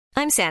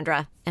I'm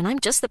Sandra, and I'm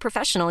just the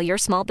professional your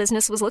small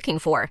business was looking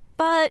for.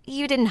 But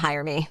you didn't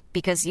hire me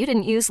because you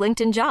didn't use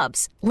LinkedIn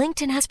Jobs.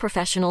 LinkedIn has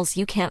professionals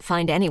you can't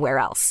find anywhere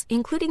else,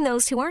 including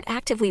those who aren't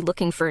actively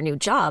looking for a new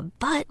job,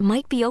 but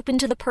might be open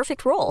to the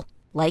perfect role,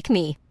 like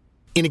me.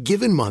 In a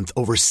given month,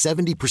 over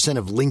 70%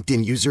 of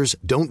LinkedIn users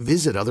don't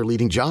visit other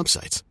leading job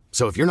sites.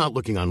 So if you're not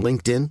looking on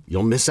LinkedIn,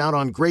 you'll miss out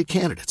on great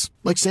candidates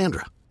like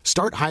Sandra.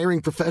 Start hiring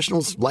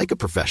professionals like a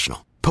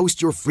professional.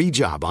 Post your free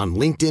job on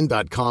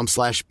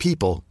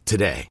linkedin.com/people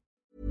today.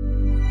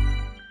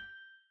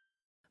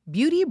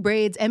 Beauty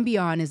Braids and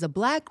Beyond is a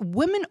Black,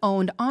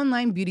 women-owned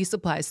online beauty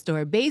supply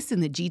store based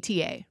in the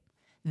GTA.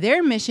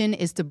 Their mission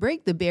is to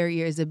break the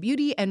barriers of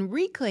beauty and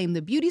reclaim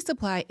the beauty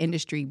supply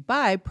industry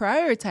by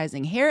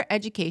prioritizing hair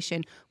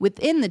education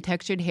within the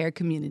textured hair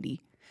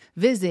community.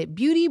 Visit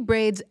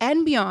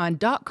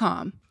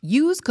beautybraidsandbeyond.com.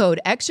 Use code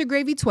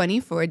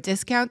EXTRAGRAVY20 for a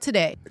discount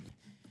today.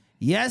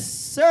 Yes,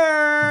 sir.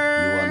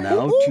 You are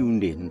now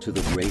tuned in to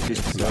the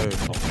greatest Blood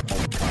Talk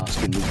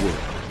podcast in the world.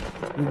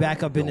 We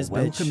back up in this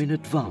bitch. Welcome in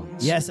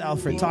advance. Yes,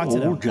 Alfred, talk to All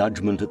them.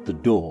 judgment at the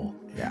door.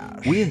 Yeah.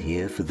 We're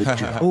here for the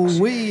judge. Oh,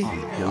 we.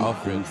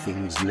 Don't do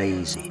things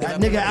lazy. That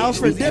nigga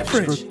Alfred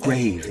different. Extra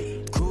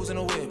gravy.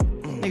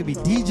 Nigga be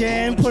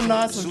DJing, putting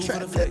on some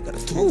track.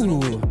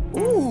 Ooh.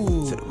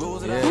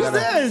 Yeah, Who's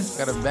this?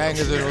 Got the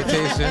bangers in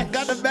rotation.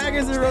 Got the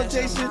bangers in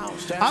rotation.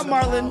 I'm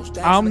Marlon.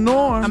 I'm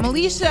Norm. I'm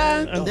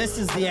Alicia. And this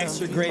is the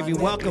Extra Gravy.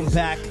 Welcome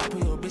back.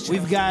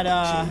 We've got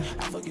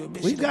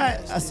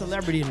a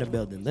celebrity in the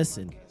building.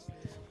 Listen,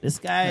 this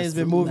guy has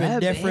been moving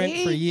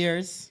different for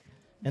years.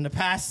 In the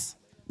past,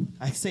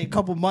 I say a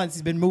couple months,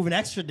 he's been moving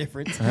extra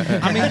different.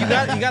 I mean, you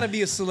got to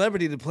be a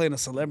celebrity to play in a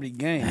celebrity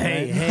game.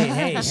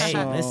 Hey,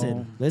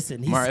 So-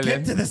 listen. He Marlon.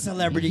 skipped to the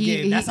celebrity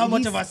game. That's how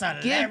much of a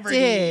celebrity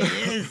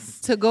he is.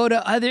 To go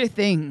to other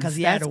things. Because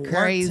he had That's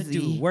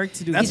crazy. Work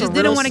to do. He That's just a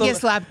didn't real want to get cele-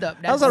 slapped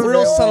up. That was a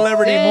real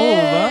celebrity move,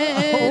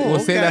 huh? We'll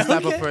say that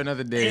slap up for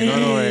another day.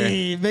 Don't worry.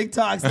 Hey, big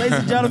talks. Ladies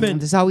and gentlemen,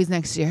 There's always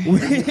next year.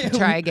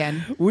 Try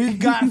again. we've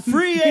got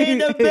Free in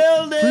the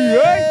building.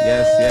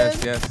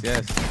 Yes.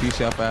 Appreciate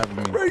you for having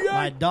me.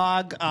 My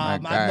dog,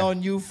 I've guy.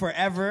 known you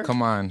forever.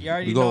 Come on. You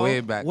already We go know.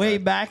 way back, Way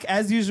man. back.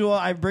 As usual,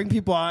 I bring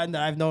people on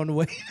that I've known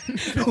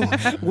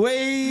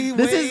way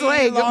This is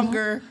like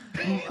longer.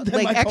 than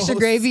Like my extra co-hosts.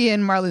 gravy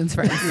and Marlon's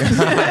friends.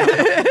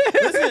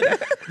 Listen,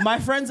 my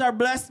friends are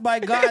blessed by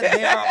God.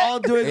 They are all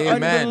doing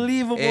Amen.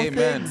 unbelievable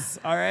Amen. things.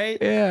 All right?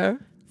 Yeah.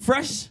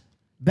 Fresh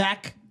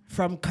back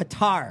from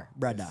Qatar,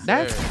 brother.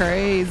 That's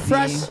crazy.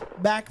 Fresh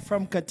back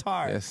from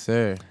Qatar. Yes,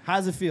 sir.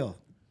 How's it feel?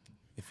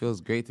 It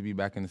feels great to be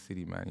back in the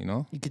city, man, you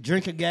know? You could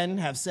drink again,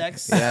 have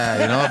sex.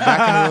 Yeah, you know,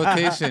 back in the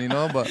rotation, you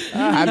know? But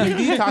I've been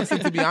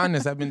detoxing, to be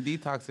honest. I've been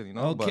detoxing, you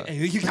know? Okay, But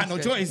you got no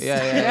choice.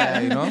 yeah,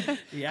 you know?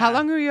 Yeah. How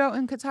long were you out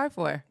in Qatar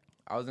for?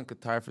 I was in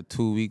Qatar for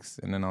 2 weeks,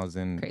 and then I was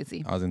in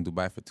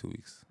Dubai for 2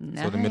 weeks.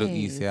 So the Middle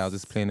East, Nice. I was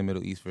just playing the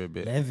Middle East for a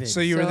bit. Living. So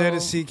you were there to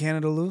So- see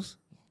Canada lose?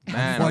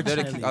 Man, I was there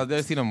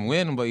to see them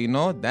win, but you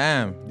know,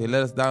 damn, they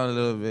let us down a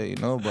little bit, you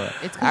know. But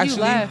It's because you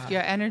actually, left.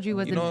 Your energy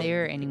wasn't know,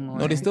 there anymore.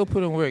 no, they still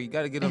put in work. You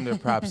got to give them their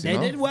props. They You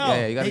know? did well.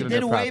 Yeah, you gotta They give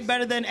them did their way props.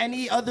 better than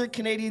any other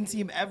Canadian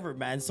team ever,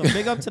 man. So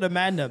big up to the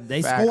Mandem.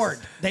 They Facts. scored.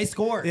 They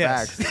scored.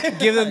 Yes. Facts.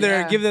 give them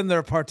their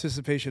Yeah.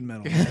 participation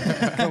medal.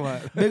 Come on.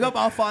 Big up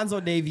Alfonso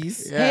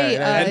Davies. Yeah, Hey,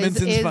 yeah.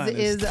 Edmonton's is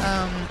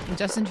finest.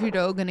 Justin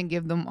Trudeau gonna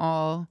give them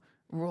all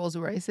Rolls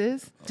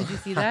Royces? Did you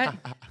see that?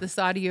 The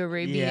Saudi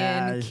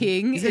Arabian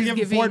king He's is gonna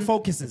give giving. Ford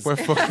Focuses.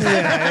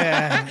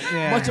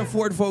 Yeah. Bunch of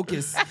Ford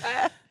Focus.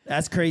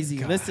 That's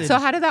crazy. Listen. So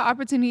how did that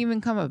opportunity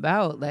even come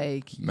about?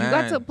 Like you got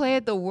Man. to play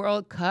at the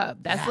World Cup.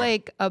 That's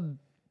like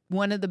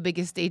one of the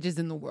biggest stages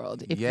in the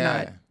world, if Yeah.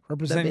 not.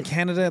 Representing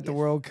Canada at the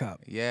World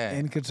Cup. Yeah.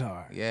 In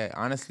Qatar. Yeah,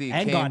 honestly, it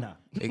And came, Ghana.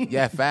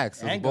 Yeah, facts.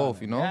 It was And both,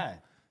 Ghana, you know. yeah.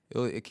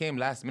 It came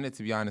last minute,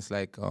 to be honest.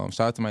 Like, shout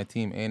out to my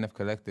team, ANF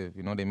Collective.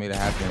 You know, they made it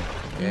happen.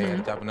 Yeah,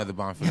 gotta drop another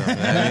bomb for them. You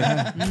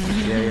know what I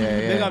mean?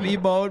 Yeah. Big up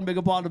E-Bone. Big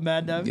up all the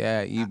Mandem.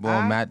 Yeah,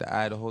 Ebo, Matt,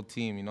 the whole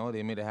team. You know,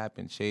 they made it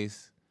happen.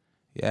 Chase.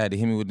 Yeah, they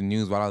hit me with the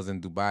news while I was in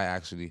Dubai,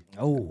 actually.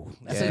 Oh,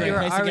 that's So a great you were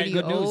place to get already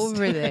good news.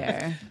 over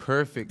there.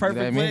 Perfect. Perfect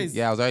you know what I mean? place.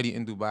 Yeah, I was already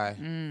in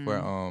Dubai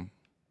for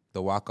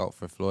the walkout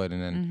for Floyd,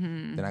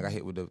 and then I got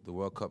hit with the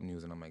World Cup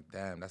news, and I'm like,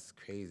 damn, that's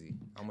crazy.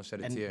 I almost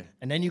shed a tear.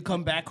 And then you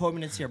come back home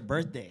and it's your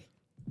birthday.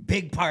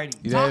 Big party.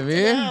 You know what I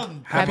mean?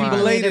 Them. Happy Come on.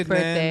 belated,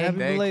 birthday. man. Happy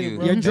Thank belated, you.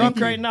 bro. You're Thank drunk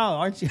you. right now,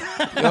 aren't you?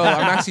 Yo,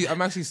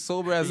 I'm actually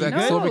sober as like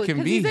No, sober can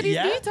 'cause be. he said he's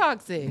Yeah.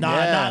 detoxing. Nah,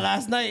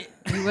 last night.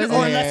 wasn't-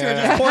 Or unless you're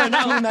just pouring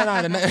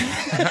out. No.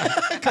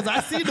 Because I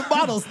see the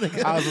bottles,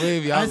 nigga. I was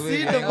wavy. I was see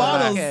wavy. the I ain't gonna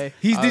bottles. lie. Okay.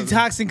 He's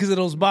detoxing because of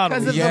those bottles.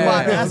 'Cause of the Yeah,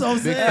 bottles. That's what I'm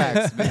big saying.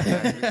 facts. Big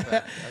facts.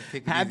 I'll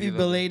take it Happy easy a little bit.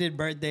 belated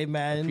birthday,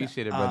 man.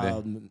 Appreciate it,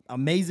 brother.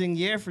 Amazing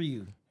year for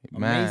you.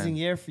 Man. Amazing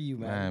year for you,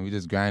 man. Man, we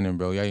just grinding,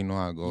 bro. Yeah, you know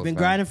how it goes. You've been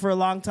fam. grinding for a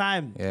long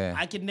time. Yeah.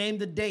 I can name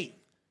the date.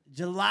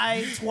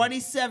 July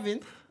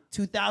 27th,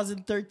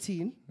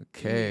 2013.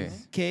 Okay.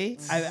 Okay.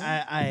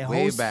 I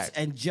Way hosted back.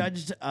 and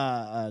judged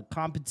a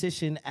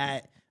competition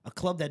at a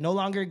club that no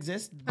longer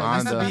exists. But On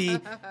used to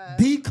the-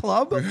 be the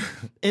club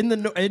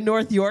in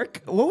North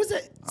York. What was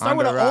it? Start On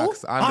with the an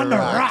rocks. O? On the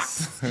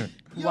rocks. Wow.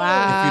 If you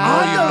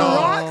know, you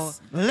know.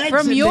 Rocks? From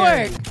Legendary.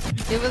 York.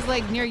 It was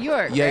like near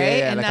York, Yeah, right? yeah,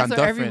 yeah, And like that's on where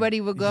Dufferin.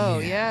 everybody would go.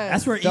 Yeah.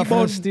 That's where Duffin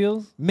Ebo and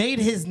Steels. made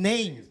his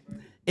name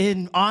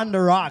in On the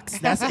Rocks.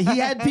 He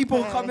had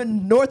people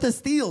coming north of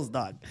Steels,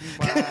 dog,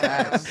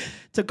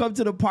 to come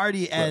to the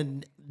party.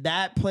 And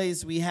that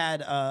place, we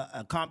had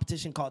a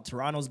competition called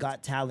Toronto's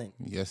Got Talent.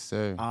 Yes,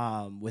 sir.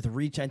 With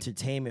Reach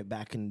Entertainment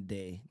back in the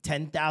day,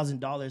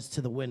 $10,000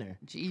 to the winner,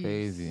 Jeez.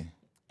 Crazy.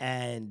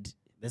 and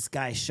this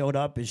guy showed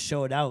up and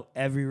showed out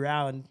every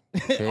round.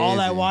 All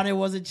I Crazy. wanted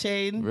was a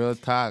chain. Real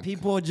talk.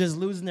 People were just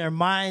losing their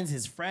minds.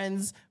 His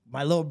friends,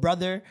 my little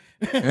brother,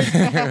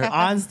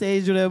 on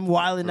stage with him,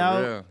 wilding For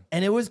out. real.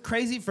 And it was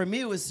crazy for me.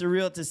 It was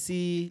surreal to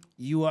see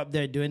you up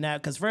there doing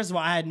that. Because first of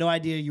all, I had no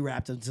idea you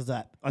rapped until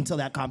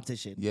that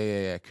competition.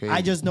 Yeah. Crazy.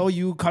 I just know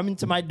you coming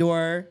to my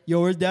door. Yo,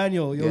 where's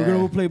Daniel? Yo, we're Yeah. gonna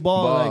go play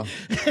ball. Ball.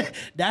 Like,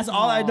 that's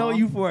all I know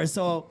you for.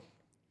 So,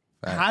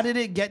 Facts. how did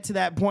it get to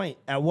that point?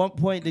 At what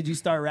point did you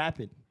start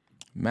rapping?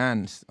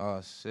 Man, oh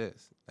shit.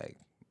 Like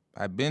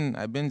I've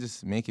been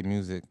just making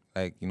music,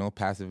 like, you know,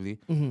 passively.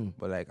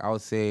 But like I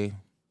would say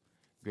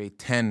grade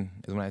 10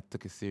 is when I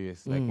took it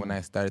serious. Like when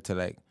I started to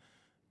like,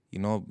 you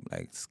know,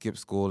 like skip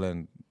school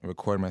and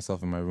record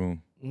myself in my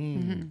room.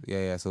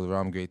 Yeah. So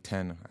around grade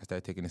 10, I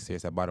started taking it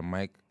serious. I bought a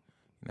mic.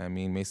 You know what I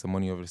mean? Made some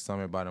money over the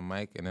summer, bought a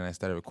mic, and then I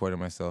started recording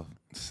myself.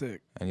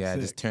 Sick. And yeah, it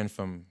Sick. just turned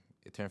from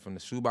the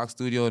shoebox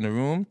studio in the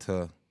room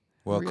to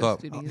World Real Cup.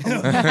 studios.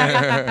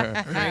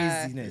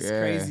 Craziness, Yeah.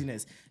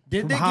 craziness.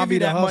 Did From they give hobby you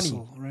to that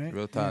hustle, money? right?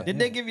 Real talk. Did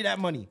they give you that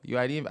money?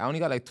 I only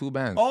got like 2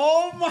 bands.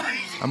 Oh my!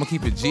 I'm gonna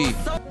keep it G.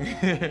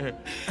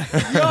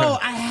 Yo,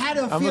 I had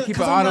a I'm feeling. gonna keep it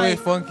 'cause all I'm the way like,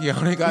 funky. I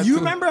only got you 2.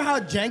 remember how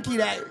janky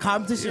that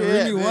competition Yeah,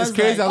 really it's was?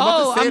 crazy. Like, I was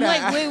about Oh, to say I'm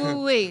that.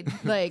 like, wait.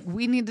 Like,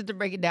 we needed to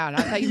break it down.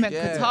 I thought you meant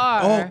Yeah.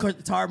 Qatar.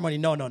 Qatar money.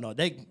 No.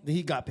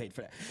 He got paid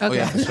for that. Oh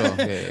yeah, for sure.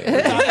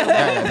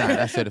 Yeah.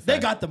 That's it. They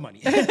got the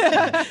money.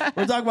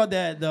 We're talking about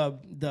the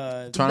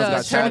Toronto's The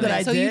Got show tournament. that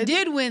I so did. you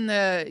did win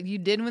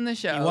the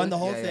show. You won the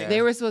whole Yeah, thing. yeah.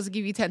 They were supposed to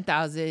give you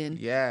 10,000,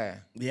 Yeah.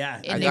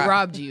 Yeah. and they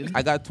robbed you.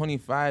 I got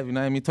 25. You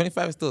know what I mean?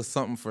 25 is still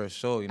something for a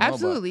show. You know. but-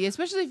 Absolutely,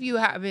 especially if you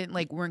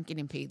weren't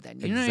getting paid then.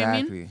 You know what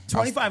I mean? Exactly.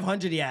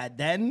 2,500. Yeah.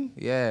 Then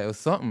Yeah, it was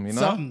something. You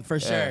know. Something, for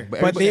sure. Yeah. But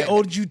everybody- they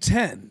owed you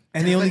 10,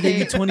 and they only gave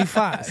you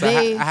 25. So I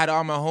They- had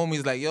all my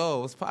homies like,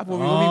 "Yo, what's poppin'?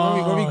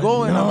 Where we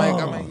going?" I'm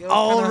like, yo.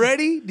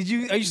 Already?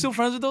 Are you still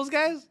friends with those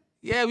guys?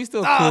 Yeah, we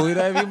still cool. You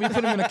know what I mean? We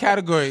put them in a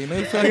category. You know.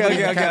 We put them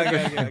in a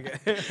category.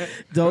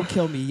 don't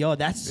kill me, yo.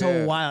 That's so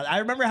Yeah. wild. I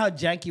remember how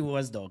janky it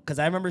was though, because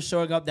I remember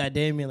showing up that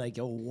day and being like,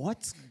 "Yo,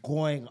 what's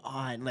going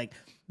on?" Like,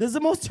 this is the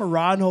most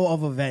Toronto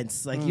of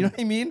events. Like, you know what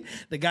I mean?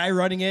 The guy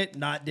running it,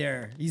 not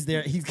there. He's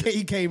there.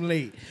 He came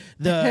late.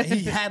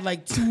 He had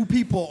like 2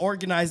 people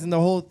organizing the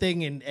whole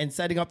thing and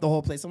setting up the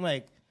whole place. I'm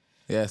like,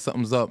 Yeah,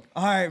 something's up.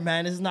 all right,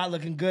 man, this is not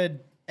looking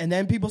good. And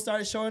then people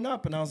started showing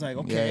up, and I was like,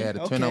 okay. Yeah,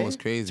 the turnout was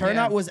crazy.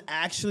 Turnout Yeah. was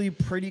actually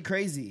pretty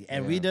crazy.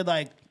 And we did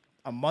like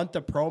a month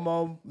of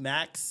promo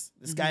max.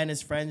 This guy and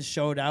his friends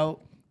showed out.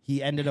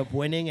 He ended up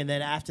winning. And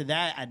then after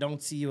that, I don't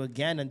see you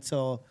again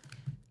until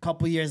a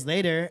couple years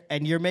later.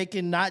 And you're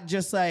making not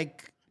just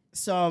like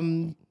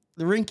some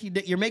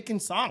rinky, you're making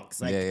songs.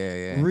 Like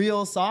Yeah.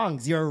 real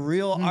songs. You're a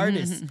real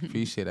artist.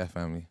 Appreciate that,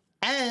 family.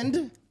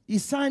 And you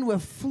signed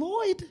with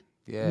Floyd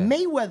Yeah.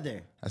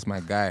 Mayweather. That's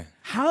my guy.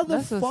 How the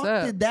That's what's fuck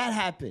up. did that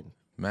happen?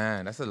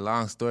 Man, that's a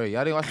long story.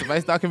 Y'all didn't watch the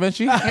Vice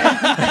documentary?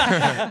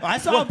 I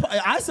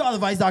saw the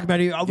Vice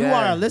documentary. We Yeah.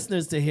 want our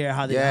listeners to hear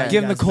how they Yeah. how you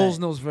Give them the guys Cole's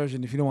met. Nose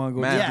version if you don't want to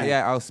go. Man,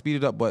 Yeah. I'll speed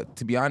it up. But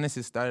to be honest,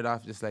 it started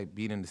off just like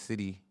being in the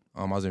city.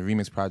 I was in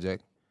Remix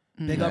Project.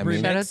 Big Yeah, up I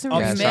mean- remix. Shout out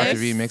to Yeah, shout out to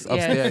Remix. Remix. Yeah.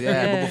 Upstairs, yeah.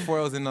 Yeah. But before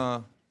it was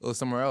it was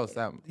somewhere else.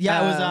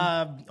 Yeah,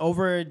 it was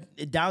over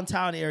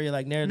downtown area,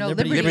 like near No,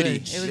 Liberty. Liberty.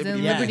 Village. It was Liberty in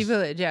Village. Liberty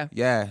Village, yeah.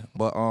 Yeah,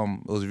 but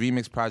it was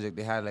Remix Project.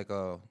 They had like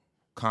a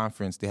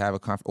conference. They have a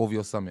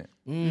OVO Summit.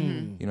 You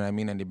know what I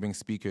mean? And they bring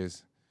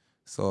speakers.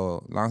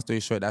 So long story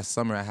short, that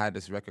summer I had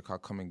this record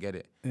called Come and Get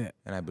It. Yeah.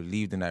 And I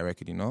believed in that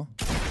record, you know?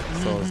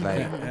 So it's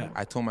like,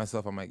 I told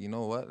myself, I'm like, you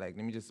know what? Like,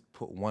 let me just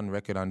put one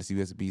record on this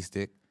USB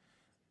stick.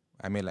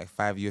 I made like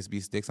 5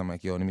 USB sticks. I'm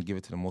like, yo, let me give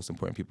it to the most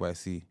important people I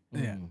see.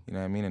 Yeah. You know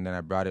what I mean? And then I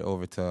brought it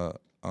over to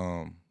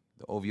the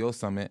OVO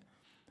Summit.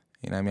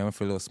 You know what I mean? I went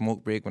for a little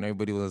smoke break when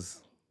everybody was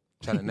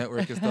trying to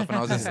network and stuff. And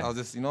I was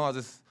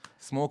just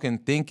smoking,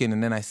 thinking.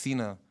 And then I seen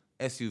a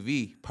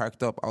SUV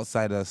parked up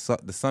outside the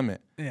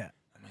summit. Yeah.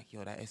 I'm like,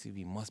 yo, that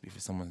SUV must be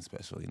for someone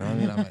special. You know what I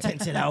mean? I'm like,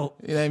 Tinted out.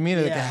 you know what I mean?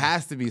 Like, Yeah. it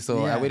has to be.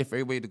 So Yeah. I waited for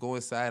everybody to go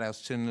inside. I was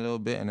chilling a little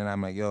bit. And then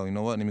I'm like, yo, you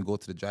know what? Let me go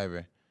to the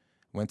driver.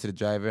 Went to the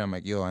driver. I'm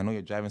like, yo, I know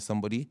you're driving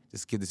somebody.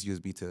 Just give this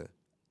USB to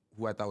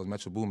who I thought was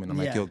Metro Boomin. I'm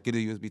like, Yeah. yo, give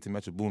the USB to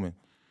Metro Boomin.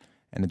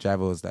 And the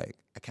driver was like,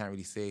 I can't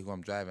really say who I'm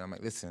driving. I'm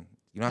like, listen,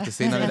 you don't have to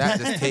say none of that.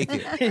 Just take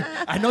it.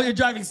 I know you're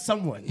driving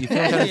someone. You feel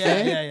what I'm trying to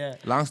say? Yeah.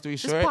 Long story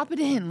Just short, pop it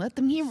in. Let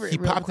them hear it. he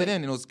real popped quick. it in,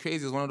 and it was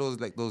crazy. It was one of those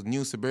like those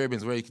new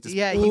Suburbans where you could just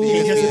Yeah, put he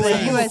the just USB put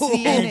in. USB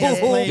in And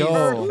just it. play.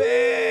 Yo,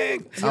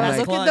 gang. I'm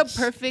Look like, at the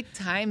perfect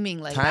timing.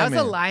 Like that was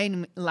a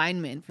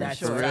lineman for That's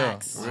sure.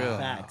 facts. For real.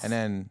 Facts. And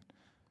then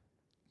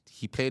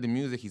he played the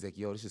music. He's like,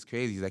 yo, this is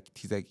crazy.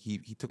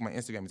 He took my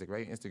Instagram. He's like,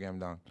 write your Instagram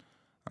down.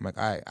 I'm like,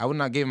 all right. I would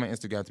not give him my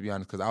Instagram, to be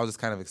honest, because I was just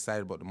kind of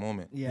excited about the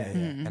moment. Yeah.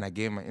 And I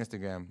gave him my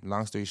Instagram.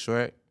 Long story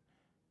short,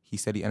 he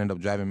said he ended up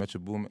driving Metro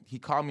Boomin. He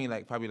called me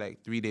probably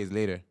 3 days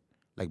later,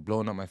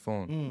 blowing up my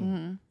phone.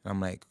 And I'm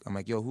like,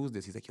 yo, who's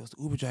this? He's like, yo, it's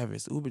the Uber driver.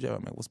 It's the Uber driver.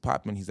 I'm like, what's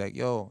poppin'? He's like,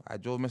 yo, I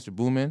drove Mr.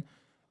 Boomin,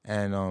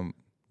 and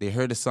they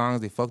heard the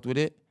songs, they fucked with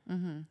it. You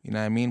know what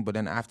I mean? But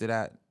then after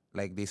that,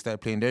 they started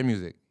playing their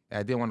music.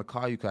 I didn't want to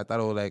call you because I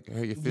thought it would hurt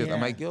your feelings. Yeah. I'm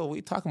like, yo, what are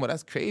you talking about?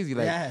 That's crazy.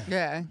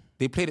 Yeah.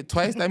 They played it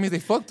twice. That means they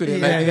fucked with it.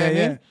 Yeah, you know what I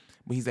yeah. mean?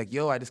 But he's like,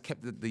 yo, I just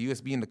kept the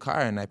USB in the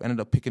car, and I ended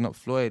up picking up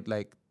Floyd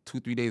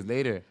 2-3 days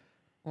later.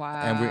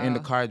 Wow. And we're in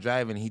the car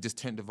driving. And he just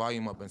turned the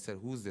volume up and said,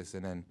 "Who's this?"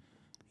 And then,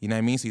 you know what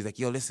I mean? So he's like,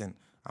 "Yo, listen,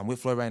 I'm with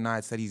Floyd right now."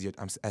 I said,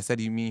 I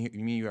said, you mean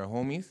you are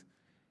homies?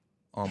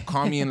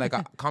 Call me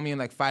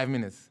in 5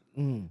 minutes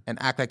and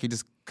act like you're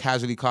just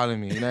casually calling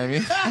me. You know what I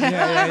mean?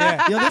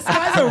 Yeah. Yo, this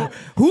guy's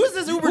who is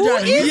this Uber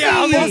driver? Yeah,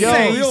 I was gonna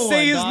Yo,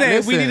 say his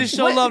name. We need to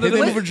show Listen. love to the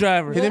His Uber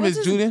driver. His name what's is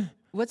his- Julian.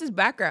 What's his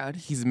background?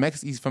 He's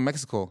from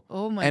Mexico.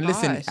 Oh my And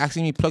listen, gosh.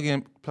 actually, me plug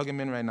him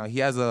in right now. He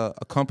has a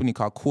company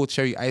called Cool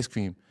Cherry Ice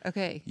Cream.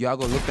 Okay. Y'all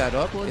go look that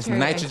up. Cool It's Cherry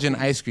nitrogen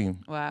Ice ice cream.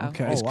 Wow.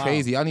 Okay. It's Oh, wow.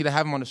 crazy. Y'all need to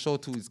have him on the show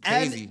too. It's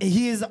crazy. And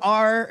he is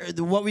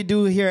what we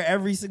do here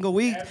every single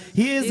week.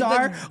 He is He's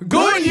our the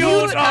Good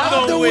news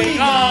of the week.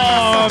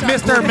 Oh,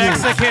 Mr.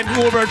 Mexican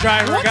Uber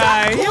driver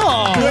guy.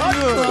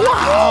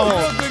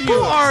 Wow. Who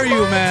are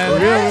you,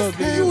 man?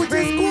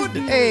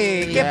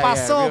 Hey, ¿qué Yeah,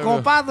 pasó, real.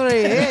 compadre?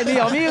 Hey, mi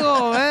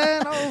amigo,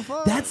 man. Oh,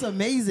 fuck. That's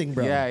amazing,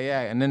 bro.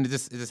 Yeah. And then it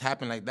just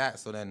happened like that.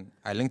 So then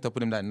I linked up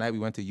with him that night. We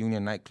went to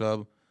Union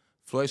nightclub.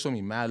 Floyd showed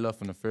me mad love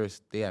from the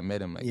first day I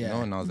met him, you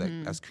know, and I was like,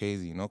 that's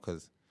crazy, you know,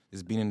 because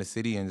just being in the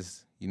city and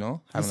just, you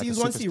know, It having seems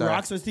a once he superstar.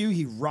 rocks with you,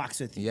 he rocks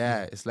with you.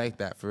 Yeah, it's like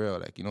that for real.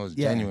 It's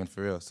Yeah. genuine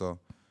for real. So,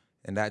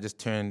 and that just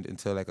turned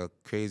into a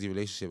crazy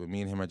relationship. With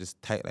me and him are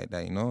just tight like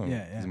that, you know. And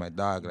Yeah. He's my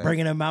dog.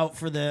 Bringing him out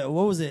for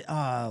what was it?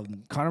 Conor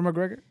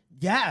McGregor?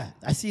 Yeah,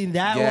 I seen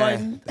that yeah,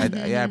 one.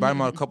 I brought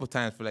him out a couple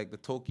times for the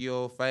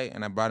Tokyo fight,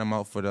 and I brought him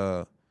out for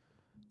the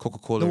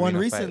Coca-Cola The one Arena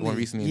recently. fight. One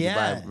recently in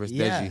Yeah, Dubai versus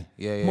yeah. Deji.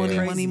 Yeah. Money,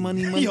 yeah.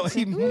 money. Yo,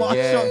 he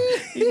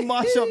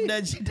mashed up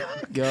Deji.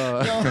 Dog. Yo.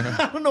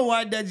 I don't know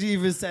why Deji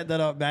even set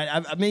that up,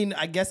 man. I mean,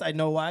 I guess I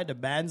know why, the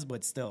bands,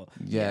 but still.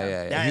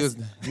 Yeah. That's-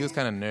 He was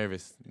kind of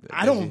nervous.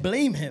 I don't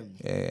blame him.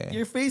 Yeah.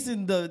 You're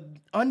facing the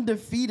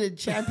undefeated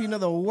champion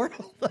of the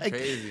world.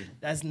 Crazy.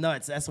 That's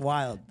nuts. That's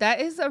wild. That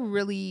is a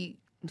really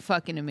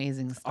fucking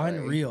amazing story.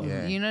 Unreal.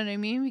 Yeah. You know what I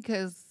mean?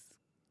 Because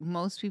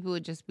most people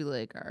would just be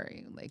like, all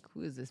right,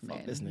 who is this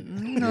man? this nigga.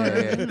 You know what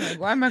I mean? Like,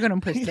 why am I going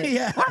to push this?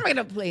 Yeah. Why am I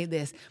going to play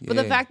this? But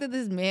the Yeah. fact that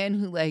this man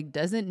who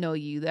doesn't know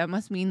you, that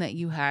must mean that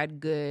you had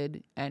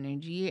good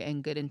energy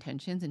and good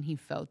intentions, and he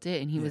felt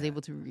it and he was able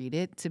to read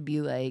it to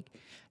be like,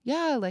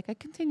 yeah, I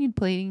continued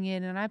playing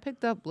it and I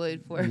picked up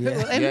Lloyd for it. And Yeah,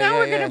 now yeah,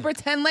 we're yeah. going to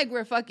pretend like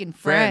we're fucking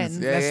friends.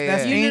 That's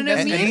You know what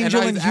I an mean?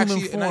 angel now in he's human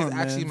actually, and now form, he's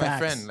actually man. my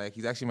Facts. friend.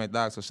 He's actually my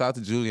dog. So shout out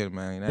to Julian,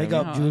 man. You know Big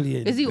what I up mean?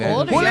 Julian. Is he Yeah.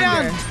 old or Julian!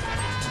 younger?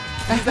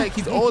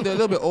 He's older, a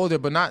little bit older,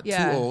 but not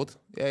Yeah. too old.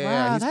 Yeah.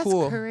 Wow, He's that's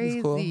cool. crazy.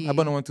 He's cool. I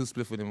been on 1-2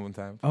 split with him one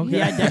time.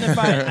 He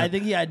identified. I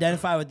think he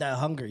identified with that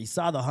hunger. He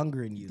saw the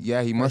hunger in you.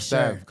 Yeah, he For must sure.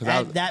 have. 'Cause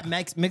And that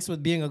mixed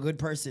with being a good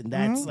person,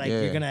 that's Yeah.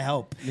 you're gonna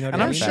help. You know what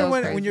And I I'm mean? sure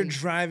when Crazy. you're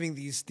driving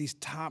these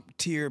top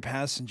tier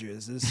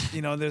passengers,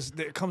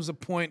 there comes a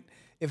point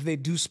if they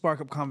do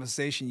spark up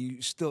conversation,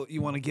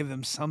 you want to give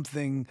them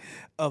something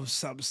of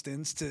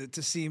substance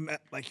to seem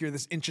like you're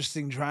this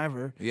interesting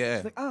driver. Yeah.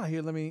 It's like,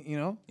 here, let me,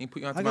 He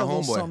put you onto I my got a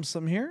little homeboy.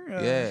 some here.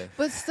 Yeah.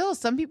 But still,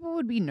 some people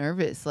would be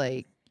nervous.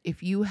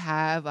 If you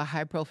have a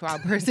high profile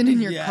person in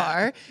your Yeah.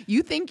 car,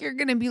 you think you're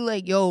gonna be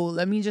like, yo,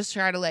 let me just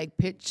try to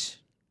pitch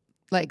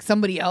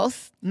somebody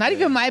else. Not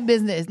even my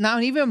business,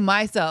 not even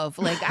myself.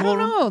 I don't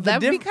know. the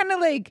That would be diff- kind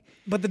of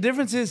But the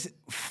difference is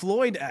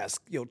Floyd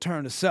asked,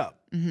 turn us up.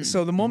 Mm-hmm.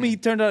 So the moment he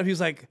turned up, he was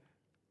like,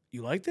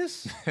 you like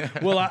this?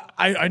 Well,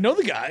 I know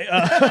the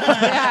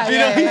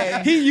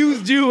guy. He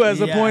used you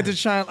as a Yeah. point to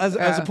shine, as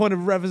a point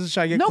of reference to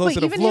try to get no, but closer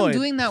to even Floyd. him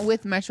doing that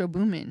with Metro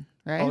Boomin,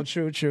 right? Oh,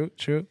 true.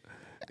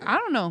 I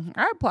don't know.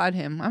 I applaud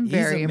him. I'm He's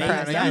very amazing.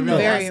 impressed. Yeah, I'm no,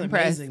 very that's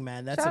impressed. amazing,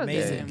 man. That's Shout out to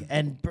amazing. him.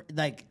 And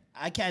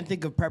I can't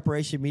think of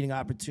preparation meeting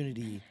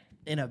opportunity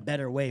in a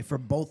better way for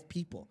both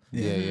people.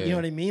 Yeah. You know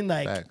what I mean?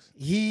 Facts.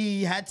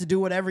 He had to do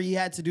whatever he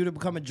had to do to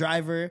become a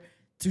driver,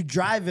 to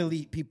drive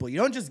elite people. You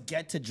don't just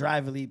get to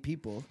drive elite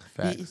people.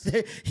 Facts.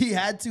 He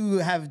had to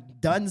have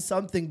done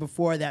something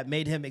before that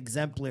made him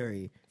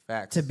exemplary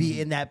Facts. to be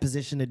in that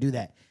position to do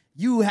that.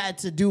 you had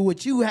to do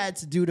what you had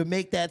to do to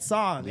make that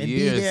song and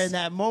be there in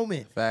that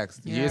moment. Facts.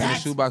 Years in the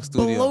That Shoebox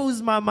Studio.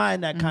 blows my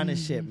mind, that kind of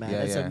shit, man.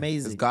 It's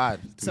amazing. It's God.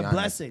 It's a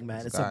blessing,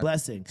 man. It's a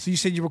blessing. So you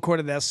said you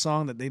recorded that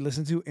song that they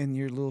listened to in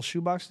your little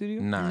shoebox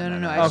studio?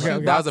 Nah. Okay.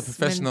 That was a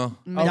professional.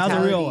 That was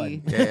a real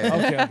one. Okay.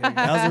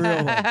 That was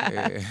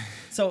a real one.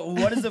 So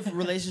what is the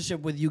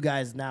relationship with you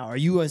guys now? Are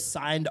you a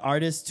signed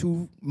artist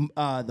to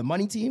the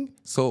Money Team?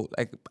 So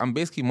like I'm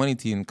basically Money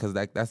Team because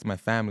like that's my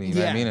family, you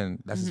know what I mean? And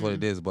that's just what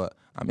it is. But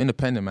I'm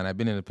independent, man. I've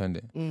been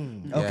independent. Okay.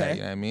 You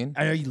know what I mean?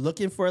 Are you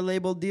looking for a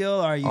label deal,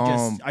 or are you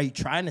are you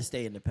trying to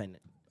stay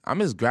independent? I'm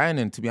just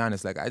grinding, to be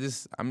honest. Like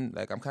I'm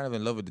kind of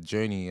in love with the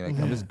journey. Like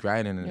I'm just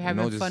grinding and You're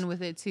having just fun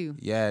with it too.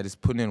 Yeah, just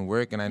putting in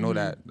work, and I know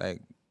that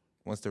like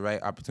once the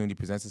right opportunity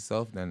presents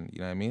itself, then you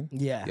know what I mean.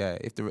 Yeah.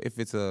 If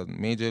it's a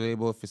major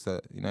label, if it's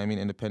a you know what I mean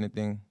independent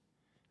thing,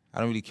 I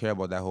don't really care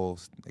about that whole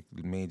like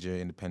major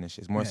independent shit.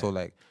 It's more so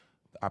like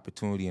the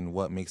opportunity and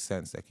what makes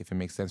sense. Like if it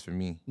makes sense for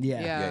me.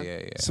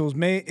 Yeah. So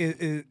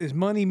is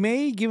Money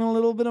May giving a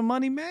little bit of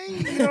Money May?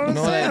 You know what I'm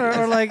saying? like,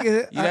 or like, you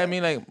know what I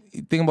mean? Like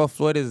the thing about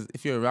Floyd is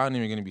if you're around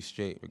him, you're gonna be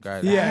straight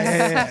regardless.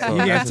 Yeah. So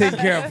you that's gotta take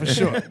care of for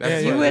sure.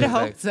 That's You what would it is,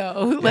 hope like,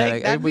 so. Yeah,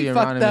 Like that'd be everybody around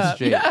fucked him is up.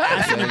 straight.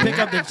 Asking to pick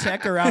up the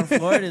check around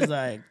Florida is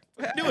like,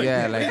 do it.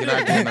 Yeah, like you're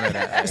not doing none of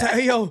that. It's like,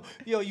 hey, yo,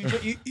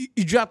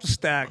 you dropped the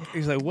stack.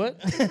 He's like, what?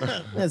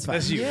 That's fine.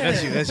 That's you.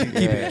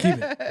 Keep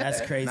it.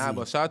 That's crazy. Nah,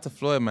 but shout out to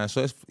Floyd, man.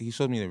 He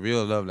showed me the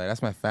real love. Like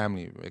that's my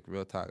family, like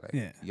real talk. Like,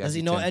 Yeah. you guys Does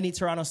he be know chilling. any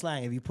Toronto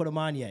slang? Have you put him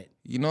on yet?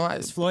 You know,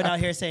 Is Floyd out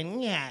here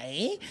saying,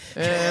 yeah,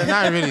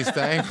 not really,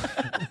 Stein.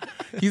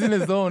 He's in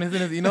his zone. He's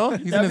in his, you know,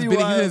 he's in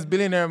his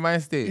billionaire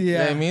mind state. You know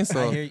what I mean?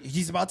 So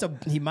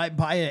he might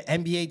buy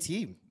an NBA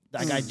team.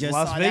 Like I just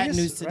Las saw Vegas,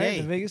 that news today.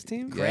 right? The Vegas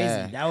team? Crazy.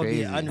 Yeah, That would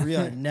be crazy. unreal.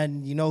 And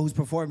then you know who's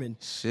performing.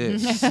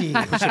 shit. Shit.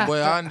 Put your boy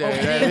on there.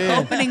 You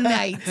know what I mean? Opening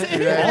night.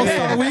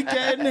 All-Star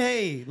weekend.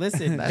 Hey,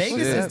 listen, Vegas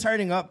shit. is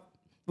turning up,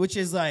 which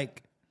is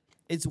like,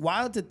 it's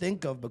wild to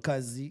think of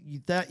because you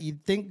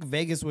think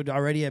Vegas would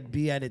already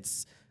be at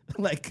its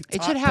like It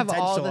top should have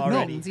all potential the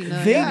already. things, you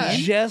know. They what I mean?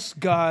 just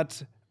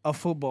got a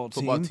football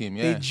team,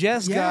 yeah. They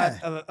just Yeah.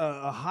 got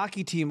a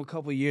hockey team a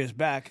couple years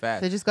back.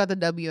 Fact. They just got the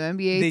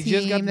WNBA They team.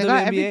 just got the they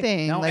got WNBA.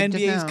 everything. Now like,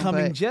 just NBA is now,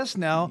 coming but just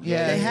now.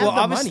 Yeah. They have well, the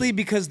obviously money.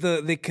 because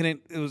they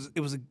couldn't. It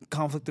was a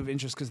conflict of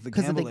interest because of the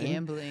because of gambling. the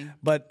gambling.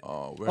 But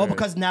Oh, Oh,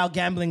 because now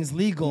gambling is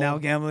legal. now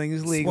gambling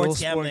is legal. Sports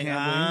Sport gambling.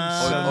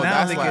 gambling. So Oh, now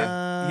that's they why.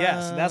 could.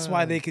 Yes, that's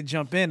why they could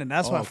jump in, and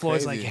that's why Oh,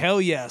 Floyd's crazy. like,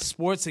 hell yeah,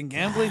 sports and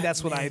gambling.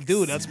 That's what I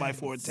do. That's my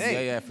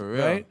forte. Yeah, for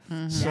real. Right.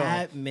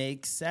 That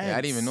makes sense. Yeah,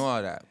 I didn't even know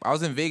all that. I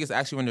was in Vegas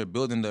actually when they're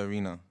building the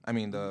arena. I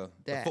mean the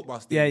That- football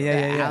Yeah, stadium.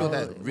 yeah, They yeah. built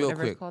that real whatever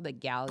quick. It's called a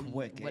galley,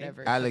 Quick, eh?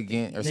 whatever.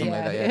 Elegant or something Yeah.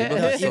 like that. Yeah, they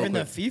built that so Even the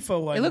quick.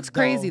 FIFA one. It looks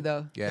crazy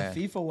though. Yeah.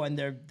 The FIFA one,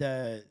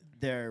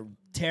 they're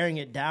tearing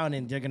it down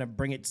and they're gonna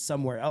bring it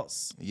somewhere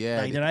else.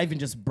 Yeah. like they're not even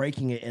just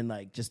breaking it and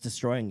like just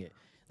destroying it.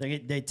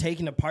 They're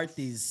taking apart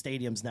these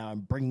stadiums now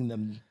and bringing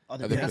them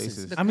other Other places.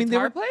 places. The I mean, they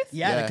Qatar were- place?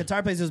 Yeah, Yeah. the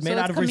Qatar place was made So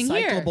out it's of coming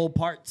here. recyclable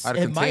parts. Out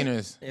of It might-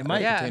 containers. It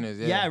might. Yeah. Containers,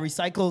 Yeah,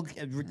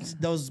 recycled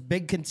those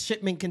big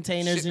shipment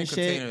containers Shipment and shit.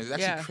 containers. It's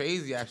actually Yeah.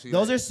 crazy, actually.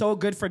 Those like, are so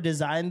good for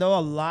design, though. A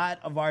lot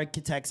of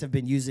architects have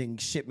been using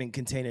shipment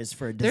containers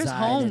for design. There's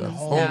homes. and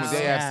homes, now.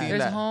 yeah, I've seen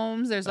There's that.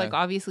 homes. There's like Yeah.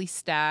 obviously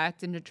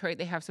Stacked in Detroit.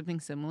 They have something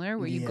similar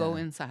where you go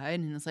Yeah. inside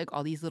and it's like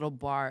all these little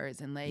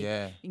bars and like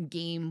Yeah.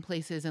 game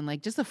places and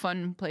like just a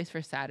fun place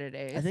for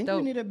Saturday. I think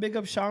we need to big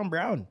up Sean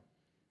Brown.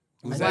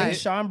 Who's I think that?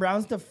 Sean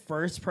Brown's the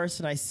first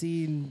person I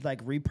seen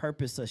like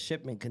repurpose a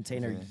shipment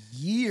container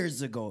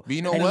years ago. But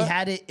you know and what? he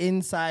had it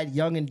inside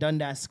Yonge and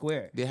Dundas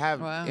Square. They have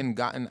Wow. in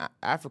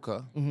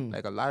Africa,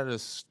 like a lot of the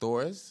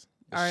stores,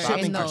 the Are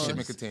shops in are those.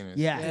 shipment containers.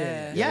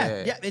 Yeah. Yeah.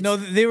 It's- No,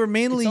 they were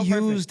mainly it's so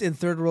perfect. used in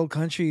third world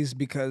countries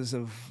because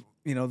of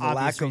the Obvious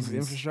lack of reasons.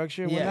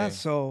 infrastructure and Yeah. whatnot.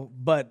 So,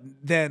 but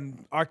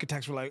then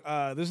architects were like,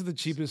 "This is the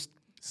cheapest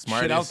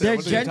shit out Smartest. there." They're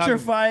What are you talking about?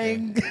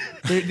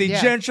 gentrifying. They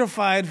Yeah.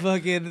 gentrified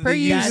fucking Per the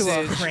usual.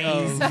 usage That's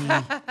crazy.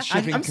 of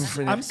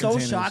shipping I'm so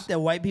containers. shocked that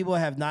white people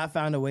have not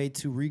found a way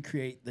to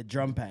recreate the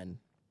drum pan.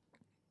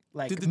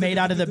 Like made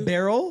out of the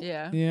barrel.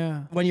 Yeah.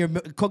 Yeah. When you're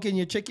cooking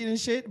your chicken and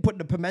shit, putting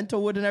the pimento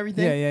wood and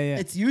everything. Yeah, yeah, yeah.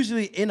 It's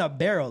usually in a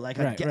barrel, like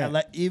Right, right.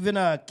 like even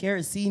a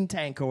kerosene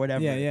tank or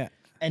whatever. Yeah, yeah.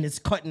 And it's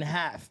cut in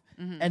half,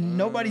 Mm-hmm. and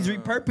nobody's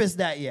repurposed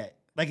that yet.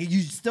 Like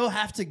you still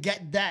have to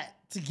get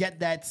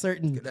that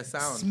certain that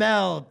sound.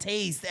 smell,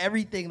 taste,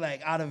 everything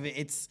like out of it.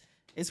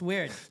 It's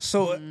weird.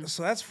 So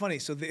that's funny.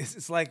 So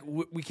it's like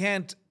we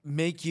can't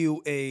make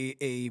you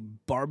a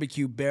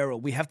barbecue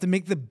barrel. We have to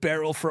make the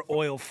barrel for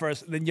oil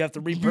first, and then you have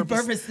to repurpose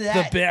Repurpose the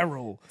that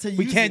barrel. to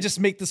We use can't it. just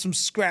make this from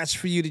scratch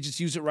for you to just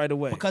use it right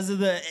away. Because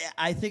of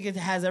I think it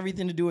has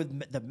everything to do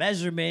with the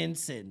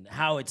measurements and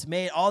how it's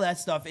made, all that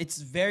stuff. It's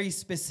very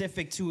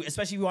specific to,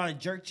 especially if you want a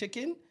jerk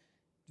chicken,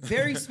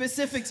 very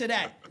specific to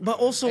that. But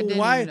also, didn't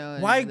why even know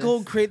any why of go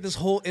this. create this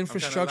whole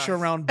infrastructure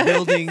lost. around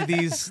building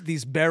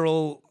these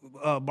barrel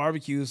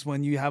barbecues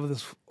when you have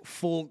this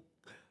full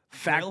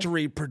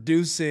factory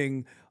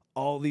producing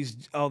all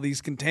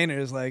these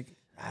containers? Like,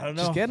 I don't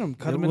know. Just get them,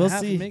 cut them in we'll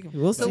half, see. and make them.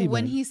 We'll So see.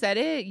 when man. he said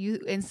it, you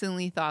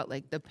instantly thought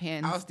like the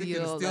pan I was thinking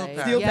the steel, steel like,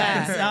 pan. Steel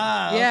yeah. pans.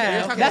 Ah,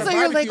 Yeah, okay. that's why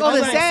you're like, oh,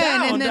 the Barbecue. I was like,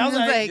 sand, and then sound. I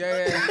was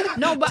it's like, like,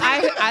 no, but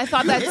I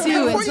thought that too Before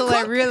you until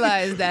I cook.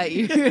 realized that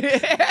you.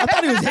 I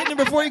thought he was hitting it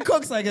before he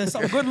cooks. Like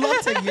some good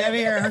luck to you. Ever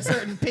hear a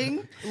certain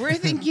ping? We're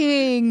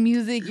thinking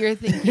music, you're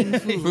thinking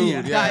food.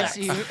 Food, yeah. Got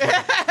you.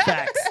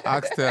 Facts.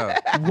 Oxtail.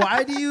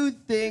 Why do you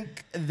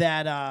think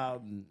that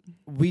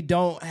we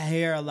don't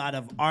hear a lot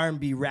of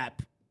R&B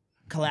rap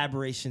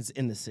collaborations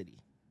in the city?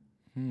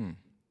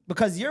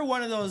 Because you're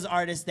one of those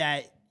artists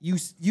that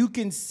you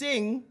can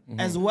sing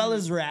as well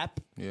as rap.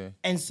 Yeah.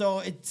 And so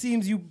it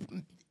seems you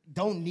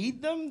don't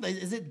need them.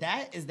 Is it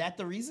that? Is that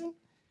the reason?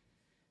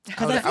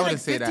 Because I feel like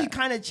 50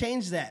 kind of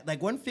changed that.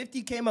 Like when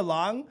 50 came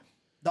along,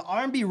 the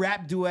R&B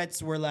rap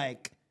duets were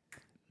like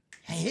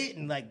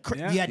hitting. Like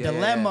you had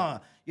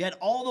Dilemma. You had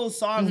all those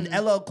songs with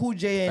LL Cool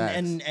J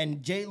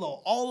and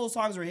J-Lo. All those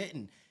songs were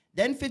hitting.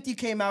 Then 50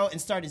 came out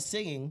and started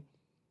singing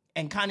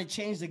and kind of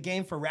changed the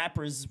game for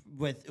rappers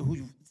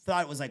who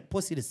thought it was like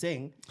pussy to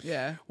sing.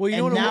 Yeah. Well, you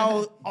know And what?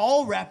 now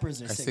all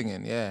rappers are I singing.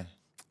 singing, yeah.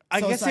 I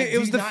So guess it's like, it do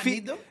was you the not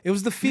need them? it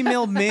was the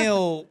female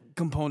male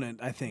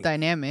component. I think.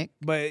 Dynamic.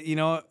 But you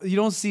know, you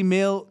don't see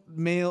male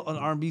an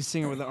R&B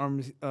singer with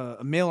a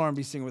male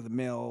R&B singer with a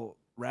male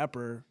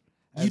rapper.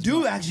 You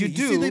do actually. You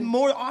do. see them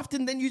more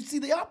often than you see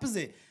the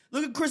opposite.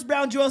 Look at Chris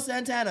Brown, Joel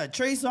Santana,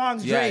 Trey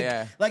Songz, Yeah, Drake.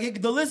 yeah.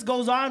 Like the list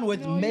goes on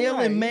with male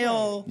and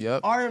male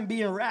Yep.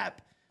 R&B and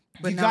rap.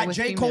 But you not got with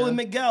J. Cole female. and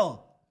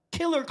Miguel,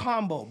 killer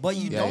combo. But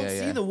you don't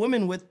see the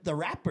women with the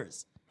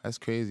rappers. That's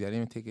crazy. I didn't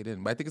even take it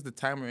in. But I think it's the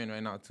time we're in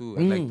right now too.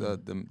 And like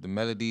the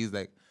melodies,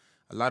 like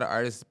a lot of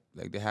artists,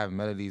 like they have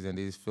melodies and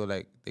they just feel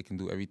like they can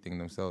do everything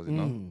themselves, you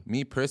know?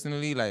 Me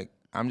personally, like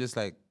I'm just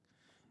like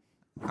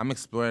I'm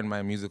exploring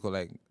my musical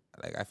like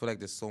I feel like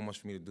there's so much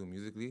for me to do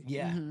musically.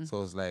 Yeah.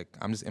 So it's like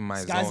I'm just in my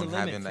Sky's zone the limit,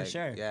 having for like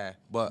sure. yeah.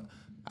 But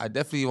I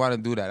definitely want to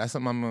do that. That's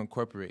something I'm gonna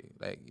incorporate.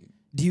 Like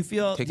Do you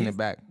feel Taking it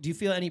back. Do you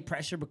feel any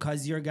pressure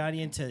because you're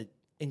Ghanaian to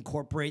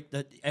incorporate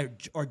the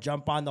or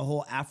jump on the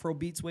whole Afro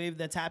beats wave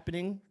that's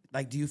happening?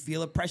 Like, do you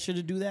feel a pressure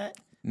to do that?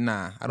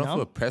 nah, I don't No?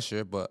 feel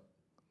pressure, but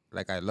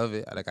like I love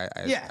it. Like I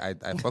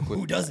fuck with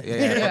Who doesn't?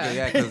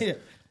 Yeah,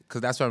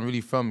 because that's where I'm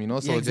really from, you know.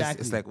 So Yeah, it's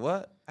exactly. like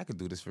what I could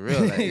do this for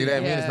real. Like, you know what I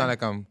mean? It's Yeah. not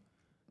like I'm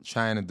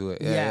trying to do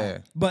it. Yeah.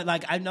 But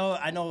like I know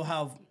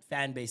how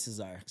fan bases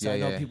are. So I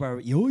know Yeah. people are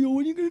yo,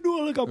 when you gonna do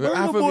it like a Well,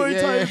 Burna Boy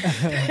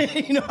Afrobeat,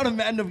 type? You know how to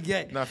man them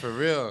get. Not for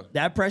real.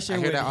 That pressure I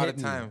hear would that all hit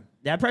the me. time.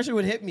 That pressure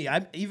would hit me.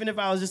 Even if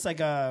I was just like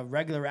a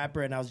regular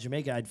rapper and I was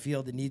Jamaican, I'd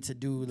feel the need to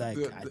do like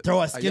I'd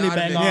throw a skinny yard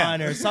bang bang. Yeah.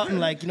 on or something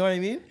like, you know what I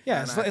mean?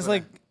 Yeah, it's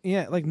like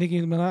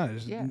Nicki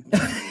Minaj. Yeah.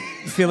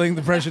 Feeling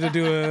the pressure to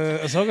do a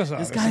soca song.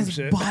 This or some guy's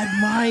shit.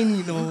 bad mind,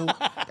 you know.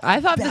 I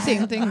thought the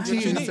same thing too.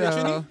 Trini?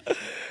 So.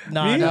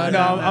 Me? No,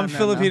 I'm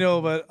Filipino,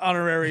 but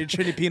honorary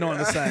Trinipino on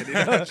the side. You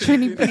know?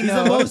 He's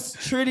the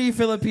most tritty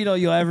Filipino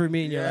you'll ever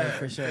meet in your life,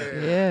 for sure.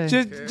 Yeah.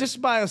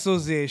 just by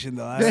association,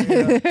 though.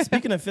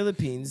 Speaking of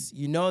Philippines,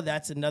 you know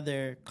that's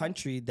another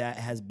country that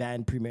has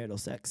banned premarital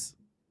sex.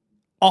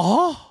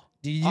 Oh,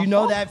 Do you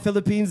know that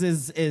Philippines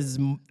is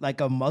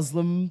like a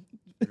Muslim?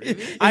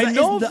 I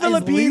know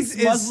Philippines least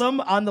is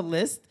Muslim on the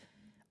list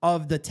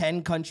of the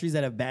 10 countries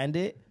that have banned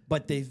it,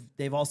 but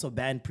they've also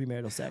banned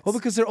premarital sex. well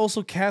because they're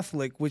also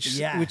Catholic, which is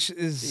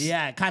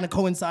it kind of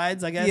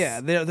coincides, I guess.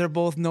 yeah, they're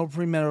both no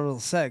premarital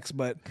sex,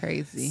 but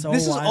Crazy. So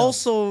this is wild.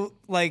 also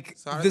like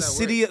So how the does that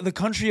city, the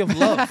country of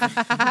love.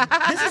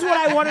 This is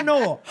what I want to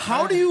know.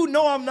 How do you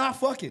know I'm not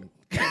fucking?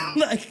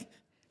 Like,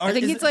 I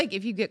think is it's it- like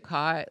if you get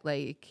caught,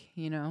 like,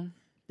 you know.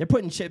 they're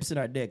putting chips in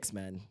our dicks,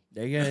 man.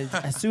 They're gonna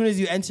as soon as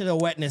you enter the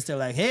wetness, they're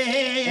like,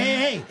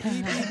 hey.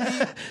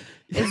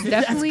 It's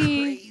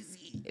definitely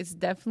it's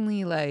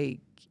definitely like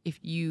if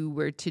you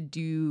were to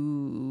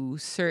do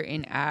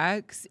certain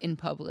acts in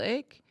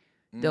public,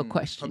 they'll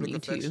question public you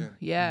too. affection.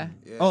 Yeah.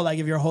 Oh, like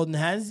if you're holding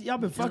hands, y'all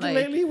been fucking Like,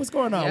 lately? What's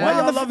going on? yeah. Why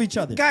Well, y'all love each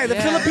other? Guy, the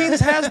Yeah. Philippines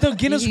has the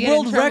Guinness You get in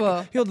World Record.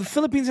 trouble. Yo, the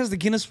Philippines has the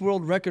Guinness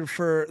World Record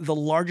for the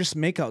largest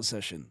makeout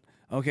session.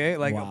 Okay,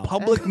 like Wow. a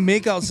public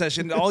makeout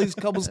session. All these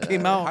couples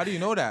came out. How do you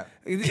know that?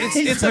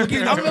 It's a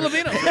Guinness. I'm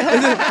Filipino.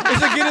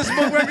 It's a Guinness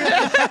Book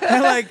Record.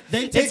 And like,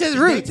 They take, his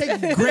root. They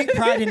take great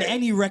pride in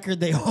any record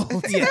they hold.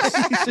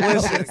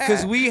 listen,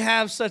 because we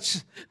have such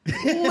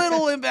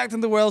little impact in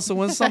the world. So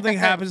when something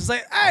happens, it's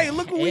like, hey,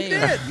 look what we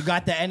did. You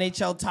got the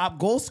NHL top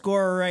goal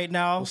scorer right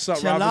now. What's up,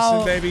 Chill Robinson,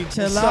 out. baby?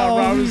 Chill What's up, out.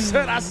 Robinson?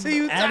 I see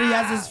you. And he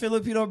has his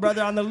Filipino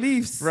brother on the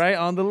Leafs. Right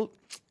on the.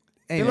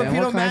 Hey, man,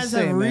 Filipino what can I mans say,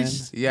 have man?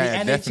 reached Yeah, the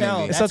NHL.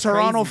 definitely. It's That's a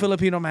Toronto crazy.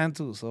 Filipino man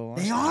too. So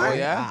They are? Oh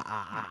yeah.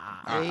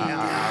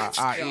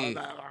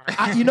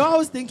 You know, I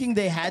was thinking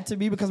they had to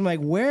be because I'm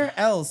like, where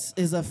else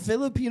is a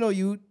Filipino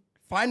youth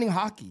finding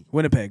hockey?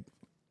 Winnipeg.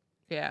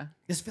 Yeah.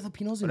 There's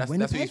Filipinos in that's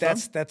Winnipeg? what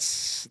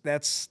you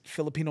That's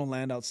Filipino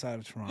land outside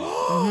of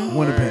Toronto.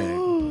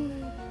 Winnipeg.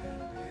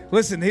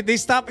 Listen, they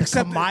stopped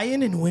accepting.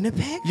 Mayan in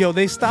Winnipeg? Yo,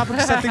 they stopped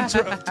accepting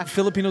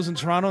Filipinos in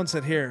Toronto and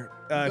said, "Here,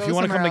 if you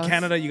want to come somewhere to else.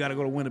 Canada, you got to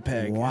go to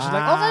Winnipeg." And she's Wow.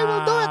 like, "Okay,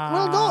 we'll do it.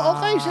 We'll go.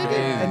 Okay, shake it."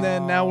 And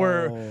then now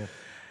we're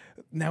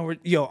Now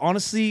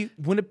honestly,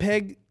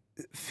 Winnipeg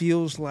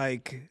feels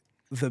like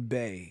the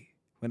Bay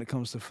when it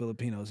comes to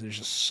Filipinos. There's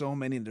just so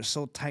many. They're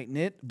so tight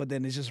knit, but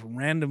then it's just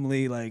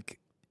randomly like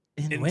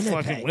in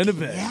fucking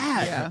Winnipeg.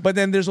 Yeah. But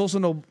then there's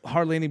also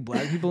hardly any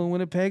black people in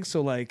Winnipeg.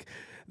 So like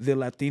the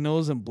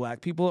Latinos and black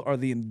people are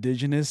the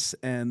indigenous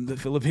and the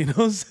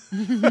Filipinos.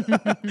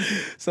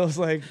 So it's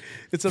like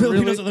it's a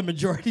Filipinos really, are the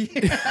majority.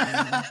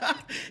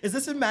 Is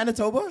this in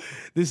Manitoba?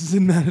 This is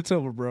in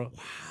Manitoba, bro. Wow.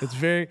 It's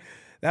very.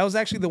 That was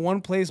actually the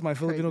one place my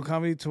Filipino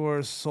comedy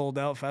tour sold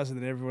out faster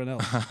than everyone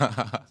else.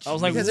 I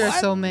was like, Because there's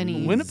so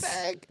many.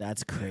 Winnipeg?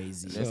 That's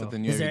crazy. There's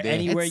something new Is there every day.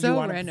 anywhere It's you so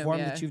want to random, perform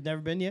yeah. that you've never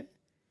been yet?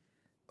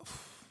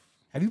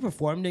 Have you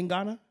performed in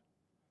Ghana?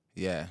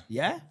 Yeah.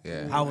 Yeah?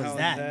 Yeah. How was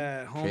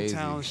that?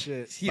 Hometown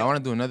Crazy. shit. I want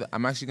to do another.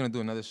 I'm actually gonna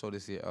do another show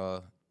this year,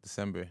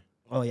 December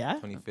Oh, yeah?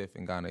 25th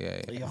in Ghana.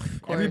 Yeah. Yo,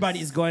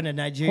 everybody's going to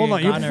Nigeria. Hold on,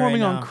 and you're Ghana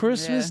performing right on now.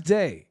 Christmas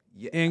Day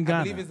in I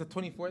Ghana. believe it's the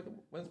 24th.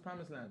 When's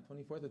Promised Land?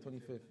 24th or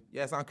 25th?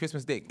 Yeah, it's on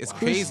Christmas Day. It's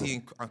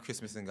crazy on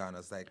Christmas in Ghana.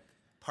 It's like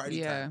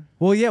party time.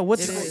 Well, yeah,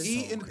 what's It Go is.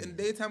 eat in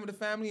daytime with the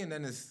family, and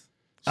then it's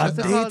a What's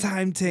it called?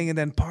 daytime thing and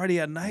then party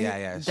at night?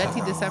 yeah. Dirty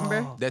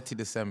December. Dirty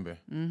December.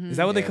 Is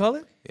that what they Yeah. call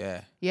it?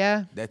 Yeah.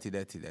 Yeah. Dirty.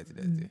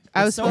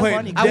 I was so so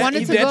funny. I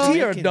wanted to Dirty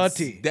go. or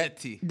dirty?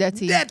 Dirty.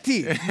 Dirty.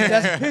 Dirty.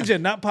 That's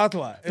pigeon, not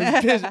patois.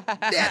 It's pigeon.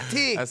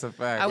 Dirty. That's a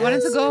fact. I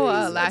wanted to go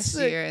That's last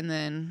sick. year, and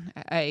then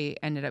I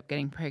ended up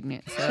getting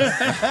pregnant. So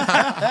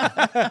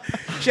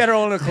She had her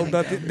own little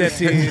dirty in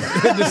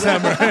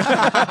December.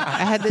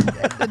 I had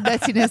the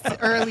dirtiness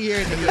earlier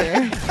in the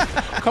year.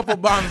 Couple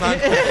bombs on.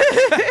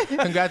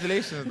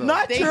 Congratulations, though.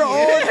 Not Thank your you.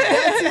 own.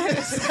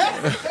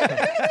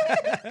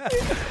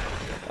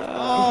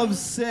 Oh, I'm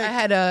sick. I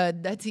had a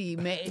dirty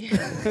May.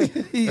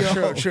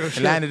 True. It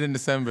landed in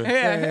December.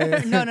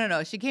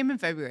 No. She came in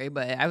February,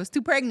 but I was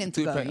too pregnant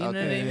to Too go. preg- You know what I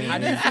okay. mean? How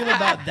do you feel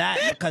about that?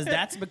 Because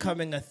that's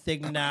becoming a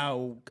thing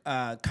now,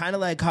 kind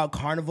of like how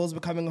Carnival's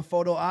becoming a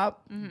photo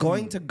op.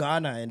 Going to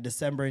Ghana in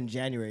December and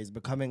January is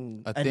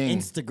becoming A an thing.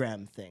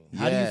 Instagram thing.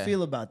 How do you Yeah.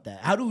 feel about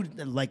that? How do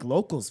like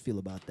locals feel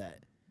about that?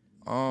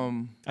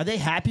 Are they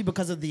happy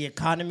because of the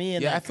economy?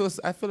 And Yeah, like,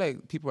 I feel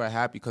like people are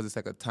happy because it's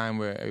like a time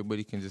where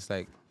everybody can just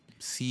like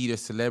see their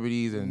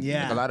celebrities, and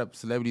Yeah. like a lot of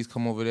celebrities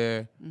come over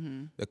there.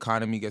 The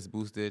economy gets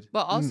boosted.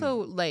 But also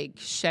like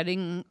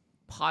shedding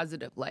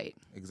positive light.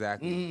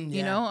 Exactly.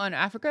 You know, on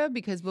Africa,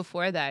 because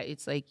before that,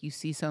 it's like you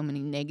see so many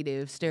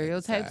negative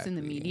stereotypes in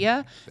the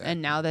media,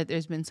 and now that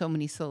there's been so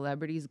many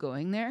celebrities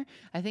going there,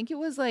 I think it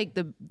was like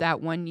that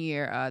 1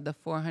 year, the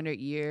 400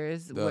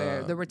 years,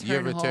 where the Year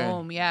return of Return.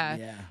 home,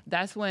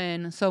 that's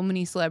when so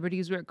many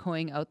celebrities were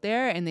going out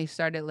there, and they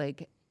started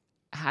like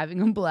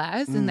having a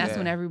blast, and that's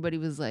when everybody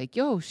was like,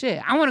 "Yo,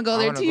 shit, I want to go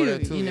there wanna too." go there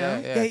too, You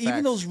know. Yeah, even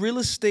facts. those real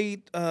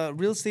estate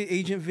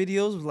agent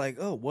videos was like,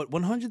 oh, what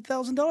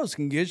 $100,000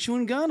 can get you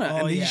in Ghana,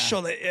 and they yeah. show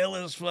the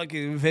illest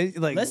fucking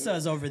like.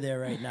 Lissa's over there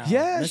right now.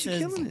 Yeah, Lissa's she's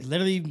killing it.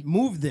 literally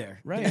moved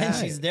there. Right. And Right.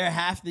 she's there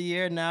half the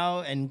year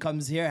now and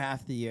comes here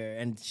half the year.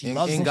 And she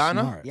loves in it.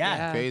 Ghana? Smart.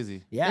 Yeah.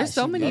 Crazy. Yeah. There's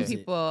so she many loves it.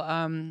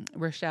 people.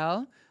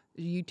 Rochelle,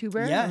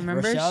 YouTuber, Yeah,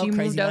 remember Rochelle, she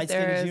crazy moved out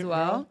light-skinned there as girl.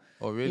 well.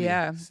 Oh, really?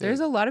 Yeah, Sick. there's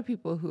a lot of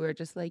people who are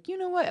just like, you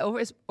know what,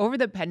 over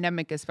the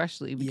pandemic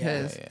especially,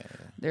 because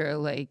they're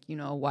like, you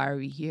know, why are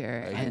we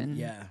here?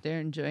 And they're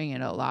enjoying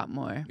it a lot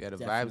more. Yeah, the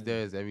vibes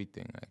there is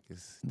everything. Like,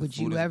 it's the Would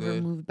food you is ever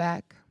good. move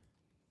back?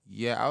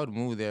 Yeah, I would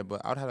move there,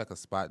 but I would have like a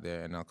spot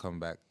there, and I'll come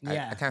back.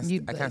 Yeah. I can't.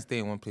 You'd I like- can't stay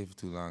in one place for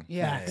too long.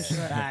 Yeah,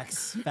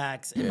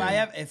 Facts.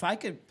 If I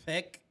could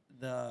pick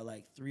the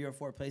like 3 or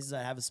 4 places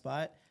I have a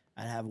spot,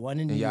 I'd have one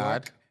in New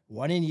Yard? York,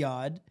 one in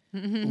Yard,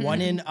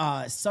 one in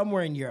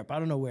somewhere in Europe. I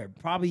don't know where.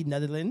 Probably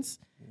Netherlands.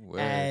 Word.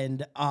 And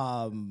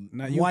Not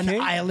one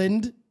UK?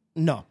 island.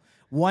 No.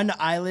 One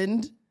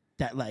island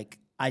that like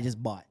I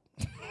just bought.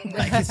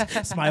 Like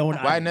it's my own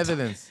Why island.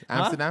 Netherlands?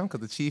 Amsterdam?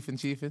 Because the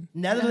chiefin'?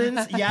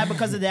 Netherlands, yeah,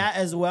 because of that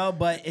as well.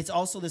 But it's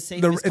also the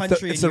safest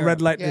country It's in a Europe.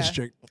 red light Yeah.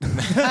 district.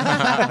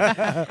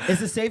 It's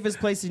the safest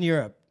place in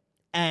Europe,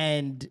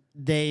 and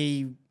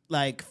they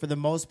like for the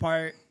most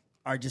part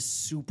are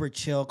just super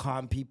chill,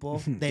 calm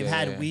people. They've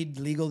had weed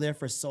legal there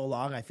for so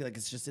long. I feel like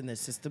it's just in their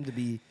system to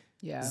be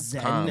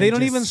zen. Calm. and They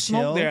don't just even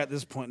smoke chill. there at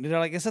this point. They're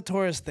like, it's a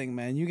tourist thing,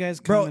 man. You guys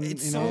come Bro, and,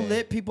 it's you so know.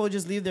 lit. People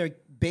just leave their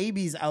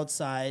babies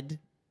outside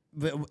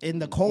in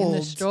the cold in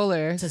the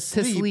stroller to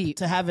sleep,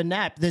 to have a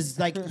nap. There's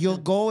like you'll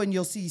go and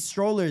you'll see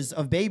strollers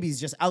of babies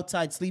just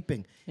outside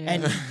sleeping,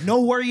 and no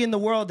worry in the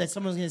world that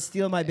someone's gonna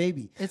steal my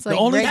baby. It's like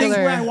only thing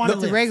regular. where I wanna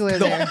It's live. regular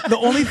there. The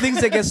only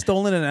things that get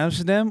stolen in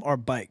Amsterdam are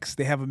bikes.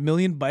 They have 1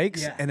 million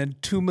bikes, Yeah. and then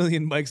 2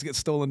 million bikes get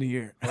stolen a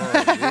year.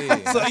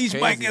 Yeah, So each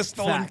bike crazy. gets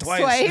stolen Facts.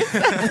 twice.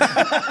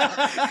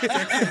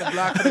 The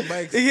block for the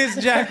bikes. It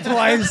gets jacked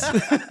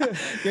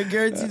twice. You're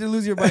guaranteed to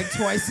lose your bike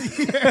twice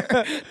a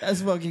year.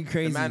 That's fucking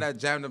crazy. The man that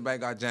jammed the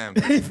bike got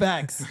jammed.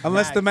 Facts.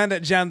 Unless the Facts. man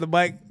that jammed the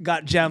bike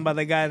got jammed by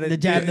the guy that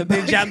jammed the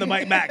they bike. jammed the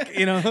bike back,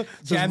 you know?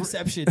 So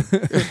Jamception.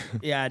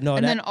 Yeah, no.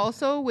 And that, then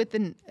also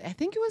within, I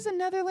think it was the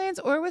Netherlands,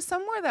 or it was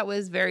somewhere that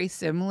was very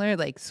similar,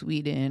 like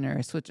Sweden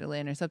or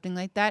Switzerland or something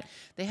like that.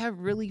 They have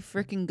really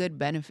freaking good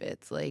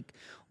benefits. Like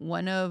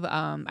one of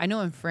I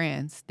know in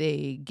France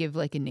they give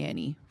like a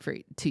nanny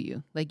to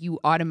you. Like you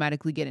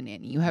automatically get a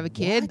nanny. You have a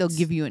kid, they'll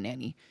give you a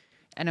nanny.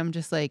 And I'm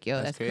just like,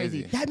 yo, that's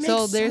crazy. That makes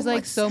so so there's like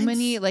much so sense.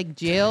 many like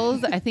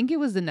jails. I think it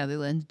was the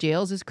Netherlands.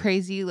 Jails is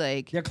crazy.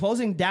 Like They're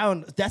closing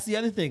down. That's the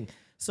other thing.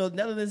 So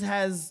Netherlands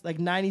has like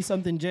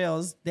 90-something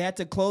jails. They had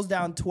to close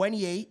down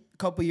 28 a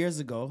couple years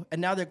ago, and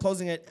now they're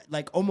closing it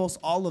like almost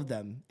all of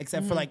them,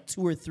 except for like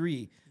 2 or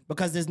 3,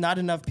 because there's not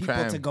enough people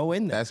Crime. to go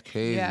in there. That's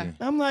crazy. Yeah.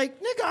 I'm like,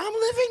 nigga, I'm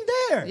living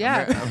there.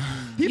 yeah.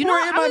 People You know, were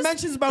in I my was-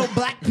 mentions about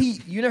Black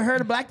Pete. You never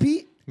heard of Black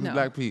Pete? Who's No.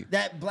 Black Pete?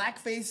 That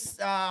blackface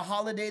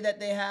holiday that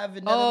they have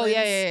in Oh Netherlands.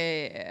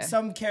 yeah.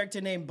 Some character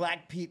named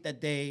Black Pete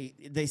that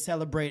they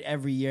celebrate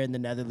every year in the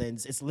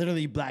Netherlands. It's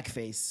literally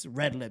blackface,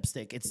 red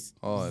lipstick. It's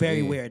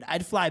very dude. weird.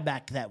 I'd fly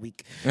back that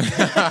week.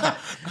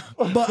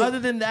 But other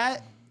than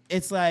that,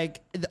 it's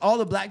like all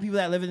the black people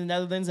that live in the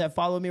Netherlands that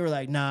follow me were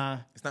like, nah.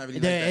 It's not really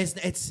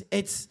like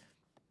it's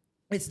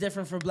it's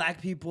different for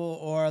black people,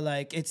 or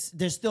like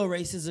there's still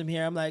racism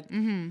here. I'm like,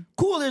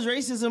 cool, there's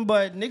racism,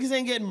 but niggas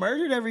ain't getting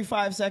murdered every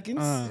 5 seconds.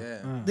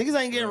 Niggas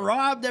ain't getting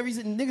robbed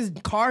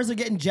niggas cars are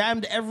getting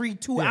jammed every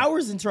 2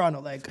 hours in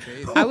Toronto. Like,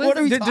 what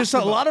are we There's talking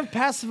a about? lot of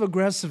passive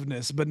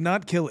aggressiveness, but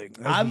not killing.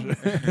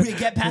 We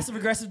get passive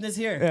aggressiveness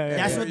here.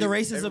 That's what the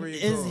racism Everywhere you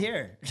is go.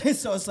 here.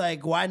 So it's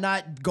like, why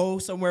not go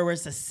somewhere where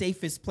it's the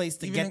safest place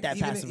to get that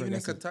passive even in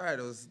aggressive?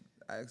 Qatar,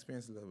 I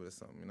experienced a little bit of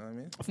something. You know what I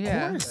mean?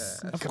 Yeah.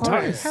 Of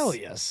Qatar, course. hell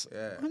yes,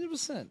 Yeah.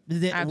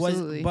 100%.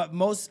 Absolutely. But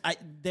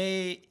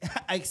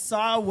I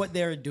saw what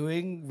they were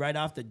doing right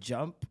off the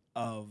jump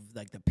of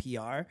like the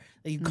PR.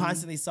 Like you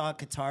constantly saw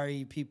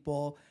Qatari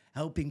people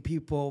helping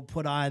people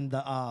put on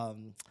the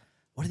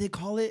what do they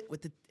call it?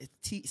 With the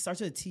it starts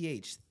with a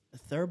TH.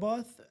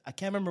 Thurboth? I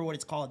can't remember what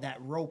it's called.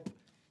 That rope.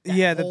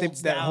 Yeah, that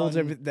holds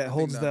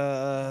holds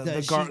down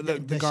the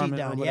sheet garment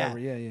down, or whatever.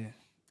 Yeah.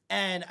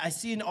 And I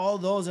seen all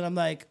those, and I'm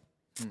like,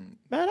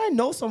 man, I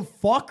know some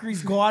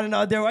fuckeries going on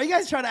out there. Why you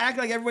guys trying to act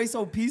like everybody's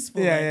so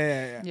peaceful? Like,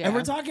 Yeah. And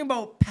we're talking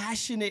about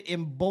passionate,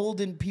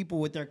 emboldened people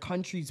with their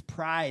country's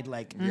pride.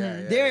 Like,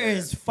 there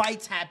is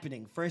fights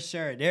happening for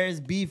sure. There is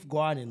beef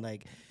going on.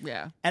 Like,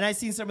 Yeah. And I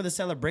seen some of the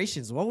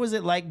celebrations. What was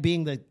it like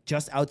being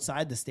just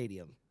outside the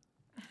stadium?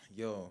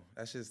 Yo,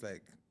 that's just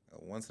like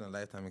a once in a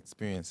lifetime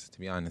experience, to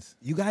be honest.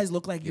 You guys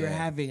look like you're Yeah.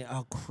 having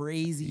a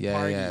crazy Yeah,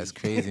 party. yeah, it's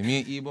crazy. Me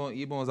and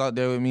Ebon was out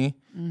there with me.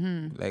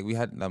 Like we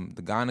had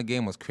the Ghana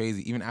game was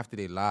crazy. Even after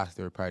they lost,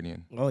 they were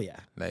partying. Oh yeah.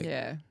 Like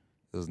Yeah.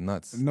 it was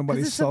nuts.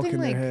 Nobody's Is it something sulking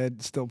their like-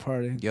 head, still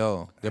partying.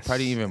 Yo, they're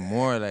partying even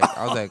more. Like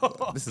I was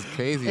like, this is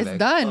crazy. It's like,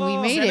 done. We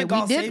made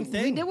Senegal, it. same We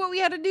thing. did what we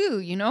had to do,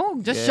 you know?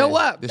 Just Yeah, show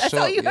up. just That's show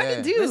all up, you had yeah.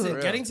 to do. Listen,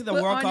 getting to the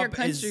Put World on your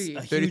Cup is country. a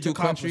huge 32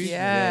 countries. accomplishment.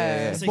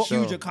 Yeah. It's a for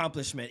huge sure.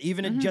 accomplishment.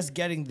 Even in just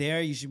getting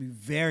there, you should be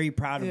very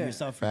proud of Yeah.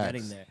 yourself for Facts.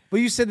 getting there. But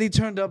you said they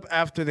turned up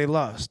after they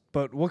lost.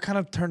 But what kind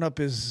of turn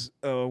up is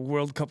a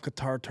World Cup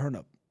Qatar turn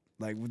up?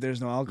 Like there's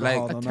no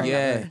alcohol, no Like nothing.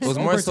 yeah, it was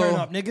more Sober so turn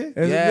up, nigga.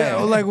 Yeah.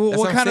 Like That's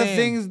what I'm kind of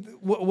saying. things?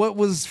 What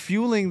was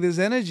fueling this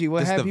energy?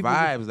 What Just had the people?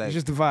 vibes, like- it's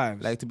just the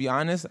vibes. Like to be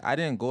honest, I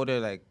didn't go there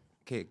like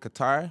okay,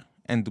 Qatar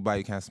and Dubai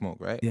you can't smoke,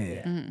 right?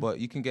 yeah.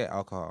 But you can get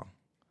alcohol.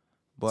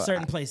 But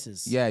Certain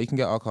places. yeah, you can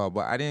get alcohol,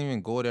 but I didn't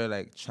even go there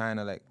like trying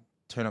to like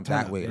turn up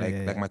that up, way, yeah, like yeah,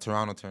 like yeah. my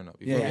Toronto turn up.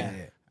 You Yeah, feel yeah, me?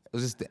 yeah. It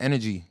was just the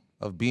energy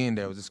of being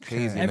there was just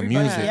crazy. And the Everybody-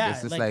 music, yeah,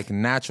 it's just like- like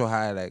natural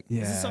high, like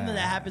Yeah. This is something that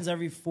happens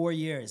every 4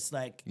 years.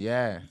 Like,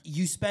 yeah.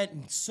 you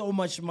spent so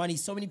much money.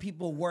 So many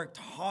people worked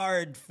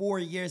hard 4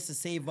 years to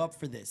save up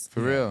for this.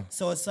 For real.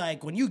 So it's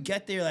like when you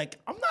get there, like,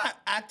 I'm not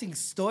acting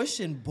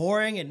stush and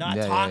boring and not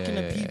Yeah, yeah, talking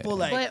yeah, to yeah, people.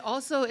 Like, But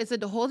also, it's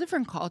a whole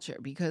different culture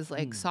because,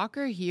 like,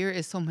 soccer here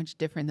is so much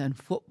different than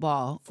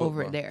football.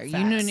 Over there. You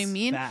know what I Facts,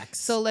 mean? facts.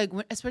 So, like,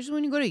 especially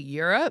when you go to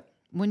Europe,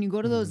 when you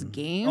go to those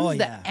games, Oh, the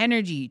yeah.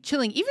 energy,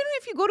 chilling. Even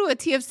if you go to a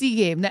TFC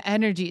game, the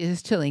energy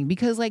is chilling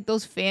because, like,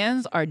 those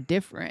fans are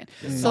different.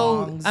 So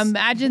songs.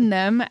 imagine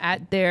them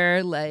at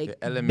their, like,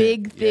 The element,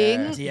 big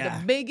thing, yeah.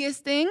 the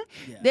biggest thing.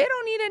 They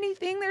don't need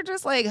anything. They're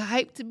just, like,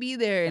 hyped to be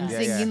there and Yeah,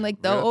 singing, yeah.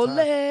 like, the Real ole, talk.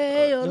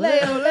 ole,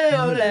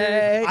 ole, ole.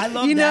 I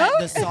love you that. know?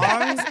 The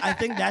songs, I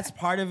think that's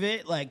part of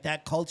it. Like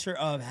that culture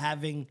of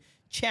having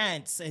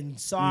chants and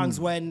songs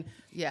when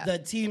Yeah. the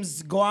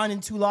teams go on in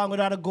too long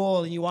without a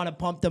goal and you want to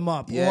pump them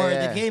up. Yeah, or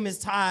yeah. the game is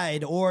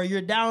tied. Or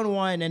you're down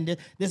one and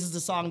this is the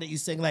song that you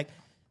sing. Like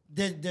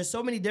there's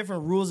so many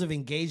different rules of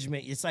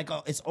engagement. It's like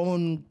its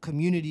own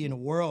community and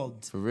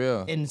world For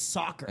real. in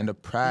soccer. And the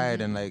pride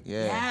and like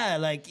yeah,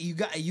 like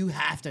you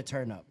have to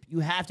turn up. You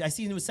have to. I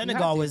seen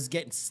Senegal was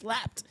getting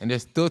slapped. And they're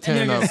still And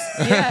turning they're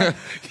up.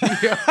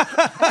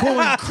 just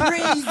going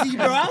crazy,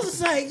 bro. I was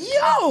just like,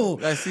 yo,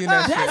 I seen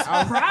that shit.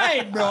 that's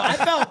pride, bro. I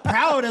felt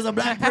proud as a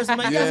black person.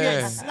 Like, you guys Yeah.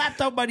 getting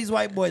slapped up by these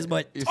white boys,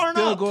 but You're turn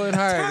still up. going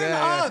hard. Turn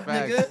Yeah, up,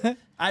 facts. nigga.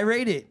 I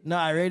rate it. No,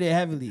 I rate it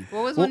heavily.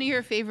 What was one of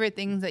your favorite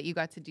things that you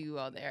got to do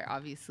while there?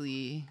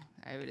 Obviously,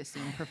 I would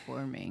assume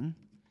performing.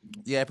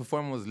 Yeah,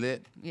 performing was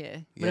lit. Yeah.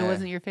 But it Yeah.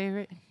 wasn't your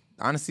favorite?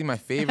 Honestly, my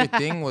favorite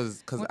thing was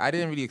because I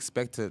didn't really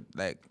expect to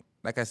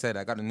like I said,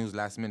 I got the news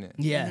last minute.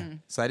 Yeah.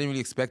 So I didn't really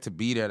expect to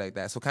be there like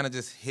that. So it kind of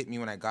just hit me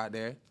when I got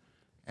there.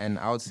 And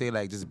I would say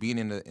like just being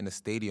in the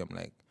stadium,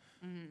 like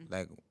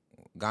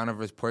Ghana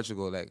versus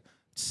Portugal, like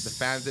the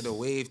fans did a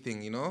wave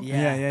thing, you know?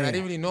 Yeah. And I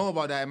didn't really know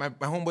about that. And my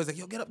homeboy's like,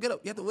 yo, get up, you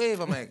have to wave.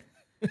 I'm like,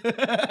 yo,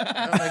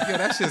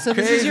 that shit's So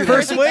this crazy. is your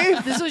First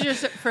wave? This was your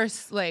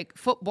first like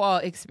football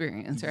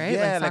experience, right?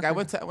 Yeah, like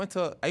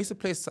soccer. I used to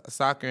play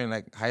soccer in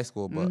like high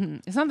school, but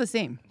It's not the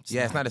same.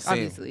 yeah, it's not the same.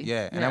 Obviously.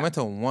 Yeah, and I went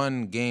to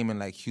one game in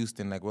like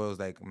Houston, like where it was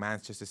like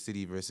Manchester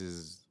City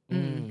versus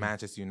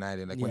Manchester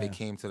United, like when they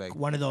came to like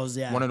One of those,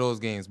 one of those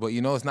games. But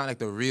you know, it's not like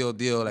the real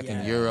deal, like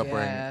in Europe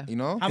or in, you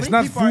know. How It's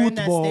many not people are in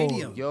that football.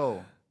 stadium?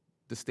 Yo,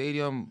 the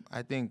stadium,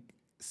 I think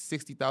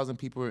 60,000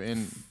 people were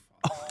in,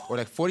 or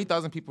like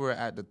 40,000 people were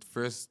at the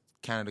first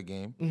Canada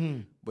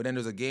game. But then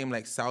there's a game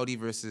like Saudi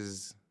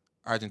versus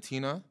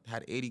Argentina,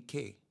 had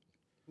 80K.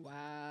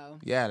 Wow.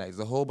 Yeah, like there's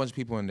a whole bunch of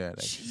people in there. Like,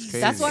 it's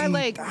crazy. That's why,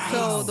 like,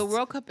 so the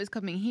World Cup is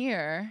coming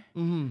here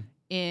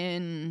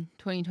in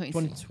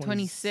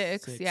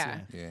 2026. Yeah.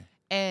 Yeah.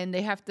 And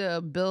they have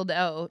to build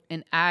out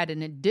and add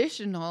an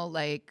additional,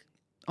 like,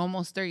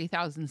 almost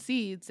 30,000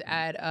 seats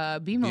at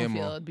BMO BMO.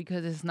 Field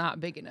because it's not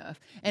big enough.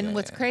 And Yeah,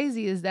 what's yeah.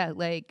 crazy is that,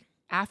 like,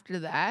 after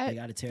They that,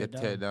 got to tear They it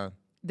down. tear it down.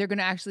 they're going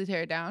to actually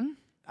tear it down.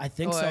 I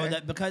think so. Or-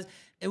 That because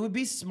it would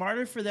be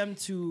smarter for them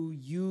to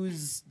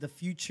use the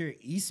future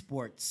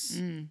esports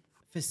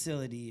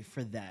facility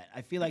for that.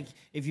 I feel like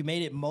if you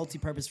made it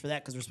multi-purpose for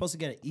that, because we're supposed to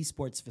get an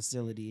esports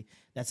facility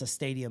that's a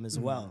stadium as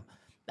well,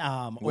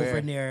 over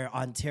Where? near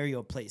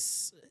Ontario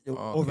Place,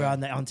 over okay. on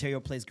the Ontario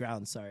Place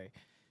ground. Sorry.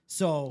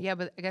 So Yeah,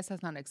 but I guess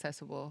that's not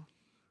accessible,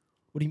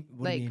 what do you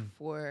like, mean?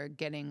 for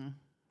getting,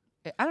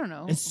 I don't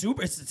know. It's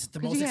super. It's the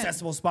most you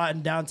accessible spot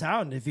in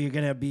downtown. If you're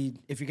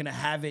gonna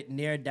have it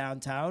near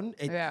downtown,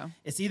 Yeah.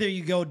 it's either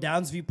you go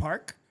Downsview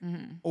Park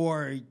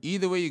or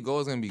Either way you go,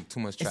 it's gonna be too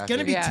much traffic. it's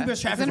gonna be Yeah. too much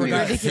It's traffic. gonna be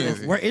regardless.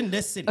 ridiculous. We're in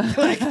this city.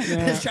 Like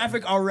there's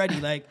traffic already.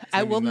 Like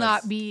I will nuts.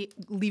 not be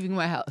leaving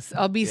my house.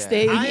 I'll be Yeah.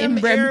 staying I am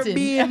in Brampton.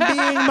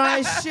 Airbnb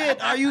my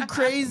shit. Are you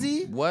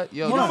crazy? What?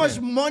 Yo, You know how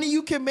listen, much money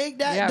you can make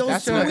Yeah, those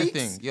that's 2 another weeks?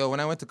 thing. Yo, when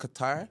I went to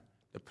Qatar,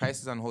 the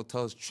prices on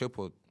hotels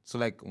tripled. So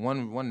like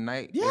one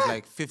night Yeah. was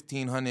like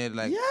 1,500.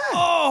 Like, Yeah.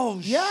 Oh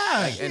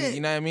yeah. and you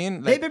know what I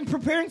mean? They've Like, been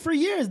preparing for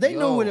years. They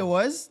know Yo, what it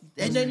was,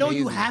 and they know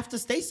you crazy. have to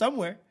stay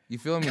somewhere. you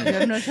feel me? You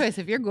have no choice.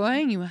 If you're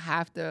going, you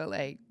have to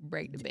like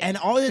break the bank. And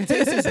all it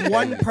takes is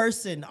one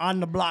person on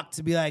the block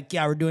to be like,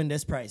 "Yeah, we're doing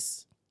this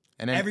price."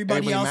 And then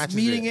Everybody else matches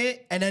meeting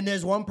it, and then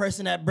there's one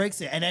person that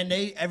breaks it, and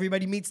then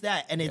everybody meets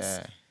that, and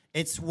Yeah.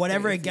 it's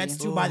whatever it gets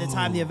to by the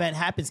time the event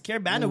happens.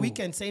 Carabana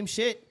weekend, same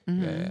shit.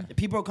 Yeah. The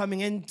people are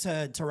coming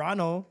into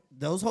Toronto.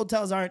 Those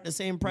hotels aren't the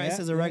same price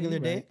as a regular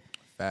day.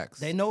 Facts.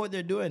 They know what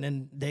they're doing,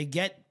 and they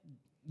get.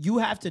 You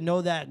have to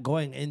know that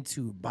going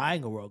into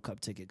buying a World Cup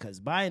ticket, because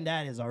buying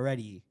that is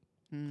already,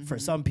 for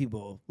some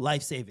people,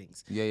 life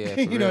savings. Yeah, yeah.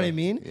 You for know what I real.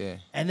 mean? Yeah.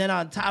 And then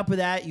on top of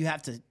that, you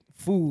have to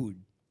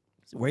food,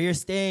 where you're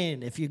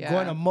staying. If you're Yeah.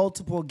 going to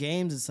multiple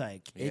games, it's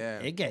like Yeah.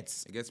 it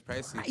gets It gets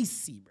pricey.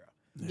 pricey,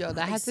 bro. Yo,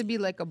 that has to be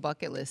like a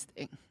bucket list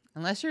thing.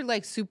 Unless you're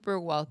like super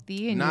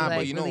wealthy and you Nah, like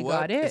but you know really what?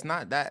 got it. It's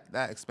not that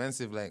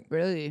expensive. Like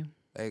really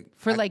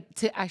for like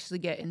to actually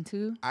get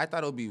into. I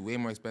thought it would be way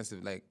more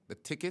expensive. Like the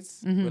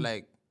tickets Mm-hmm. were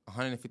like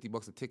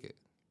 $150 a ticket.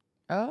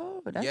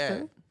 Oh, but that's Yeah.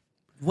 good.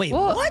 Wait,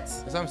 Well- what?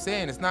 That's what I'm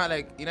saying. It's not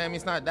like, you know what I mean?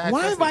 It's not that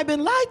Why have expensive. I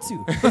been lied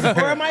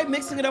to? Or am I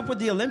mixing it up with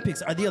the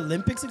Olympics? Are the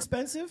Olympics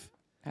expensive?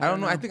 I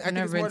don't know. I think I've it's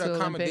never more been the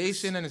to Olympics.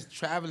 accommodation and it's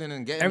traveling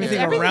and getting Everything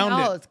there. Everything around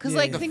it. else, because Yeah,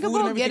 like yeah. think The food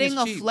and about everything getting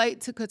is a cheap.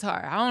 flight to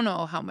Qatar. I don't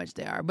know how much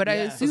they are, but I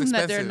Yeah. assume that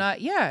they're expensive.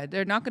 not. Yeah,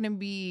 they're not going to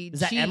be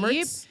Is that cheap.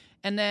 Emirates?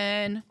 And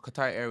then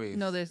Qatar Airways.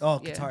 no, there's Oh,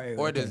 yeah, Qatar.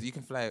 Or okay. there's, you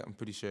can fly, I'm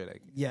pretty sure,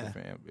 like Yeah.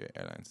 different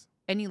airlines.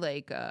 any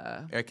like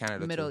Air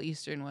Canada Middle too.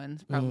 Eastern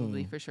ones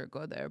probably for sure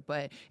go there,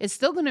 but it's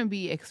still gonna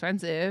be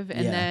expensive.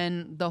 And Yeah.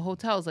 then the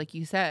hotels, like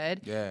you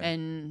said, Yeah.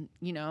 and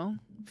you know,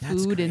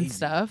 That's food crazy. and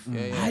stuff.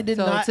 Yeah, yeah. I did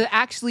So not. to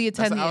actually That's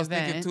attend what the I was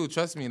event, thinking too.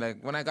 Trust me,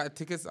 like when I got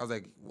tickets, I was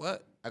like,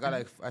 what? I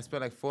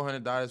spent like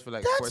 $400 for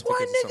like 4 That's tickets. why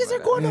or niggas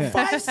something are going like to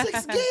 5-6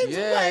 games. that. I'm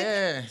Yeah, like,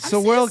 yeah. So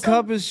I've World seen some-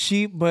 Cup is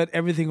cheap, but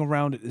everything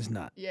around it is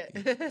not. yeah,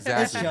 It's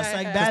Exactly. just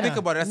like Just Bana. think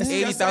about it. That's It's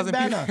just like 80,000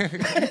 Bana.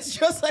 people. It's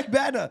just like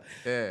Bana.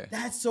 Yeah.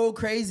 That's so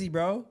crazy,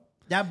 bro.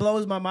 That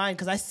blows my mind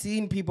because I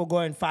seen people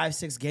going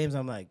 5-6 games.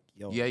 I'm like,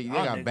 yo, Yeah, they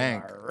y'all got niggas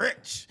bank. are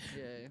rich.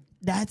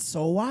 That's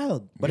so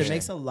wild, but it Yeah.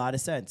 makes a lot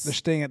of sense. They're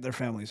staying at their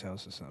family's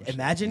house or something.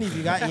 Imagine if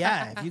you got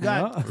if you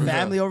got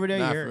family over there,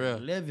 Nah, for you're real.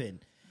 living.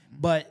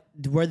 But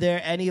were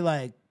there any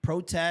like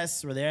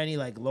protests? Were there any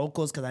like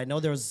locals? Because I know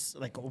there was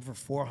like over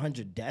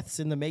 400 deaths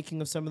in the making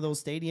of some of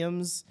those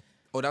stadiums.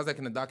 Oh, that was like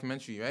in the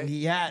documentary, right?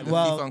 Yeah, The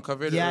well, FIFA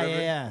Uncovered or yeah,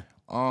 whatever? yeah.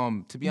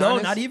 To be No,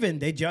 honest, not even.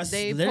 They just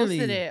they literally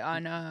posted it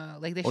on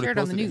like they Oh, they shared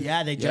it on the posted it? news.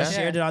 Yeah, they just Yeah?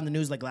 shared it on the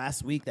news like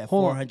last week that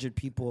Hold on. 400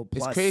 people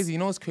plus. It's crazy. You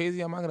know what's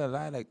crazy? I'm not gonna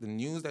lie. Like the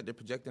news that they're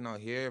projecting out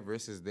here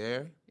versus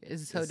there,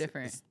 It's so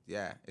different.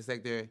 It's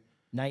like they're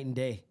Night and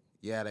day.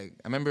 yeah. Like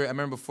I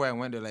remember before I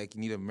went there, like you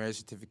need a marriage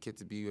certificate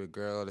to be with a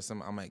girl or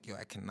something. I'm like, yo,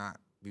 I cannot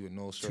be with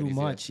no shorties Too here.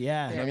 much,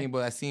 yeah. You know what I mean?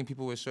 But I seen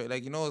people with short,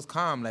 like, you know, it's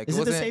calm. Like, Is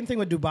it it the wasn't, same thing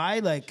with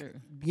Dubai? Like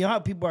you know how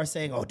people are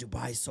saying, "Oh,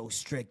 Dubai's so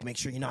strict. Make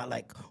sure you're not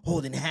like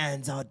holding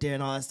hands out there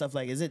and all that stuff."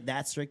 Like, is it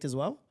that strict as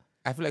well?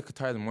 I feel like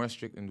Qatar is more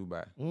strict than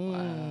Dubai.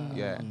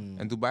 Yeah,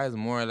 and Dubai is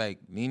more like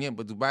lenient,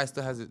 but Dubai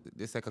still has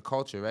it's like a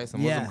culture, right? It's a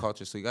Muslim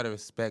culture, so you gotta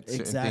respect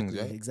certain things,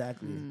 right?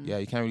 Exactly. Yeah,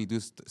 you can't really do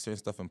certain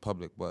stuff in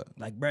public, but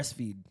Like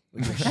breastfeed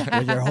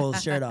with your whole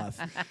shirt off.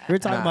 We were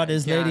talking about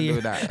this can't lady.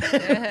 do that.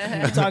 We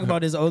were talking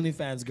about this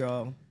OnlyFans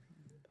girl.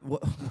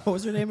 What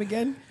was her name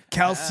again?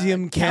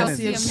 Calcium cannons.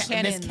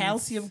 Cannons. Miss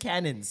Calcium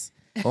Cannons.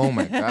 Oh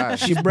my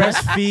gosh, She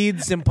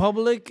breastfeeds in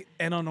public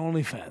and on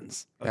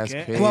OnlyFans. that's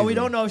Okay? crazy. Well, we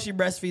don't know if she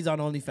breastfeeds on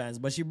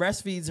OnlyFans, but she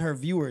breastfeeds her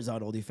viewers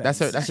on OnlyFans. That's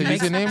her She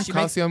username, makes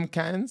Calcium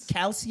Cannons.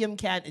 Calcium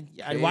Can.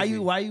 Crazy.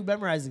 Why you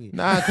memorizing it?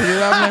 Nah, cause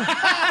I'm like,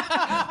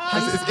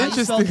 it's How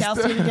you spell interesting.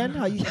 calcium again?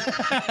 How you?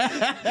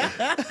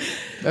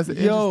 That's an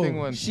interesting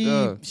one.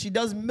 She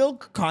does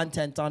milk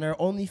content on her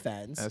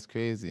OnlyFans. That's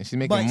crazy. And she's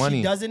making But money.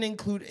 she doesn't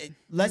include.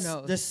 Let's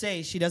knows? just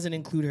say she doesn't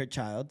include her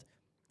child.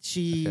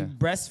 She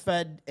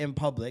breastfed in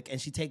public, and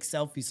she takes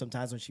selfies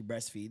sometimes when she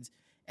breastfeeds,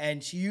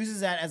 and she uses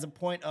that as a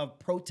point of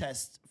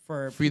protest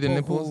for Free the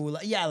people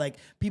nipples? like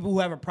people who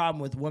have a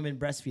problem with women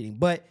breastfeeding.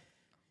 But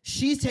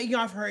she's taking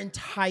off her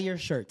entire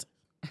shirt.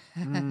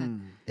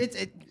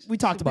 We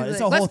talked about it.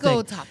 It's a like, whole let's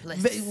go thing.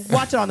 topless.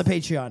 Watch it on the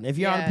Patreon. If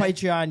you're on Yeah.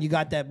 Patreon, you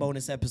got that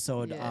bonus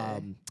episode. Yeah.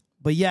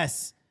 But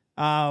yes,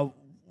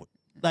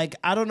 like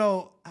I don't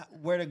know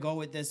where to go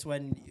with this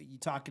when you're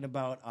talking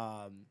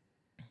about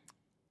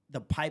the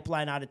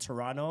pipeline out of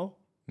Toronto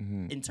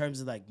in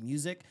terms of like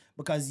music,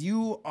 because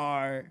you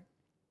are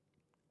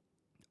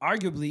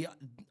arguably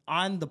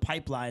on the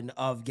pipeline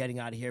of getting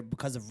out of here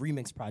because of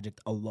Remix Project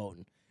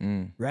alone.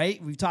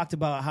 Right? We've talked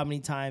about how many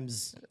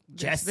times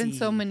There's Jesse. been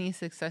so many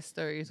success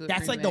stories. With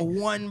That's like the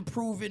Remix. one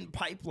proven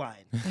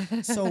pipeline.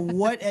 So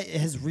what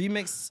has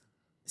Remix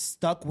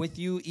stuck with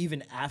you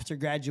even after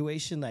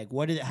graduation? Like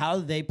how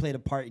did they play a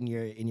part in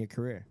your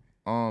career?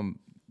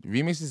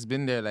 Remix has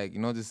been there, like,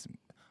 just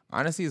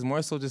honestly, it's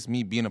more so just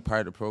me being a part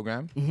of the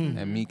program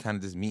and me kind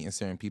of just meeting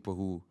certain people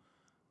who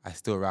I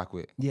still rock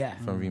with. Yeah.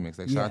 From Remix.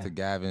 Like, shout out to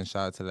Gavin,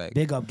 shout out to like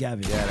Big up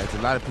Gavin. yeah, like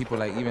a lot of people,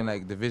 like even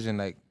like Division,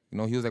 like, he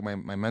was like my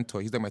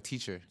mentor. He's like my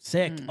teacher.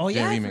 Sick. Oh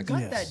yeah, I Remix.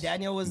 forgot that.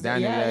 Daniel was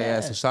Daniel, there. yeah.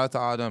 So shout out to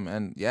all them.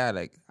 And yeah,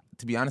 like,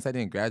 to be honest, I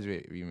didn't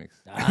graduate Remix.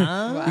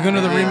 You're going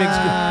to the remix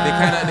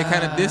group. They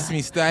kind of dissed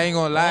me still, I ain't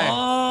gonna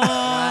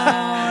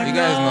lie. You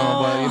guys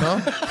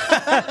know,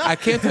 but I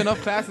came to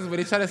enough classes where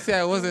they try to say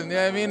I wasn't, you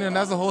know what I mean? And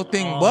that's the whole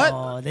thing.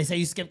 But They say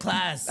you skipped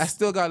class. I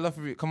still got love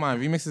for come on,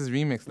 Remix is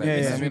Remix. Like, you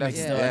know what I mean? Like,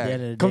 Still at the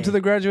end of the Come day. to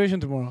the graduation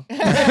tomorrow.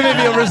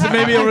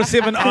 maybe you'll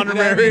receive an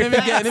honorary.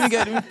 Let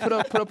me put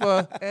up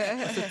a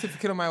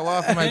certificate on my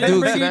wall for my They didn't,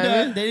 dukes. bring You you know what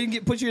I mean? they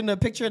didn't put you in the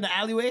picture in the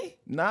alleyway?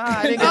 Nah,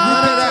 I didn't get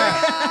none of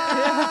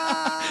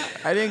that.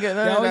 I didn't get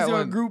none They of always that do a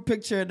one. group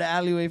picture in the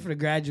alleyway for the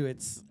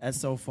graduates. That's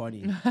so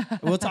funny.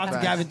 We'll talk to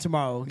Gavin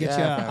tomorrow. We'll get you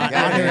Yeah, an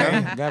fam.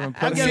 honorary. Gavin,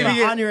 I'll put get it him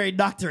in. an honorary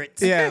doctorate.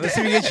 Yeah, let's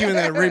see if we get you in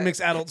that remix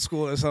adult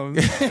school or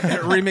something.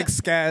 Remix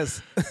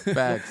scaz.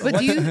 Facts.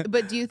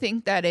 But do you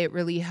think that it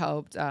really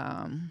helped?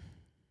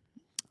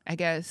 I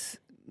guess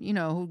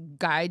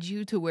guide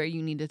you to where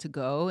you needed to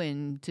go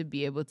and to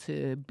be able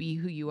to be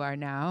who you are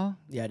now.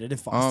 Yeah, did it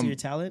foster your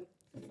talent?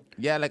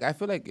 Yeah, like I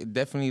feel like it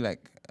definitely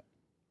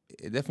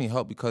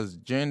helped because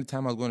during the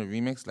time I was going to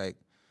Remix, like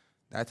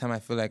that time I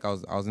feel like I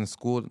was in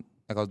school,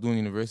 like I was doing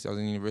university, I was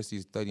in university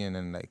studying,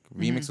 and like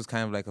Remix was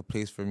kind of like a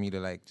place for me to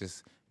like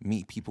just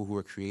meet people who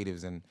are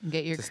creatives and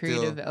Get your to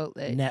creative still,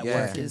 outlet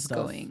Network is and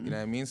going. you know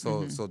what I mean?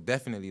 So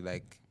definitely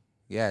like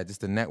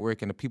just the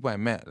network and the people I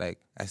met, like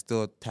I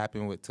still tap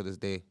in with to this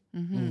day.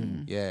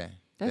 Yeah.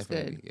 That's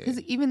definitely, good. Because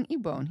even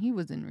Ebone, he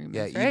was in Remix,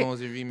 Yeah, right? Ebone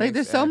was in Remix, Like,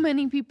 there's so and-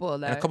 many people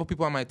that... And a couple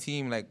people on my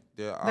team, like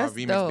there are That's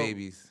Remix dope.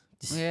 babies.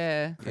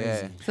 Yeah.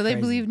 Yeah. So they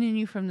Crazy. believed in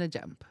you from the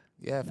jump.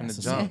 Yeah, from the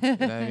jump. You know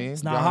what I mean?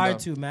 It's not hard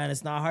to, man.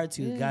 It's not hard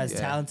to. Guys, Yeah.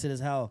 talented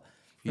as hell.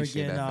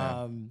 Appreciate Freaking, that,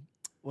 fam.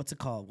 what's it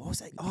called? What was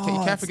that?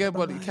 You can't forget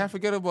about. You can't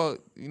forget about.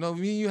 Me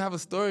and you have a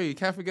story. You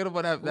can't forget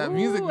about that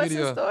music What's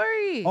video. the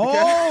story?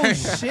 Oh,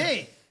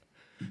 shit.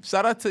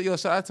 Shout out to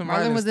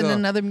Martin. Marlon was in still.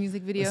 another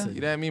music video.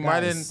 You know what I mean?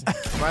 Guys.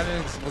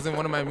 Martin was in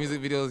one of my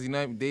music videos. You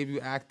know,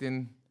 debut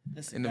acting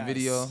in the Guys.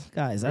 video.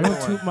 Guys, I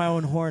don't toot my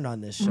own horn on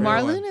this show.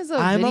 Marlon is a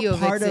I'm video a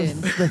part vixen.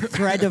 of the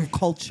thread of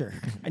culture.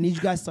 I need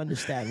you guys to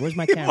understand. Where's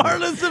my camera?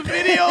 Marlon's the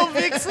video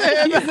vixen.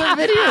 He's a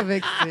video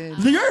vixen.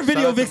 You're a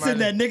video out to vixen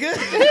then, Marlon.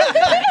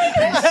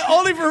 nigga.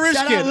 Only for Rich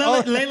Shout Kid.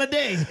 out Layla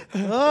Day.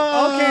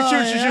 Okay,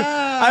 true.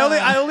 yeah.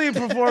 I only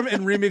perform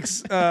in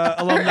remix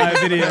alumni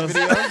videos.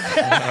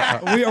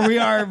 we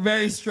are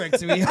very strict.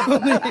 We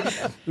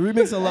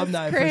remix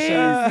alumni for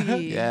sure.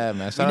 Crazy. Yeah,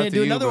 man. We Shout need out to to do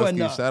you, another one, broski.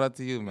 though. Shout out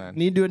to you, man.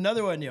 Need to do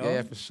another one, yo.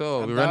 Yeah, for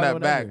sure. We I'm run down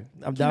that back. whenever.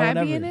 I'm Can down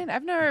I be whenever. in it?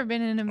 I've never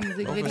been in a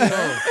music For video.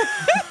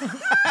 sure.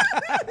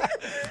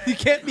 You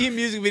can't be in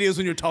music videos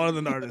when you're taller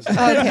than artists.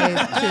 Okay,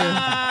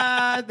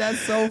 That's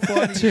so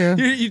funny. true.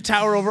 True. You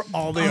tower over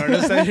all the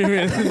artists that you're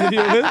in the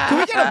video with. Can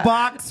we get a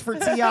box for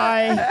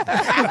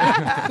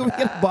T.I.? Can we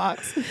get a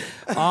box?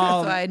 So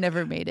I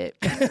never made it.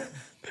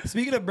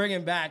 Speaking of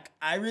bringing back,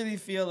 I really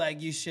feel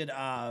like you should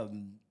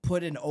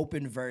put an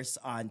open verse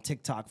on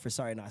TikTok for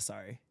Sorry Not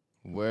Sorry.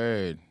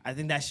 Word. I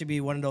think that should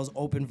be one of those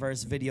open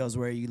verse videos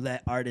where you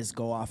let artists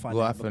go off on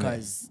it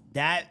because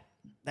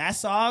that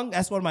song,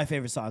 that's one of my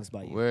favorite songs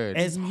by you. Word.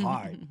 It's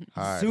hard.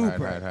 Hard,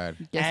 Super. hard.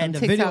 Get And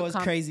some the video TikTok was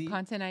crazy.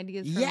 Content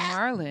ideas from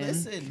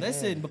Marlon.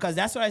 Listen, because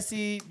that's what I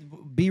see.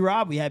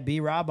 B-Rob, we had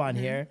B-Rob on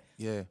here.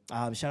 Yeah.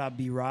 Shout out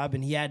B-Rob,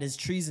 and he had his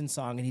Treason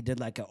song, and he did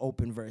like an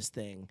open verse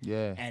thing.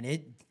 Yeah. And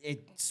it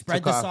spread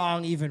Took the off.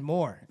 song even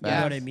more. You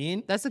know what I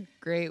mean? That's a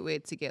great way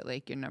to get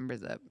like your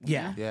numbers up.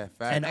 Yeah. Yeah,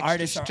 facts. And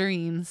artists are,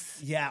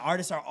 Streams.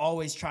 artists are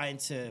always trying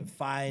to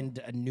find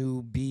a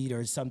new beat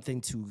or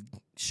something to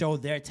show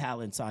their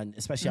talents on,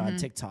 especially on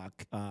TikTok.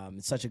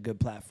 It's such a good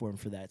platform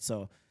for that.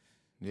 So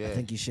Yeah. I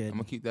think you should. I'm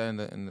gonna keep that in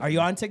the Are you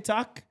on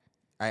TikTok?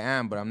 I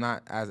am, but I'm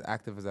not as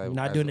active as I. You're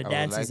not as doing the I would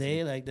dances, like eh?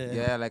 to. Like the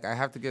Yeah, like I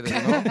have to get,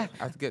 I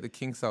have to get the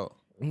kinks out.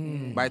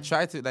 But I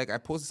tried to, like, I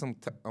posted some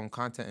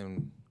content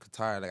in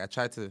Qatar. Like I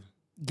tried to.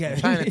 get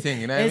trying to think,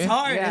 you know what I it's mean?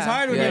 hard. It's Yeah.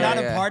 hard when Yeah, you're not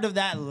a yeah. part of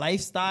that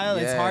lifestyle.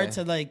 It's Yeah. hard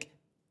to like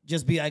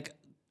just be like,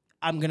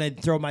 I'm gonna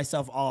throw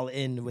myself all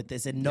in with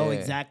this and know Yeah.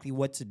 exactly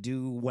what to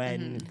do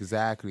when.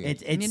 Exactly.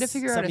 It's You need to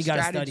figure out a something you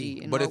gotta strategy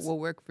study. and But what it's- will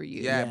work for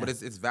you. yeah, but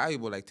it's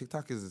valuable. Like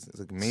TikTok is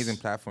an amazing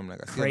platform. Like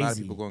I see a lot of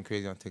Crazy. people going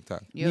crazy on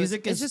TikTok. Yo,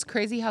 Music it's is- just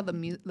crazy how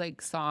the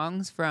like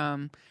songs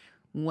from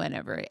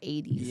whenever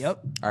 80s.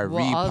 Yep. I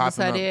Well, all of a popping up.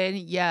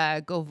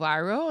 sudden, go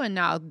viral, and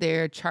now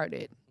they're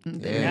charted.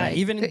 They're Yeah, like-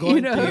 even going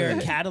you know? through your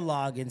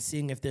catalog and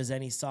seeing if there's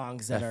any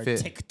songs that That are fit.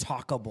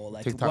 TikTokable,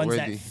 like TikTok ones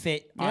worthy. that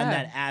fit on Yeah.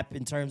 that app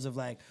in terms of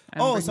like,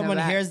 I'm oh, bringing someone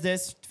that back. hears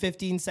this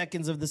 15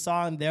 seconds of the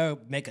song, they'll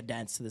make a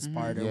dance to this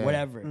part or Yeah.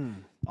 whatever.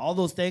 All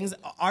those things.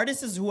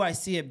 Artists is who I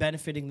see it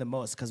benefiting the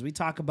most because we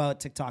talk about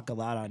TikTok a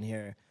lot on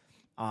here.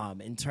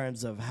 In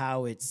terms of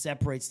how it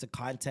separates the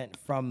content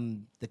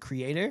from the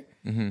creator.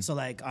 So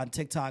like on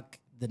TikTok,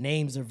 the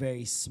names are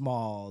very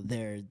small.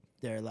 They're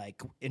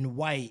like in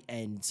white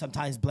and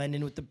sometimes blend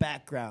in with the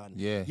background.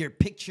 Yeah. Your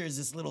picture is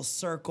this little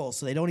circle,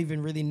 so they don't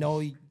even really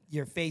know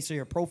your face or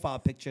your profile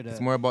picture. It's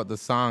more about the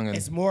song and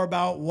It's more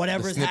about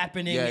whatever's snip-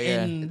 happening yeah,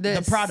 yeah. in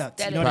the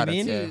product. You know what I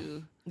aesthetic, mean?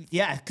 too.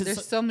 Yeah, because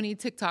There's so many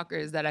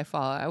TikTokers that I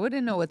follow. I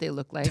wouldn't know what they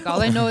look like. All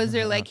I know is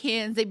they're like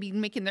hands. They be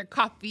making their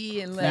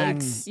coffee and like,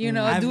 Facts.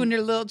 doing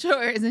their little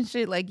chores and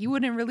shit. Like you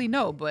wouldn't really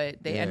know,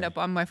 but they end Yeah. up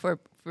on my for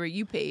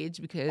you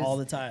page because all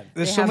the time.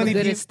 they There's so have many a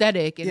good peop-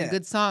 aesthetic and Yeah. a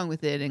good song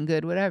with it and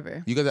good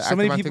whatever. you guys are So active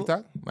many on people-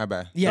 TikTok? My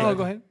bad. Yeah, No,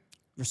 go ahead.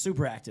 We're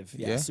super active.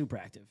 Yeah, Yeah? super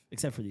active,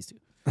 except for these two.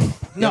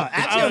 No,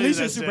 actually, at least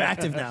you're that's super it.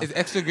 active now. Is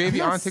Extra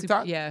Gravy on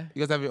TikTok? yeah.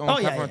 You guys have your own Oh, yeah,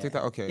 platform yeah, on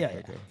TikTok? Okay. Yeah, okay,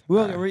 yeah.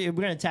 okay. We're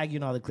gonna tag you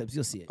in all the clips.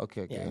 You'll see it.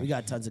 Okay, Yeah, okay. we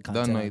got tons of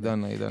content. Don't know, on you there.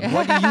 don't know, you don't know.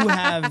 What do you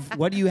have?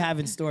 What do you have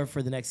in store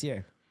for the next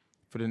year?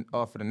 For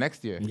the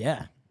next year.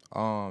 Yeah,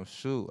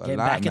 Shoot, a getting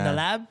lot, back man. in the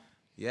lab.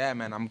 Yeah,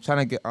 man. I'm trying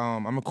to get.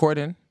 I'm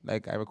recording.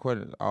 Like I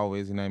record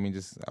always. You know what I mean?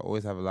 Just I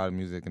always have a lot of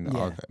music in the,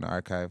 Yeah. in the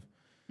archive.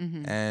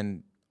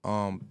 And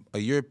a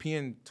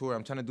European tour.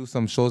 I'm trying to do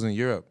some shows in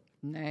Europe.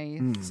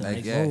 Nice. Like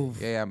Nice yeah,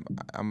 move. yeah.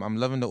 I'm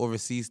loving the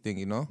overseas thing.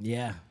 You know?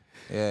 Yeah,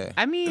 Yeah.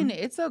 I mean,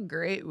 it's a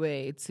great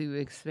way to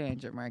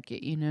expand your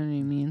market. You know what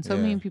I mean? So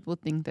Yeah. many people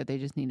think that they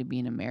just need to be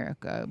in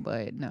America,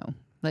 but no.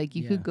 Like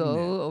you Yeah. could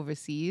go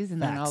overseas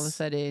and then all of a Facts.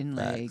 sudden,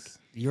 like, Facts.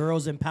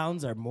 euros and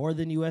pounds are more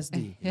than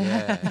USD.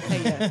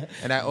 Yeah.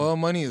 And that oil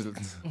money is.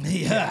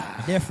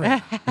 Yeah,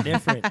 different.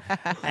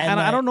 And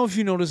I don't know if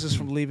you notice this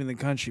from leaving the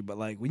country, but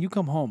like when you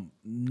come home,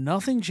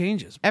 nothing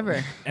changes.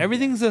 ever.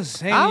 Everything's the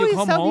same. I you always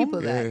come tell home,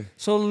 people that. Yeah.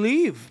 so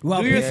leave.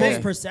 Well, Do your people's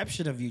thing.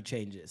 perception of you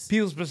changes.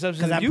 People's perception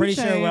Because of I'm you pretty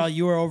sure change. while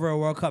you were over a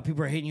World Cup,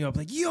 people are hitting you up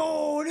like,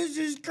 "Yo, this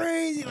is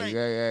crazy!" Like,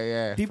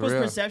 Yeah. people's for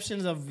real.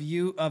 perceptions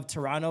of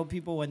Toronto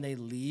people when they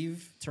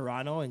leave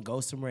Toronto and go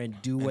somewhere and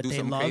do what do they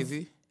something love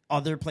crazy?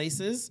 other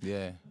places,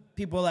 Yeah.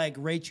 people like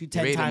rate you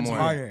 10 Rate it times more.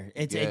 harder.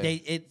 Yeah.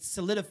 It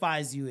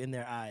solidifies you in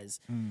their eyes.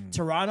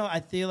 Toronto,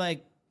 I feel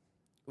like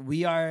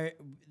we are,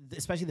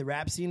 especially the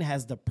rap scene,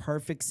 has the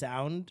perfect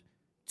sound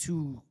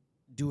to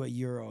do a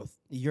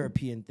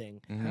European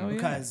thing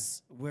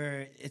because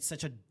it's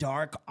such a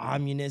dark,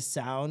 ominous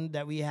sound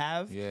that we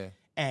have. Yeah.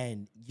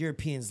 And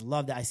Europeans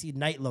love that. I see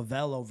Night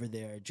Lavelle over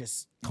there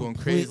just Going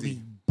completely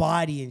crazy.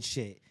 bodying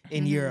shit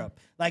in Europe.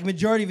 Like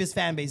majority of his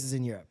fan base is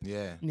in Europe.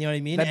 Yeah. You know what I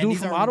mean? That And dude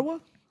these from are- Ottawa?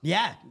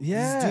 Yeah.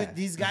 Yeah.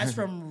 These guys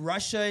from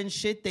Russia and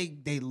shit,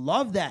 they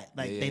love that.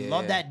 Like they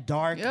love that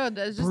dark, Yo,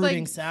 that's just brooding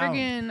like sound.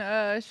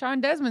 friggin'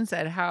 Sean Desmond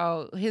said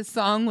how his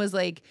song was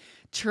like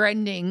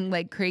trending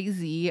like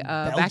crazy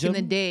back in the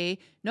Belgium? day.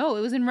 No,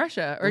 it was in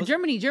Russia or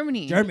Germany.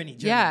 Germany.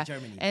 Yeah.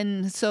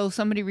 And so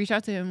somebody reached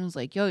out to him and was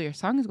like, yo, your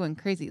song is going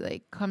crazy.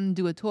 Like, come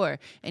do a tour.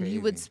 And he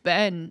would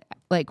spend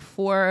like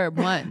 4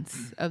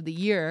 months of the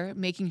year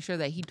making sure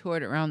that he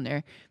toured around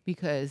there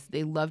because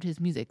they loved his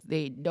music.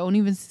 They don't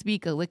even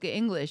speak a lick of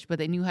English, but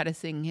they knew how to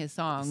sing his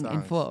song in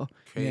Songs. full.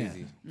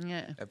 Crazy.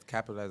 Yeah. Have to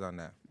capitalize on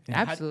that.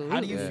 Absolutely. How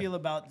do you feel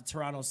about the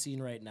Toronto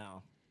scene right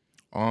now?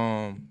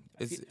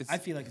 It's I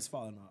feel like it's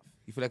falling off.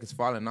 you feel like it's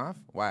falling off?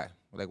 Why?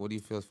 Like, what do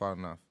you feel is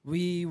falling off?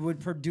 We would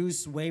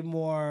produce way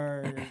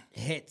more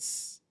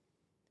hits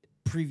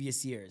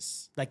previous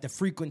years, like the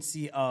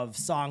frequency of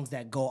songs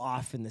that go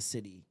off in the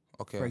city.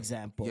 Okay. For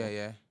example.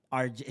 Yeah.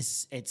 Are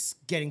it's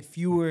getting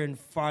fewer and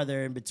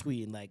farther in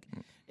between. Like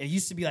it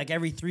used to be like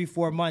every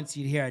 3-4 months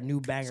you'd hear a new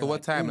banger. So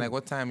what time? ooh. Like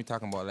what time you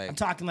talking about? Like I'm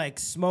talking like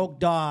Smoke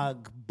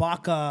Dog,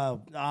 Baka,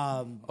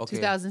 okay.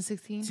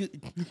 2016.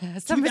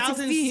 Summer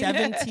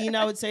 2017,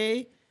 I would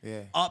say.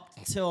 Yeah. Up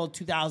till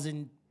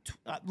 2000.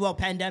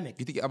 Pandemic.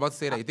 You think I'm about to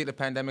say that? You think the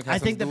pandemic has I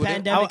something think the to do with it?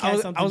 pandemic has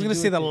I something was to gonna do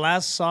say with the it.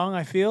 last song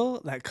I feel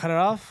that cut it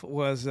off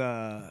was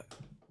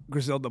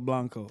Griselda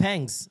Blanco.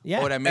 Pangs.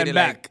 Yeah. Oh, that made And it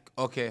back.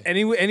 like okay.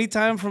 Any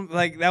time from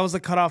like that was the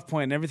cutoff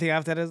point, and everything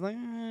after that is like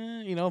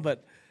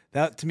but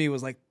that to me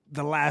was like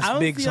the I last don't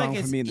big feel song like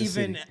for it's me in the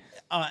even. city.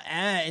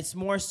 It's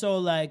more so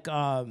like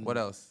What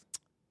else?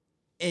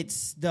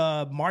 it's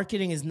the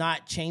marketing is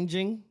not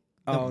changing.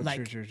 Oh,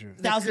 like, true.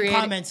 1,000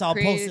 comments, I'll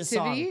post a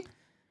song. Creativity?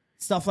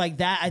 Stuff like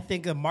that. I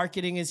think the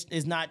marketing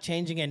is not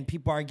changing, and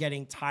people are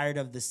getting tired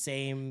of the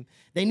same.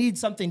 They need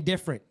something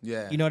different.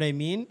 Yeah. You know what I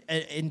mean?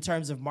 In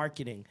terms of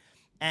marketing.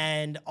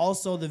 And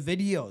also the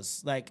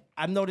videos. Like,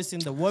 I'm noticing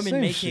the women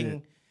Same making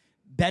shit.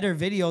 better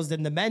videos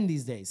than the men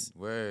these days.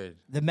 Word.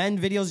 The men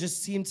videos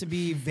just seem to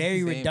be very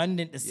Same.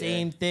 redundant, the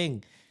same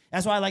thing.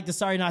 That's why I like the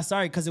Sorry Not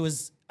Sorry, because it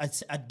was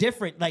a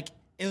different, like,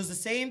 it was the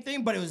same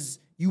thing, but it was,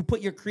 you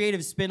put your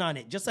creative spin on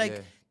it. Just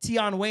like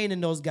Tion Wayne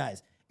and those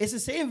guys. It's the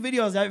same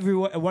video as every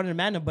one of the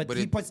men, but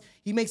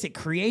he makes it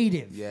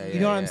creative. You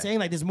know what I'm saying?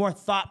 Like, there's more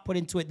thought put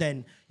into it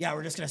than,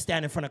 we're just going to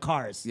stand in front of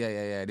cars. Yeah.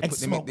 And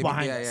smoke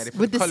behind us. They put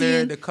With the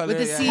color,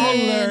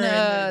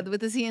 with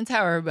the CN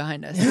Tower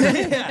behind us.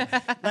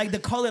 Like the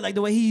color, like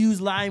the way he used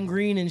lime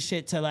green and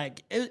shit to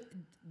like,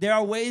 there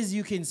are ways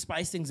you can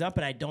spice things up,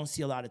 and I don't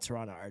see a lot of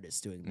Toronto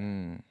artists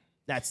doing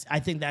that.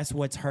 I think that's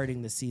what's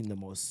hurting the scene the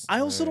most.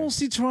 I also don't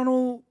see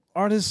Toronto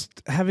artists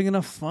having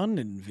enough fun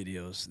in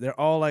videos. They're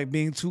all like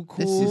being too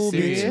cool,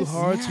 being too serious?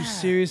 hard, too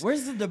serious.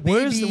 Where's the baby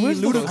where's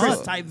the Ludacris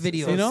fun? type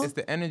videos? You know? It's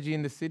the energy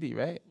in the city,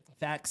 right?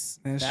 Facts.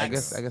 I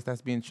guess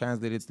that's being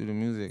translated through the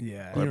music.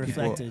 Yeah. Or Being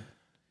people- reflected.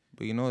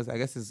 But you know, I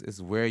guess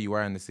it's where you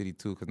are in the city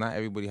too, because not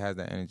everybody has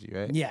that energy,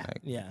 right? Yeah, Like,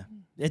 yeah.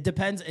 It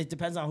depends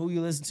on who you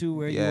listen to,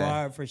 where you Yeah.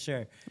 are, for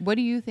sure. What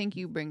do you think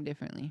you bring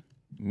differently?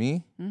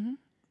 Me?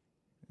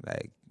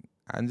 Like,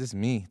 I'm just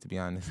me, to be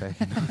honest. Like,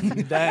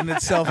 That in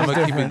itself I'm is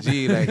gonna keep it different.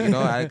 G. Like, you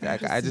know, I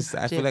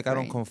feel like I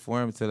don't different.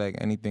 conform to like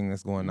anything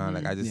that's going on.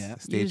 Like, I just Yeah.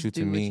 stay You just true to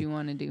do what me. you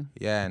want to do.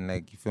 Yeah, and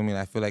like, you feel me?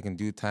 I feel like in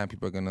due time,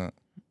 people are gonna,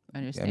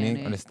 Understand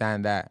it.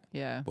 understand that.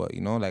 Yeah. But you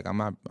know, like, I'm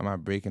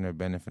not breaking or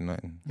bending for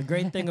nothing. The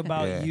great thing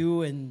about Yeah.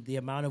 you and the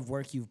amount of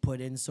work you've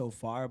put in so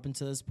far up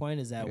until this point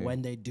is that Yeah.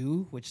 when they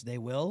do, which they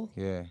will,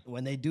 Yeah,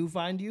 when they do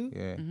find you,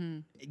 yeah.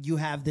 you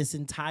have this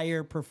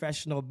entire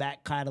professional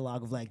back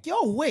catalog of like,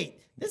 yo, wait,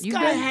 this You've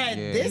guy done- had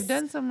Yeah. this. You've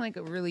done some like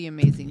really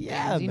amazing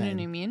Yeah, things. You know man.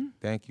 what I mean?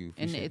 Thank you.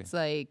 And Appreciate it's it.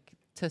 like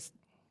to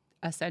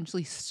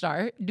essentially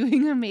start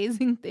doing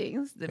amazing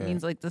things. That Yeah.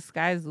 means like the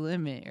sky's the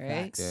limit,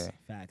 right? Facts, Yeah.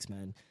 facts,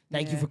 man.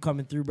 Thank you Yeah. for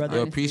coming through, brother.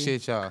 Yo,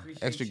 appreciate y'all.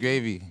 Extra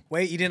gravy.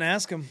 Wait, you didn't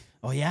ask him.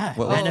 Oh yeah,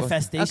 What-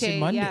 manifestation Okay,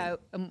 Monday. yeah.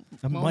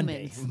 A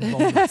Monday.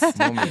 Moments.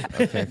 Moment.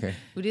 Okay.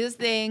 We do this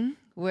thing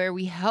where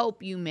we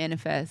help you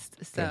manifest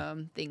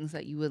some things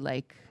that you would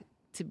like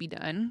to be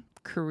done,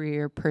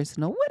 career,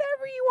 personal,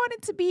 whatever you want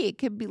it to be. It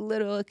could be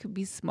little, it could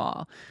be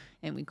small,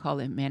 and we call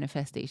it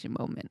manifestation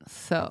moments.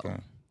 So Okay.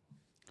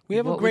 We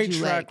have a what would great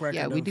you track like? record.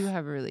 Yeah, we of do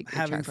have a really good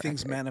having track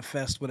things record.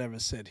 manifest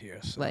whatever's said here.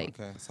 So. Like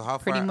Okay. So how far?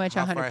 pretty much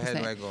how 100%. far ahead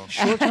do I go?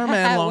 Short term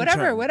and long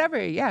term.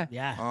 whatever. Yeah.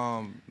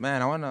 Yeah.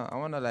 Man, I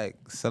wanna like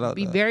sell out.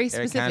 Be the very Air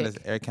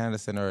specific. Canada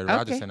Center or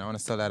Rogers Okay. Center. I want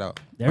to sell that out.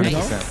 There you go.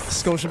 100%.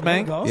 Scotiabank. There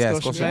you go. Yeah,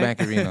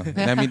 Scotiabank Arena.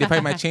 I mean, they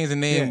probably might change the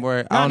name Yeah.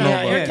 where I don't No, know.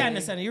 Air but- yeah.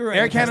 Canada Center. You're right.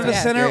 Air Canada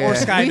Yeah. Center or Yeah.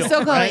 Sky We Dome.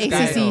 still call it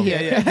Sky ACC Dome. here.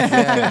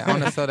 Yeah, I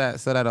want to sell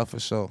that out for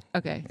sure.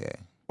 Okay. Yeah,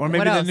 Or What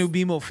maybe the else? new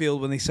BMO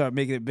field when they start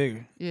making it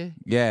bigger. Yeah.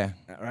 yeah.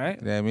 Right?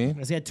 You know what I mean?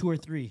 Let's get 2 or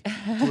 3.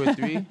 2 or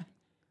 3.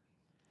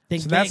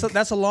 Think So big.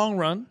 that's a long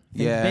run.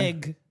 Think Yeah.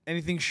 big.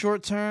 Anything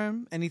short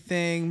term?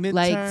 Anything mid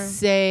Like term?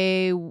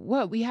 say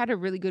what we had a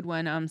really good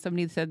one.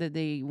 Somebody said that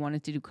they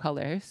wanted to do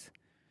colors.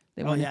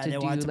 They wanted to they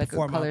do wanted to like a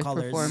perform on colors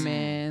colors.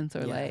 performance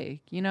or Yeah.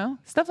 like, you know,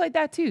 stuff like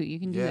that too. You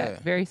can do Yeah.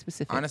 that. Very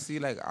specific. Honestly,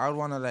 like I would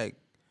want to like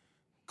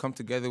come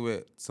together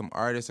with some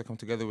artists or come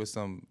together with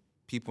some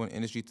people in the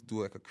industry to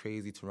do like a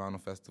crazy Toronto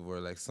festival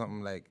or like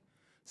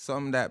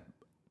something that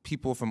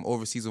people from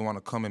overseas would want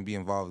to come and be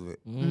involved with,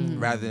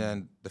 rather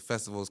than the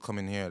festivals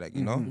coming here. Like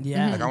you know,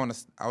 Yeah. Like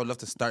I would love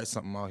to start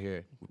something out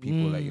here with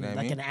people. Like you know what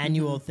I Like mean? an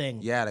annual thing.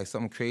 Yeah, like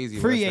something crazy.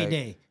 where Free it's A like-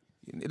 day.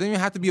 It doesn't even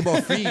have to be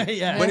about free,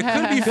 Yeah. but it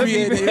could be free.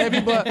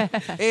 It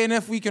could be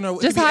A&F weekend or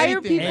it Just could be hire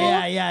anything. people.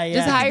 Yeah.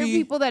 Just hire Be-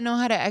 people that know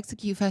how to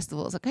execute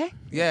festivals, okay?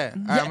 Yeah,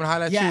 all right, I'm gonna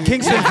holler at Yeah. you.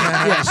 Kingston.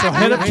 Yeah, so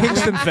head up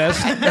Kingston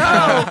Fest.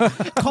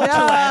 Culture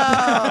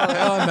Lab.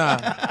 Hell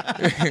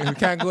nah. You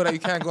can't go that. You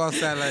can't go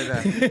outside like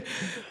that.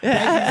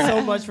 Thank you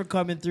so much for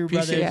coming through,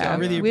 brother. Appreciate I y'all,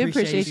 really we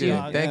appreciate appreciate you.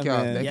 y'all. Thank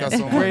y'all. man. Thank Yes. y'all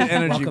so much. Great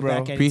energy, Welcome bro. back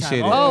anytime. Appreciate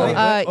it. Oh,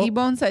 Yeah.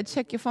 Ebone said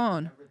check your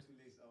phone.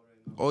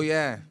 Oh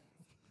yeah.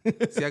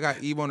 See, I got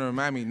Ebone to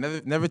remind me.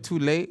 Never too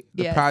late.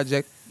 The Yes.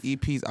 project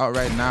EP's out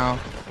right now.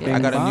 I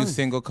got a new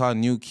single called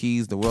New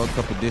Keys, the World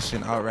Cup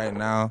edition out right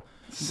now.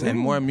 And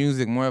more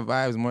music, more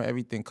vibes, more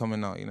everything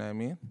coming out. You know what I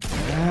mean?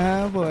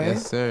 Yeah, boy.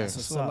 Yes, sir.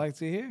 That's what I like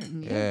to hear.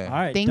 Yeah. All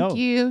right, Thank dope.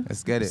 you.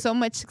 Let's get it. So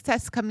much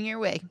success coming your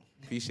way.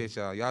 Appreciate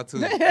y'all. Y'all too.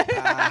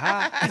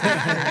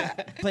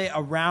 Play a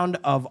round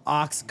of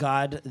Ox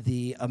God,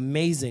 the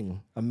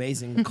amazing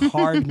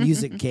card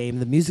music game,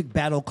 the music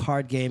battle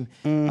card game.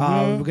 We're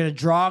gonna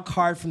draw a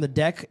card from the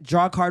deck.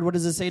 Draw a card. What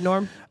does it say,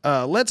 Norm?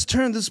 Let's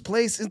turn this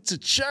place into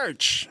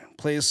church.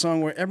 Play a song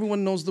where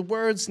everyone knows the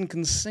words and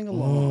can sing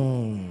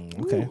along.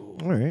 Okay.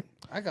 All right.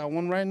 I got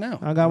one right now.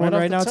 I got one off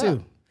right the now top.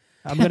 too.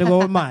 I'm gonna go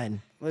with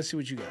mine. Let's see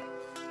what you got.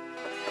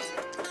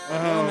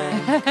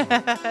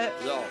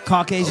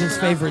 Caucasian's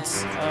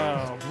favorites.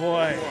 Oh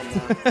boy.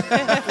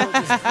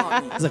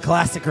 It's a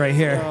classic right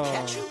here.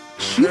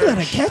 You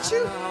gonna catch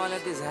you?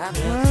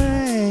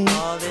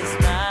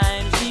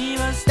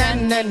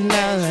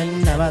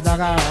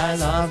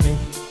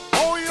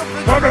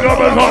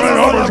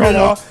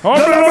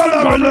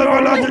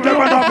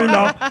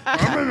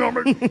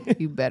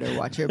 You better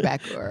watch your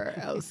back or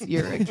else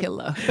you're a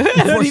killer.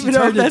 I don't even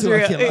know if that's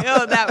real.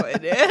 Oh, that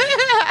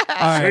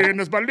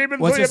one.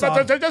 What's your song?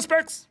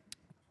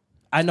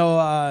 I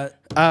know.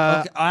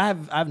 Okay, I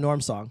have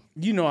Norm's song.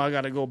 You know I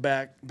gotta go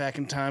back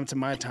in time to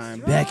my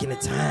time. Back in the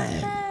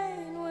time.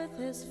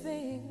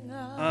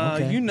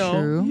 Okay. You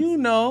True.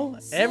 know,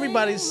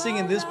 everybody's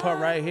singing this part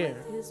right here,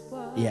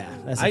 Yeah,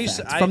 that's a I used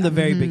to- fact. From the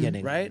very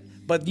beginning. right?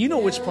 But you know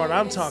which part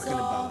I'm talking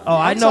about. Oh,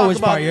 I I'm know talking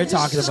which part you're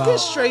talking just about. Get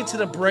straight to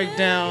the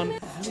breakdown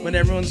when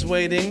everyone's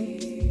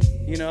waiting.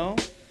 You know.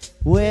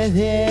 With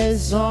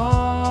his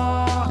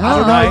song. I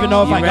don't even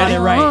know if I got it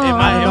right. It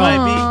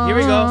might be. Here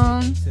we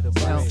go.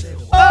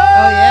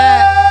 Oh,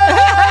 yeah.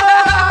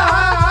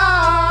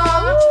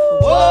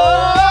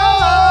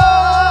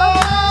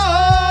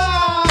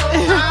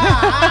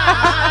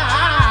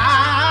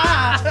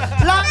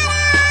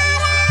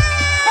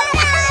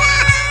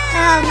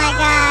 Oh my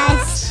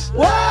gosh.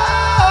 Whoa!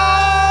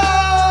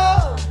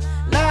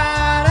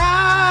 La,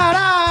 da,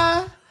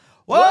 da.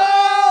 Whoa!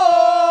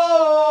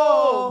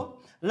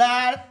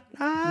 La,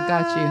 la.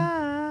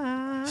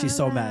 Got She's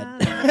so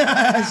mad.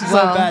 She's so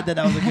mad that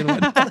was a good one.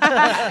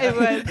 It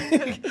was.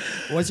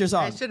 What's your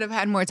song? I should have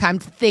had more time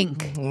to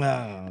think.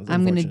 No,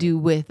 I'm going to do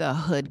with a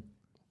hood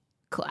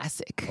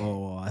classic.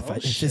 Oh,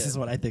 this is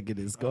what I think it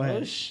is. Go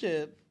ahead. Oh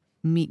shit.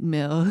 Meek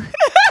Mill.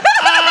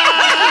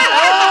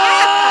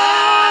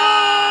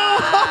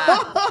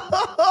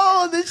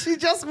 Oh, did she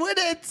just win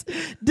it?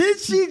 Did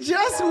she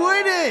just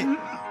win it?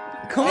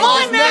 Come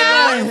on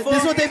now. This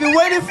is what they've been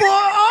waiting for.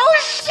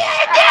 Oh,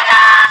 shit.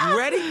 You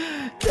ready?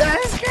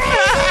 That's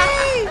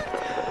crazy.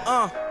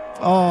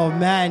 Oh,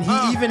 man. He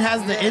even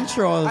has the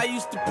intro I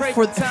used to pray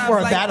for for times a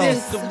like battle.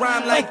 this, to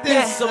rhyme like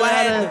this, so I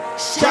had to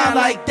shine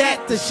like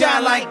that, to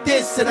shine like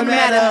this. In a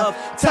matter of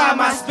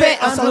time I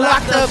spent on some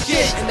locked up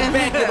shit. in the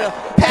back of the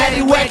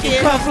Paddy whacking,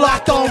 cuff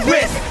locked on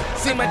wrist.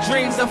 see my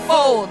dreams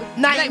unfold.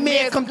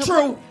 Nightmare come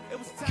true.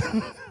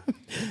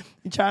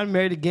 You trying to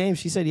marry the game?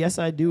 She said, yes,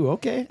 I do.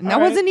 Okay. And that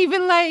wasn't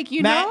even like,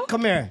 you Matt, know,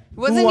 come here.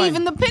 Who wasn't won?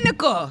 even the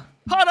pinnacle.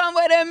 Hold on,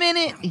 wait a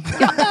minute.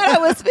 Y'all thought I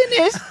was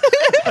finished.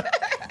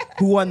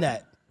 Who won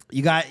that?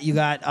 You got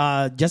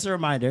just a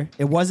reminder,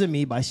 it wasn't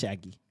me by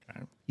Shaggy.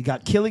 You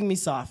got Killing Me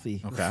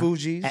Softly. Okay.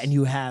 Fugees. And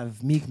you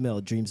have Meek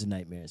Mill, Dreams and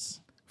Nightmares.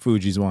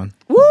 Fuji's won.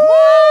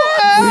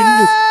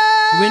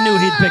 We knew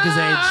he'd pick his age.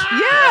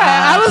 Yeah,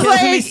 I was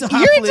Killing Me like, Softly.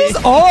 you're just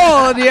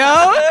old,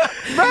 yo.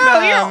 Bro,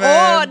 you're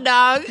man. old,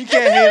 dog. You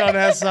can't hate on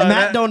that song.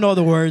 Matt don't know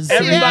the words.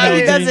 Everybody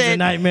Meek Mill, does Dreams it. and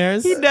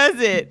Nightmares. He does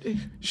it.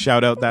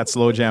 Shout out that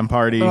slow jam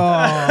party. Oh,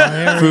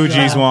 here we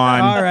Fuji's go.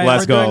 won. All right,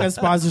 Let's we're go. doing a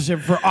sponsorship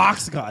for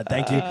Ox God.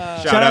 Thank you.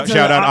 Shout out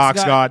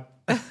Ox God.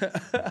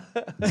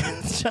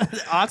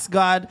 Ox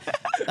God,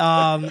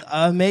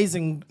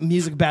 amazing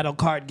music battle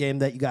card game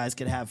that you guys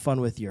can have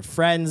fun with your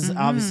friends.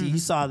 Obviously, you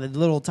saw the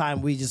little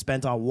time we just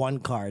spent on one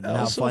card and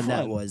how was so fun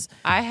that fun. was.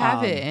 I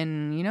have it,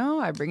 and, you know,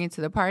 I bring it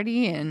to the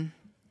party, and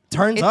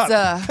Turns It's up.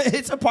 a-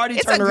 It's a party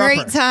it's a turner great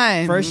upper.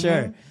 time. For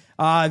sure.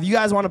 If you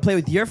guys want to play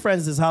with your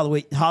friends this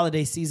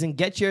holiday season,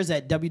 get yours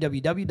at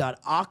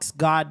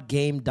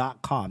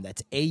www.oxgodgame.com.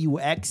 That's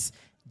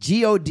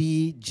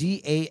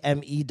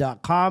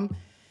AUXGODGAME.com.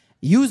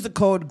 Use the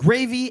code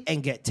GRAVY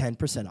and get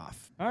 10%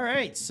 off. All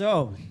right,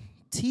 so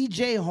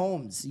TJ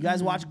Holmes. You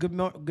guys watch Good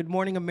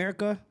Morning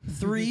America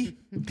 3?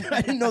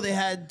 I didn't know they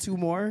had 2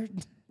 more.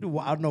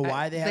 I don't know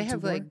why they have 2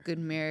 have more. like Good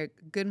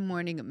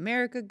Morning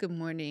America, Good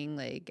Morning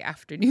like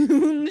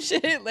afternoon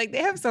shit. Like they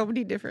have so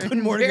many different. Good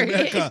Morning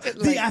America, variations,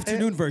 the like,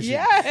 afternoon version.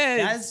 Yes.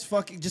 That's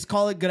fucking, just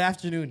call it Good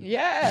Afternoon.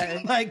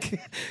 Yeah.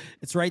 Like,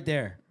 it's right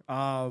there.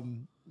 But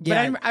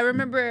Yeah. I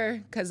remember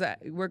because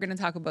we're gonna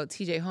talk about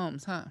TJ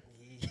Holmes, huh?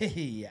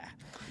 Yeah.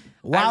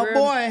 Wild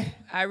boy.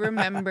 I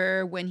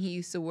remember when he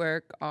used to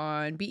work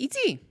on BET.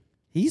 He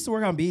used to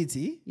work on BET.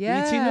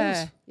 Yeah. BET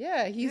News?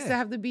 Yeah, he used to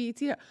have the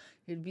BET.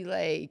 It'd be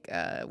like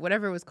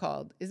whatever it was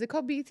called. Is it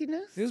called BET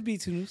News? It was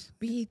B2 News.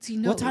 BET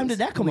News. What time did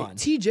that come With on?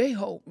 TJ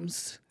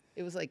Holmes.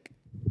 It was like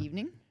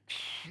evening.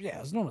 Yeah,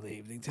 it was normally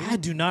evening too. I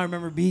do not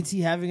remember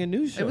BT having a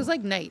news show. It was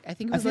like night. I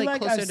think it was feel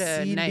like closer I've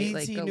to seen night, BT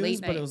like a News,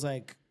 late but night. it was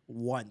like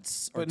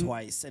once or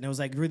twice, and it was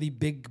like really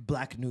big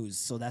black news.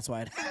 So that's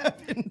why it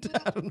happened.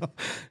 I don't know.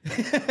 I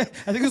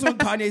think it was when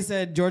Kanye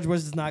said George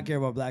Bush does not care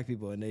about black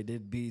people, and they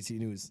did BT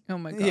News. Oh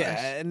my gosh.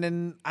 Yeah, and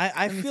then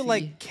I me feel see.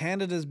 like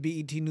Canada's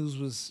BET News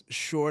was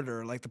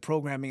shorter. Like the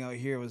programming out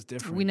here was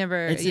different. We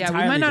never. It's Yeah, we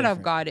entirely might not have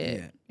different. got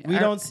it. We Our-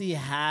 don't see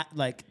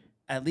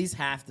at least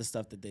half the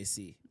stuff that they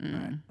see,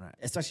 Mm. right?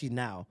 Especially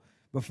now.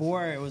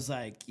 Before it was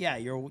like, yeah,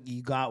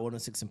 you got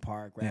 106 in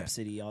Park, Rap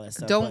City, all that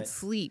stuff. Don't but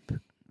sleep.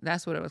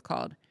 That's what it was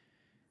called.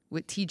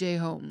 With TJ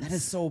Holmes. that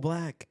is so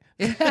black.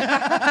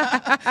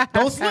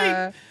 Don't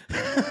sleep.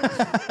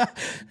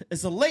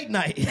 It's a late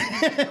night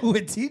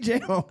with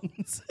TJ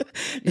Holmes.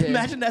 Yeah.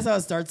 Imagine that's how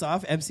it starts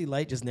off. MC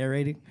Light just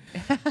narrating.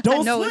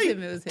 Don't no, sleep.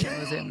 it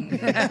was him.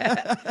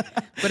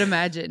 But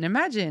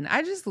imagine.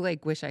 I just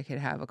like wish I could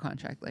have a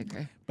contract like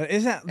her. But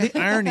isn't that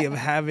the irony of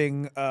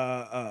having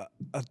a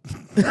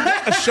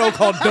show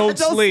called Don't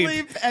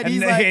Sleep, and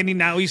he's like-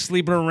 now he's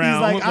sleeping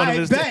around He's with like, one of I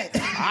his. bet.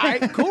 All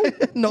right, cool.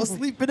 No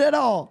sleeping at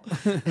all.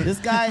 This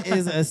guy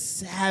is a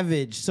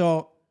savage.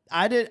 So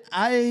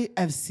I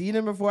have seen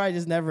him before. I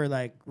just never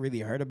like really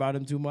heard about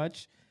him too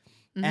much.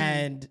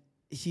 And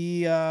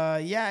he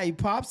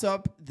pops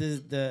up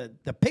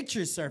the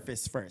picture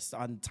surface first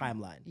on the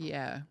timeline.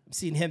 Yeah. I've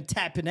seen him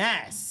tapping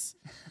ass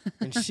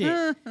and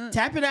shit.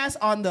 Tapping ass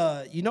on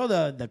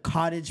the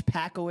cottage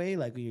pack away,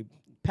 like when you're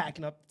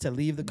packing up to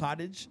leave the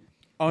cottage.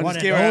 Oh, One just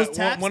of give her those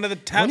taps. one of the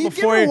tap when you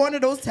before give her you, one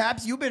of those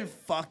taps, you've been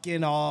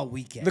fucking all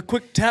weekend. the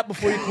quick tap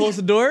before you close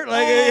the door.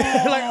 Like,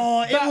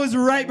 Oh, it was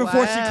right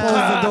before she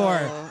closed the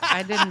door.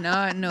 I did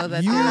not know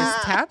that there was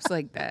taps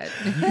like that.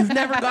 You've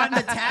never gotten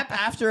a tap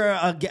after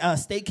a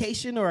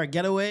staycation or a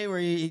getaway where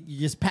you're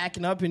just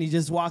packing up and he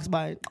just walks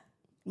by.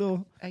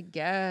 Little, I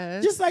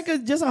guess. just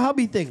a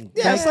hubby thing.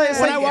 Yeah, it's like-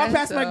 when I I walk guess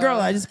past my so.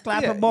 girl, I just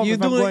clap her both you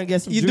if I'm going to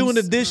get some you juice. doing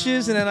the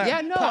dishes and then Yeah,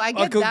 no, pop I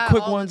get a that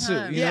quick all one the too.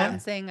 time. You Yeah, know? I'm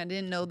saying I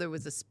didn't know there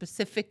was a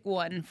specific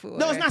one for.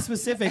 No, it's not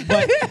specific,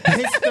 but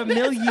his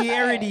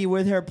familiarity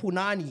with her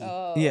punani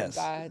Oh, Yes.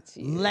 got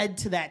you. led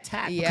to that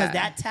tap Yeah. because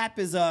that tap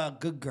is a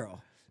good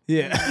girl.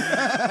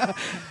 Yeah.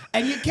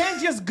 And you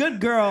can't just good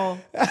girl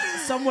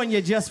someone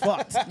you just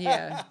fucked.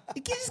 Yeah,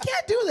 You just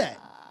can't do that.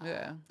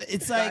 yeah.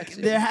 It's like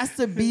there has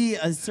to be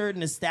a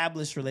certain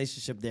established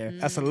relationship there.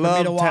 That's a For me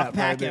love to walk tap right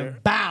back there.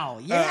 and bow.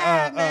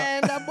 Yeah,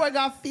 man, that boy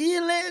got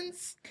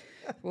feelings.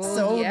 Well,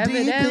 So he deep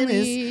in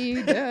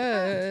evidently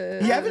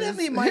does. He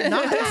evidently might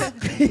not.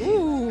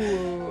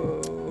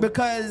 Ooh.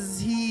 Because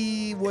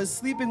he was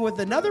sleeping with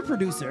another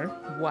producer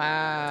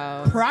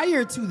Wow.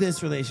 prior to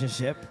this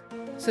relationship.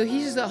 So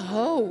he's a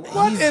hoe.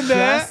 What He's in the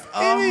just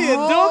a idiot?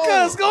 hoe.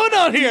 What's going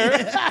on here?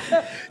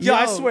 Yo,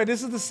 I Yo. swear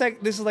this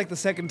is like the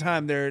second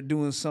time they're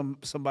doing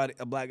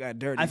a black guy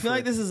dirty. I feel for-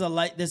 like this is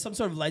there's some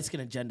sort of light skin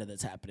agenda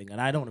that's happening,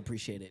 and I don't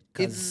appreciate it.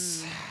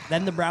 Because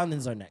then the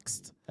Brownins are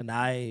next, and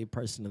I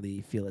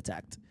personally feel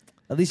attacked.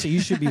 Alicia,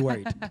 you should be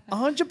worried.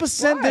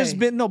 100%. There's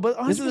been no, but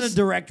This is 100%. a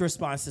direct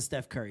response to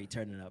Steph Curry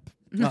turning up.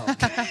 No,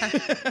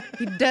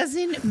 He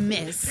doesn't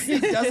miss. he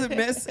doesn't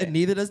miss, and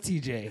neither does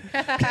TJ.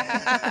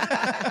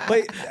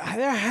 But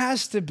there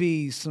has to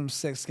be some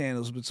sex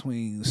scandals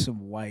between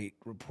some white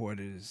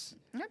reporters.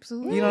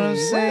 Absolutely. You know what I'm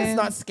saying?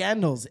 It's not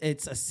scandals;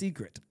 it's a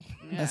secret.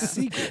 a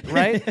secret,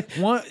 right?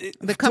 One to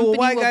a company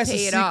white will guy's a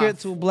pay it secret, off.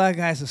 to a black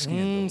guy's a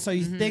scandal. So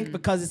you think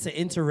because it's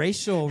an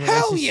interracial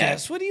relationship? Hell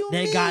yes. What do you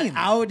they mean? got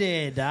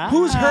outed.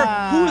 Who is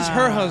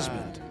her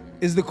husband?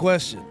 Is the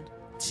question.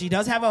 She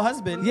does have a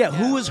husband. Yeah,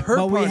 who is her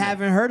But we partner?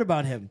 haven't heard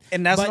about him.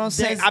 And that's But what I'm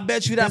saying. there's- I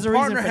bet you that there's a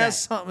reason partner for has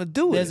that. something to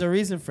do with There's it. a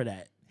reason for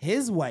that.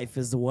 His wife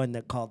is the one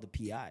that called the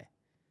PI.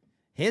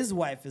 His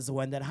wife is the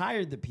one that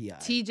hired the PI.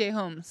 TJ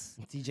Holmes.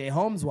 TJ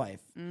Holmes'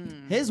 wife.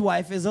 His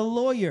wife is a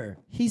lawyer.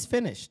 He's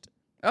finished.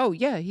 Oh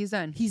yeah, he's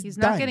done. He's He's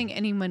done. not getting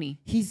any money.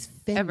 He's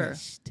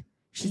finished. Ever.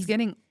 She's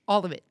getting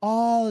all of it.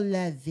 All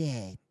of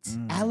it.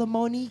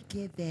 Alimony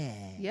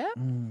given. Yep.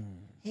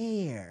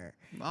 Here.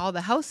 All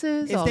the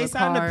houses. If all they the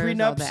signed a cars, all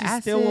prenup, the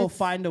she still will assets.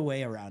 find a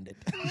way around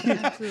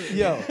it.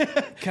 Yo,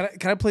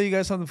 can I play you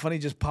guys something funny?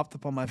 Just popped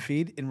up on my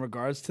feed in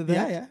regards to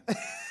that. yeah.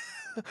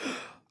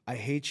 I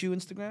hate you,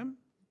 Instagram.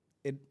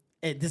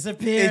 It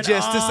disappeared. It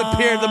just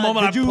disappeared the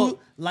moment did I you put.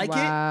 like it?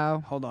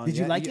 Wow. Hold on. Did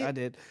you yeah, like yeah, it? I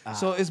did.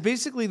 So it's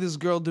basically this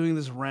girl doing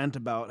this rant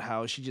about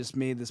how she just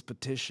made this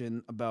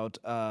petition about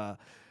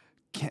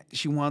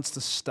she wants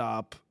to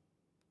stop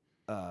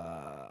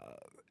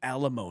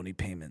alimony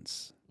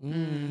payments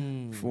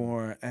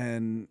for,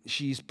 and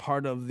she's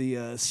part of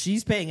the.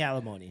 She's paying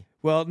alimony.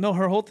 Well, no,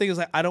 her whole thing is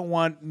like, I don't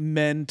want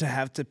men to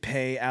have to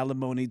pay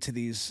alimony to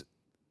these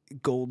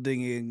gold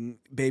digging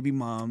baby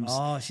moms.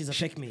 Oh, she's a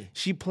pick me.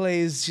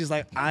 She's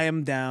like, I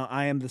am down.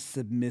 I am the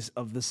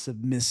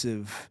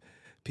submissive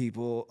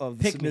people of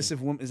the Pick me.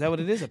 submissive woman. Is that what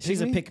it is? She's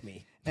a pick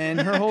me.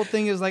 And her whole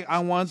thing is like,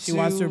 She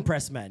wants to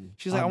impress men.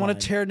 She's like, I want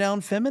to tear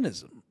down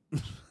feminism.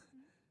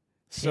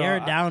 Tear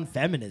down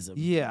feminism.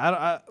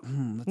 Yeah,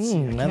 let's see.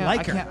 I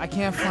like her. I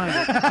can't find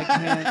it. I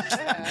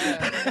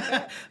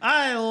can't.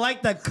 I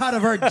like the cut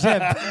of her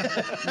jib.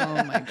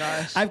 Oh my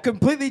gosh. I've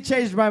completely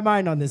changed my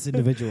mind on this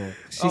individual.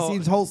 She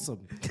seems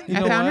wholesome.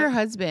 I found her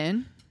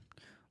husband.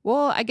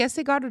 Well, I guess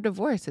they got a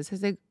divorce. It says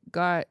they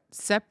got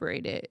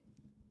separated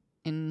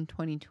in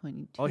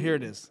 2022. Oh, here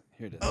it is.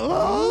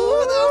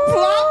 Oh, the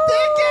plot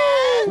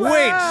thickens!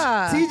 Wait.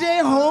 Yeah.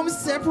 TJ Holmes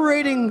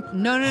separating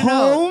No.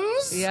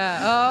 Holmes? Yeah.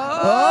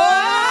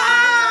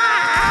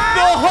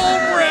 The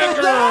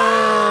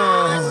homewrecker.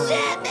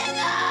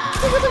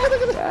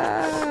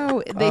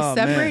 Oh, they Oh,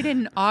 separated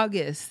in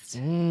August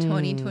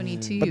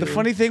 2022. But the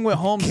funny thing with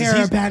Holmes is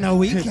Caravana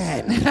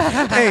weekend.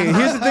 hey,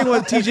 here's the thing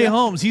with TJ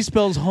Holmes. He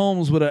spells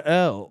Holmes with a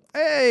L.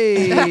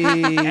 Hey.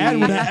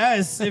 And with an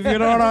S, if you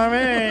know what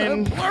I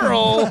mean.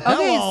 Plural.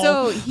 Okay,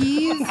 so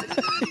he's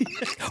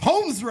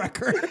Holmes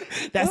Wrecker.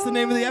 That's the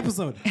name of the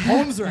episode.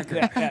 Holmes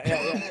Wrecker.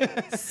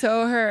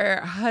 so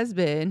her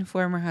husband,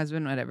 former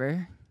husband,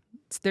 whatever.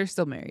 They're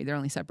still married. They're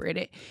only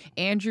separated.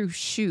 Andrew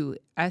Shue,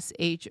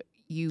 SHUE.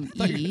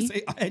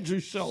 Say Andrew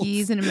Schultz.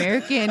 He's an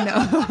American.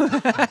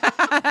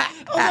 I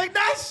was like,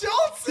 that's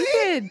Schultz. He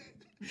did.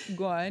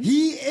 Go on.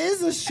 He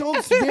is a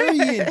Schultz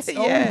variant.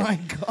 Yeah. Oh my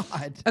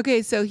God.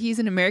 Okay, so he's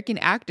an American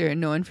actor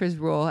known for his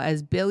role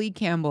as Billy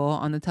Campbell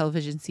on the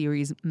television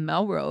series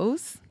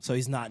Melrose. So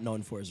he's not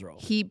known for his role.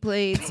 He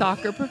played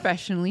soccer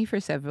professionally for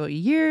several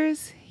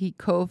years. He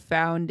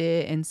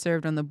co-founded and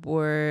served on the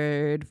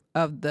board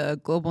of the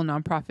global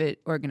nonprofit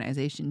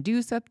organization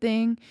Do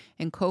Something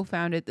and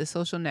co-founded the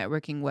social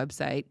networking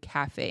website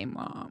Cafe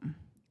Mom.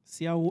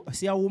 See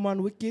how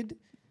woman wicked?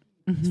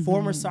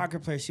 Former soccer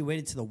player, she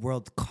waited to the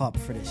World Cup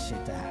for this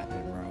shit to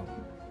happen, bro.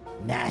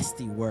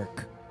 Nasty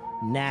work.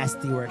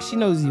 She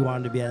knows you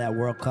wanted to be at that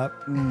World Cup.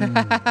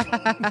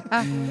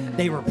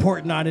 They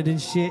reporting on it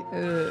and shit.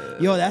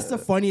 Yo, that's the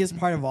funniest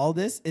part of all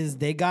this is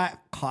they got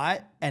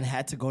caught and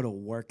had to go to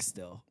work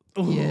still.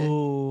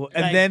 Ooh,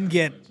 and Like- then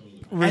get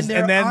And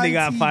then they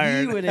on got TV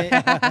fired. with it.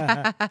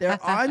 They're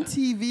on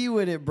TV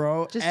with it,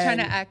 bro. Just And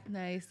trying to act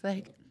nice,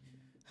 like,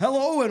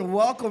 hello and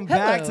welcome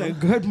back Hello. to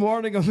Good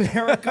Morning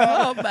America.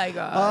 oh my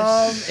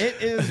gosh.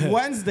 It is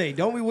Wednesday.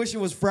 Don't we wish it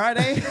was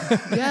Friday?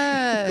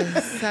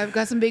 Yes, I've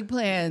got some big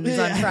plans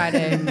on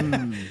Friday.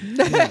 I'm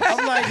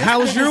like, How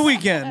was your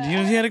weekend? You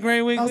had a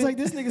great week. I was like,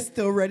 this nigga's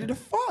still ready to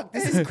fuck.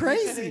 This is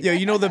crazy. Yo,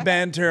 you know the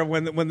banter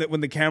when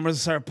the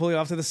cameras start pulling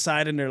off to the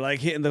side and they're like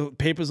hitting the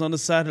papers on the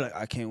side. They're like,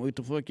 I can't wait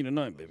to fuck you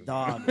tonight, baby.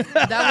 Dog.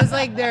 That was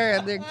like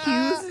their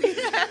cues.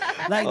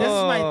 Like this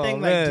is my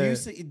thing. Like,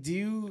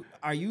 man.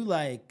 are you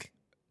like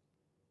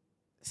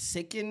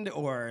sickened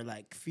or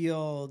like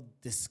feel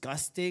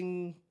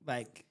disgusting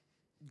like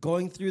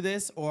going through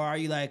this, or are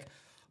you like,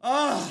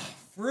 oh,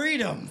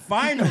 freedom,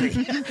 finally, I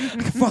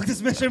can fuck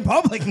this bitch in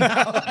public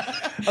now?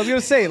 I was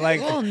gonna say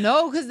like, Well,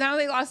 no, because now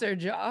they lost their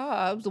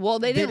jobs. Well,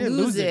 they didn't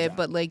lose their it, job.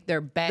 but like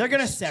they're back. They're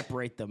gonna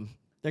separate them.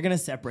 They're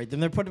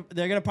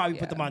gonna probably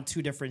put them on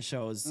two different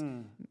shows,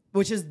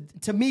 which is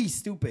to me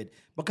stupid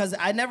because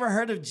I never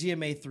heard of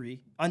GMA3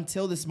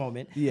 until this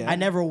moment. Yeah. I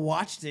never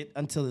watched it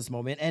until this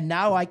moment, and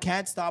now I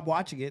can't stop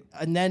watching it.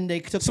 And then they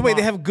took. so them wait,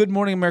 they off. have Good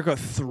Morning America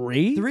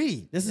 3?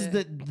 3. This is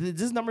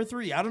this is number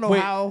 3. I don't know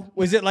Wait, how.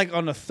 was it like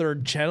on a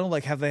third channel?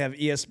 Like have they have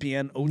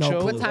ESPN Ocho? No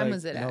clue. What time Like,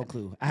 was it No at?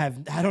 clue. I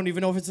don't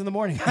even know if it's in the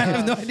morning. I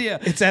have no idea.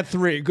 It's at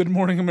 3. Good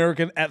Morning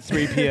American at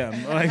 3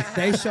 p.m. Like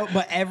They show,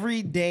 but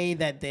every day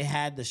that they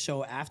had the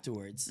show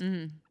afterwards,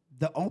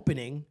 the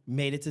opening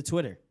made it to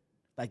Twitter.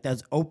 Like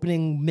that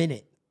opening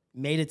minute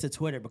made it to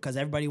Twitter because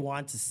everybody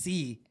wanted to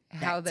see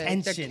How that their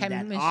tension, that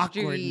chemistry,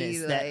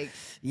 awkwardness. like-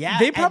 Yeah,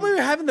 they and probably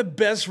were having the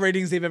best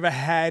ratings they've ever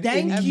had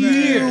in thank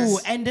years. you.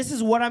 And this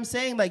is what I'm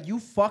saying. Like you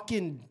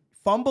fucking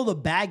fumble the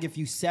bag if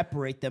you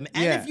separate them,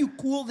 and Yeah. if you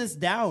cool this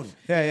down.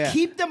 Yeah.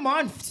 Keep them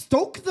on.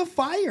 Stoke the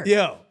fire.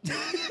 Yo,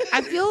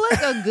 I feel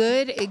like a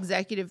good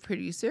executive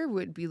producer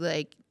would be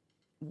like,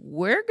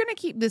 we're going to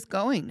keep this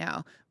going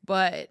now.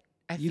 But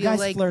I You feel guys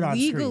like flirt on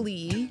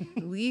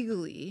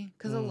legally,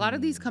 because a lot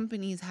of these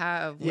companies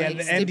have yeah, like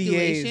the NDAs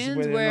stipulations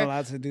where they're where not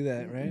allowed to do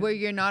that, right? where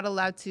you're not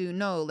allowed to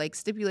like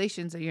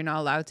stipulations that you're not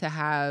allowed to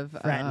have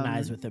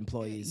Fraternize with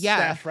employees. yeah,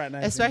 Staff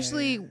fraternizing,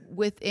 especially yeah.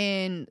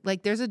 within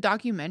like there's a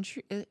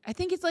documentary. I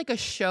think it's like a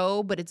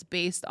show, but it's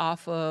based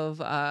off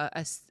of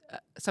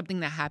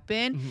something that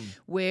happened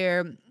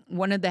where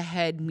one of the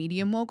head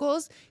media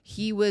moguls,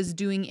 he was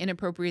doing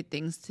inappropriate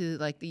things to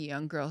like the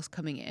young girls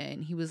coming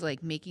in. He was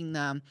like making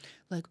them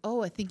like,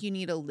 oh, I think you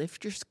need to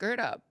lift your skirt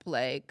up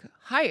like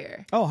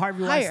higher. Oh,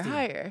 Harvey Weinstein.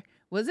 Higher.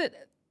 Was it?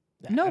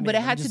 No, I mean, but it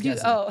I'm had to just do.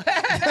 guessing. Oh,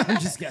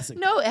 I'm just guessing.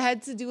 no, it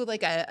had to do with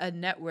like a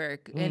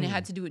network, and it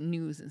had to do with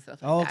news and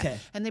stuff like that. Okay.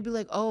 And they'd be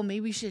like, "Oh,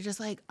 maybe you should just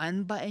like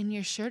unbutton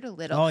your shirt a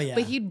little." Oh, yeah.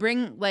 But he'd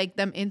bring like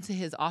them into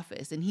his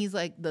office, and he's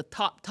like the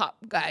top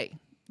guy,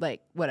 like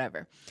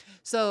whatever.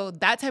 So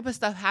that type of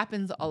stuff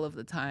happens all of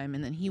the time.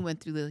 And then he went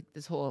through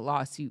this whole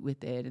lawsuit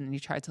with it, and he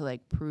tried to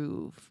like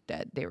prove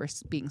that they were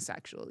being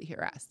sexually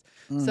harassed.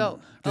 So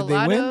Did a they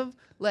lot win? of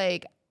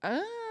like,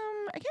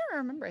 I can't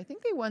remember. I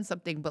think they won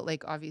something, but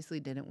like obviously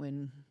didn't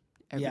win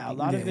everything. Yeah, a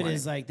lot of they it want.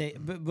 is like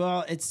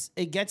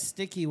it gets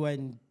sticky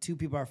when two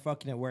people are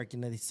fucking at work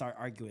and then they start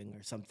arguing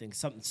or something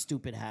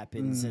stupid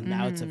happens and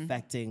now it's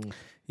affecting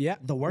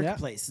the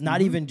workplace.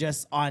 Not even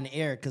just on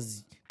air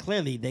because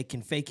clearly they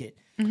can fake it,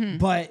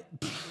 but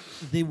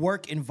the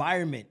work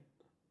environment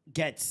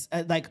gets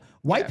like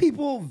white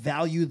people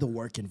value the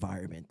work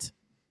environment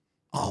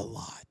a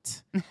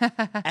lot.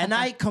 And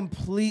I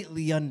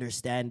completely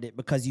understand it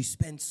because you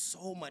spend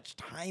so much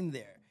time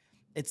there.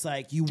 It's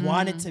like you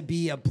want it to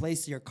be a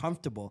place you're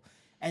comfortable.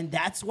 And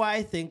that's why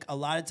I think a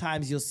lot of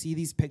times you'll see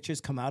these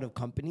pictures come out of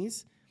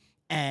companies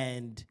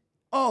and,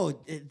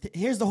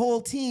 here's the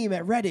whole team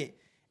at Reddit.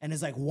 And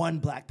it's like one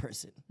black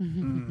person.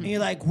 And you're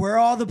like, where are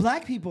all the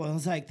black people? And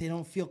it's like, they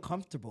don't feel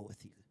comfortable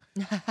with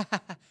you.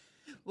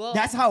 Well,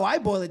 that's how I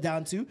boil it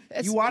down to.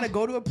 You want to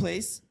go to a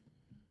place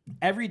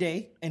every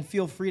day and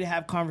feel free to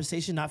have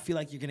conversation, not feel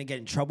like you're going to get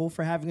in trouble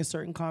for having a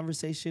certain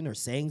conversation or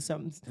saying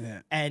something.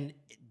 Yeah. And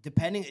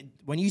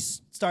when you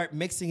start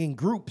mixing in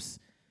groups,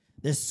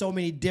 there's so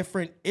many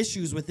different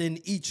issues within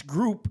each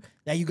group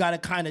that you got to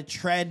kind of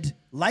tread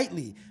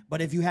lightly.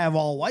 But if you have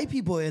all white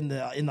people in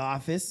the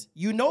office,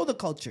 you know the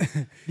culture.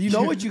 You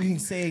know what you can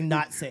say and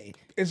not say.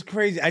 It's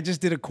crazy. I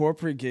just did a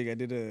corporate gig. I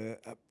did a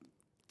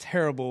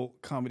terrible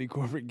comedy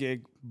corporate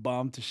gig,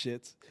 bombed to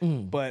shits.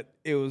 But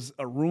it was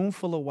a room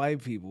full of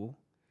white people,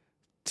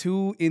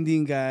 2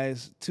 Indian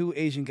guys, 2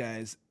 Asian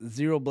guys,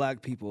 0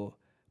 black people.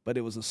 But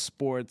it was a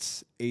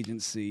sports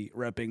agency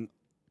repping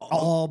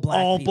all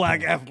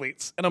black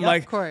athletes. And I'm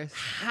like, of course.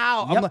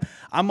 How?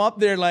 I'm up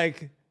there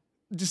like,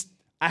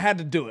 I had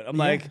to do it. I'm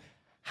like,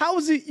 how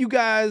is it you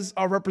guys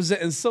are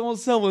representing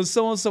so-and-so and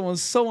so-and-so and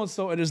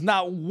so-and-so and there's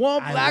not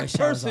one black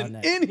person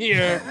in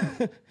here?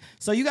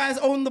 So you guys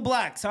own the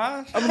blacks,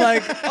 huh?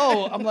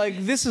 I'm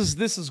like, this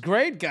is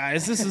great,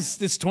 guys.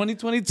 It's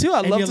 2022. I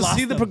love to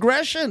see the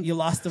progression. You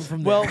lost them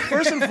from there. Well,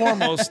 first and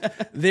foremost,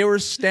 they were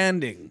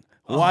standing,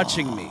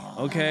 watching me,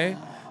 okay?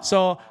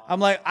 So I'm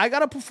like, I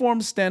gotta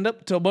perform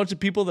stand-up to a bunch of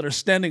people that are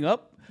standing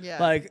up. Yeah.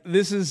 Like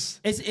this is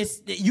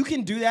it's you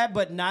can do that,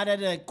 but not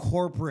at a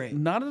corporate.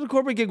 Not at a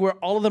corporate gig where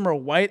all of them are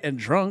white and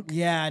drunk.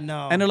 Yeah,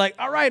 no. And they're like,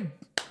 all right,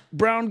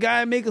 brown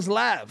guy, make us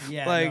laugh.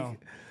 Yeah, like no.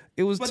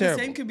 It was but terrible.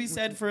 The same could be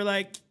said for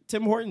like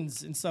Tim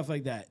Hortons and stuff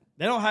like that.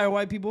 They don't hire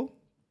white people.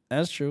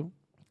 That's true.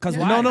 Because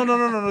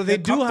no. They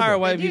do hire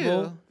white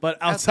people, but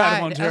outside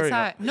of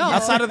Ontario.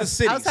 Outside of the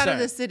city. Outside of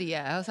the city,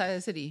 yeah. Outside of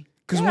the city.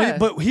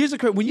 But here's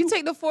the when you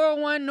take the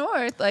 401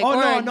 north, like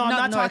I'm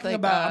not talking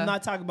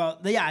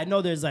about. Yeah, I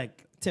know there's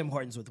like Tim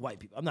Hortons with white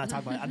people. I'm not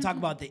talking about. I'm talking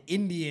about the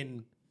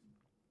Indian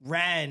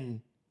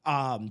ran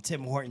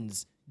Tim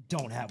Hortons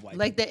don't have white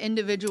like people. The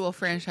individual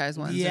franchise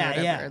ones. or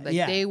whatever.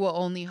 They will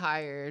only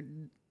hire.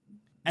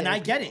 And I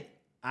get it.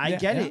 I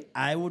get it.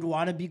 I would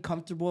want to be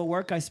comfortable at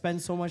work. I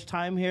spend so much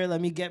time here.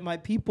 Let me get my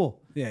people.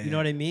 You know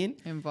what I mean?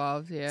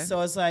 Involved, yeah.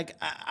 So it's like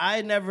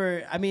I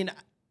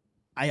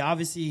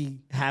obviously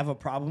have a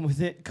problem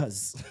with it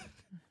because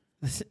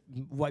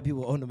white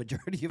people own the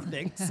majority of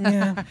things.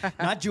 Yeah.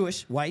 Not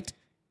Jewish, white.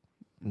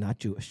 Not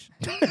Jewish.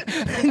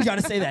 You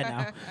gotta say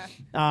that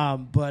now.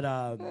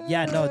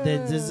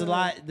 There's a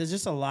lot. There's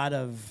just a lot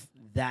of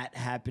that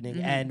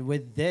happening, and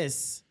with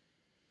this,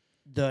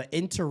 the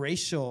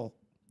interracial,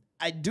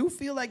 I do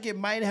feel like it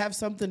might have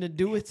something to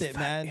do with it,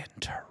 man.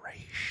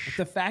 Interracial.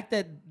 The fact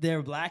that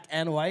they're black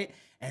and white,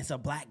 and it's a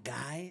black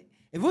guy.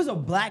 If it was a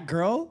black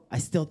girl, I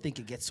still think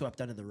it gets swept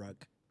under the rug.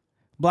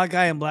 Black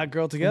guy and black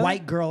girl together?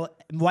 White girl,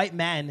 white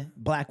man,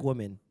 black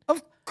woman.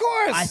 Of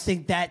course. I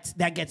think that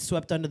gets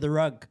swept under the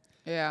rug.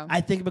 Yeah. I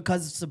think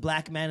because it's a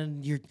black man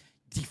and you're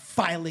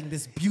defiling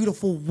this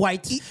beautiful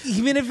white,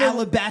 even if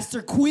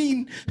alabaster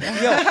queen.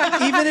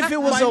 Even if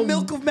it was my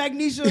milk of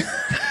magnesia.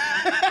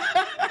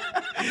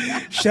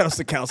 Shout outs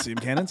to calcium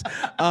cannons.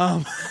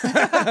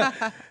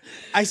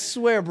 I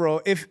swear,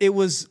 bro, if it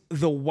was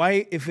the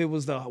white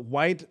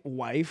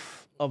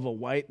wife of a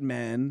white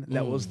man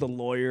that was the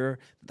lawyer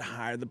that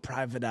hired the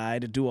private eye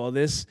to do all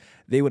this,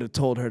 they would have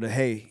told her to,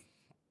 hey,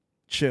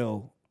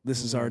 chill.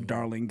 This is our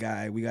darling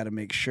guy. We got to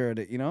make sure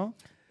that,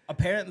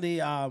 Apparently,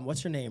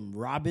 what's her name?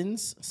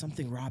 Robbins?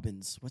 Something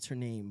Robbins. What's her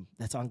name?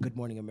 That's on Good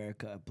Morning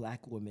America. A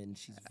black woman.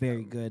 She's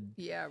very good.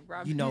 Yeah,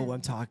 Robin. You know what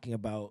I'm talking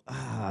about.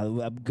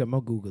 I'm going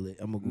to Google it.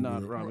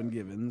 Not Robin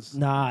Givens.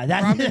 Nah.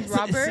 That's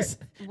Robin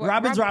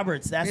Roberts?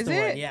 Roberts. That's is the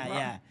it? one.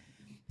 Yeah.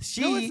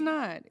 No, it's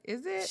not.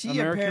 Is it? She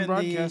American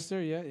apparently,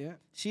 broadcaster, yeah.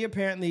 She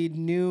apparently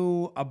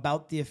knew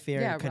about the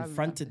affair and Robin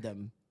confronted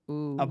them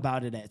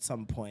about it at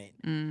some point.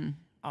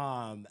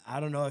 I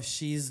don't know if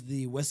she's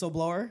the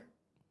whistleblower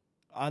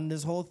on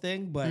this whole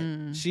thing, but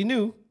she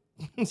knew.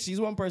 She's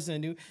one person who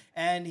knew.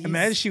 And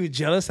imagine she was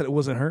jealous that it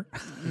wasn't her.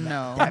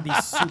 No. That'd be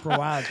super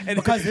wild.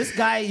 Because this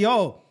guy,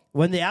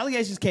 when the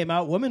allegations came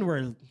out, women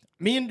were,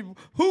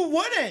 who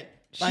wouldn't?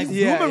 Like,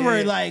 women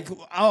were like,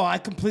 oh, I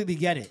completely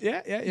get it.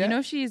 Yeah. You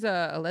know she's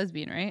a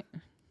lesbian, right?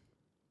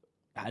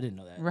 I didn't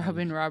know that.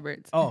 Robin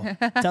Roberts. Oh,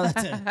 tell that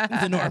to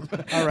the Norm.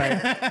 All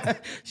right.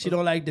 She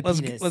don't like the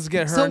penis. Let's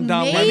get her So and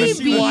Don maybe Lemon.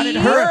 She wanted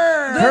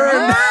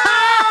her.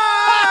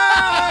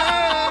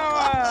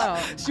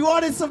 She She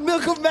wanted some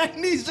milk of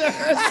magnesia.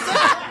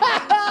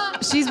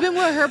 She's been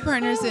with her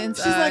partner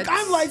since. She's like,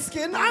 I'm light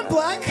skinned. I'm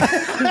black.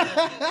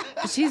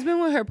 She's been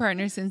with her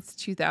partner since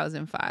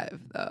 2005,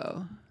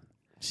 though.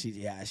 She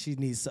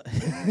needs.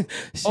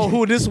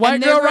 Who, this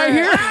white girl right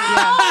here?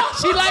 Yeah.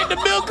 She like the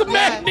milk of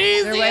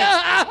magnesia.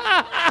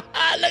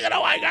 Look at the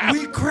white girl.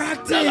 We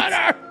cracked Look it. at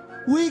her.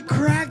 We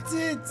cracked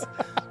it.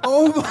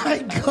 Oh my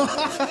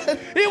God.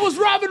 It was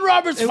Robin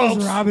Roberts, It folks.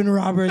 was Robin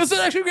Roberts. It's an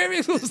extra Grammy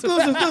exclusive.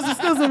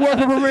 Exclusive word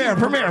for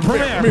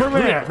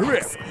premiere.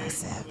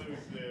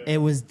 It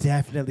was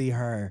definitely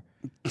her.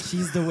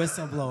 She's the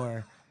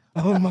whistleblower.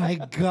 Oh my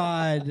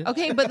God.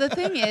 Okay, but the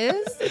thing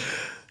is,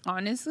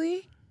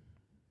 honestly,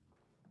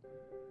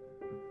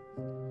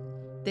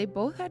 they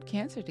both had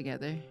cancer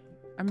together.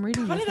 I'm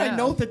reading How this did I now.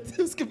 know that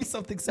this could be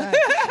something sad?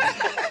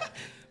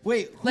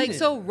 Wait, who Like, did?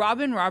 so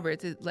Robin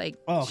Roberts is like,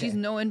 Oh, okay. she's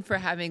known for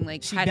having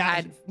like She had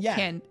died-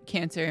 yeah.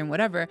 cancer and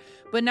whatever.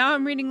 But now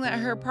I'm reading that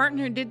her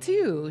partner did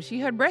too.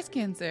 She had breast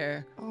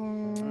cancer.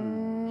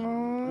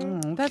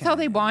 That's how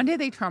they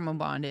bonded. They trauma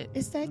bonded.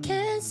 It's that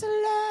cancer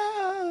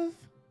love.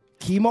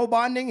 Chemo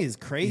bonding is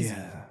crazy.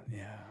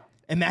 Yeah.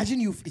 Imagine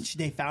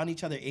they found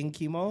each other in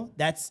chemo.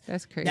 That's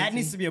crazy. That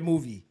needs to be a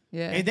movie.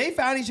 Yeah. If they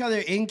found each other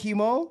in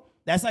chemo,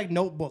 that's like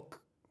Notebook.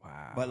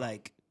 Wow. But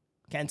like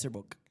cancer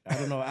book. I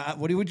don't know.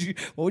 What would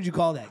you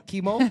call that?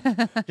 Chemo?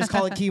 Just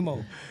call it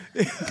chemo.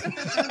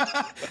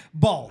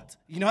 Bald.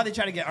 You know how they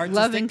try to get artistic?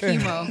 Loving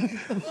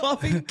chemo.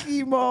 Loving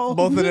chemo.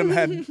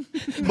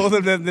 Both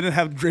of them didn't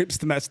have drapes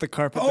to match the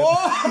carpet.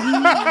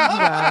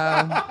 Wow.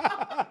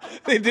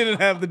 They didn't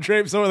have the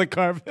drapes or the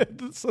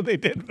carpet, so they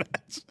didn't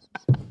match.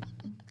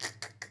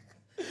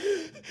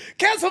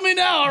 Cancel me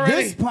now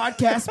already. This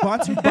podcast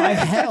sponsored by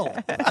Hell.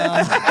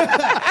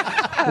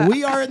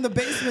 We are in the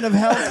basement of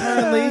Hell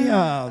currently.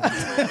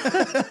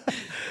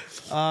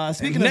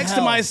 Speaking of Next to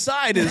Hell, my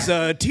side is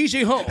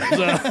TJ Holmes.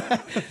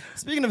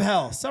 Speaking of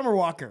Hell, Summer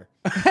Walker.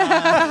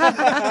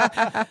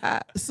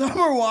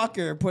 Summer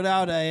Walker put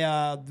out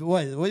a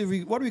what do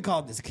we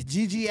call this?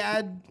 Kijiji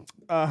ad?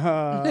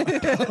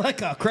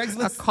 Like a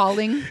Craigslist. A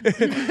calling.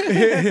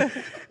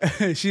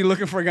 She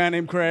looking for a guy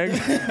named Craig.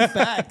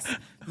 Facts.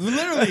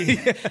 Literally.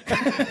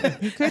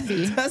 It could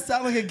be. That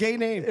sounds like a gay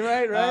name.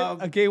 Right.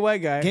 A gay white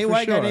guy. Gay for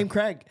white sure. guy named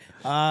Craig.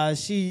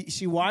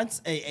 She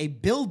wants a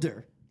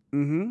builder.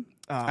 Mm-hmm.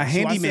 A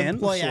She wants to handyman.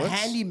 employ of a sorts.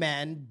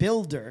 handyman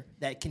builder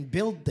that can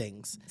build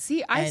things.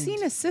 See, I And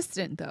seen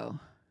assistant though.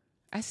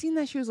 I seen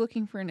that she was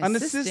looking for an An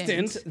assistant.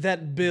 assistant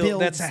that builds.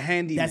 That's a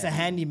handyman. That's a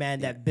handyman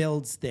that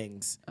builds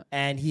things,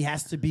 and he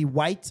has to be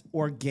white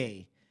or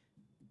gay.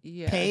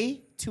 Yeah.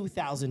 Pay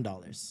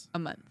 $2,000 a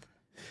month.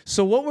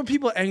 So what were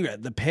people angry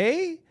at? The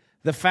pay?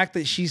 The fact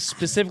that she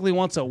specifically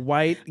wants a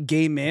white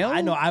gay male?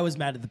 I know. I was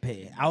mad at the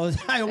pay. I almost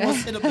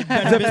hit up the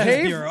Better Business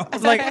pay? Bureau. I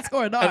was Like, like, what's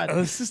going on? An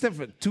assistant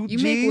for 2 You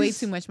Gs? make way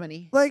too much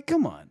money. Like,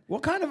 come on.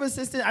 What kind of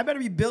assistant? I better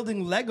be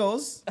building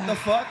Legos. The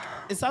fuck?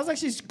 It sounds like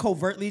she's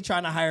covertly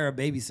trying to hire a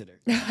babysitter.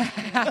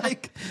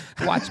 Like,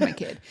 Watch my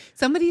kid.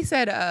 Somebody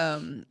said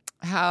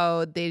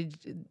how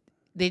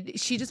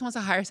she just wants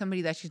to hire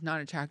somebody that she's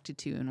not attracted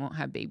to and won't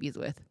have babies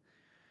with.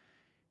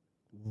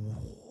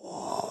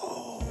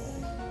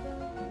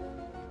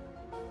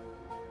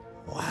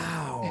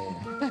 wow.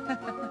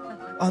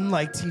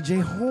 Unlike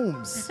TJ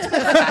Holmes.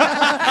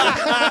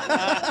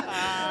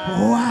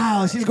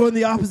 Wow. She's going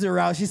the opposite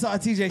route. She saw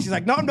TJ. She's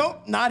like, no,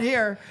 not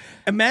here.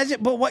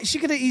 Imagine, but what she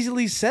could have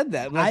easily said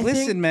that. Like, I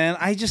listen, think- man,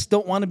 I just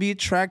don't want to be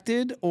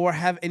attracted or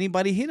have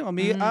anybody hit on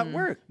me at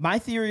work. My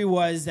theory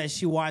was that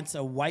she wants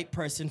a white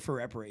person for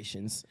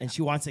reparations and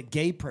she wants a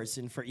gay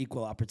person for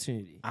equal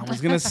opportunity. I was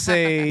gonna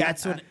say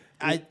That's what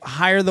I.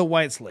 hire the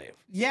white slave.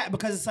 Yeah,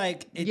 because it's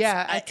like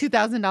At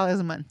 $2,000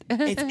 a month.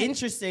 it's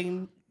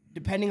interesting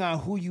depending on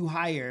who you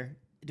hire,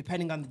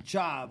 depending on the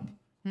job,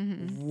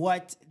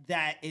 what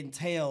that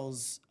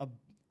entails.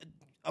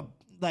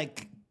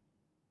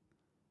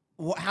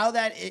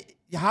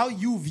 How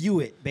you view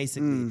it,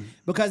 basically.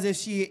 Because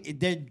if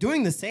they're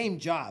doing the same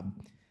job,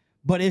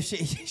 but if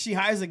she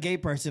hires a gay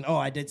person,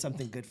 I did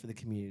something good for the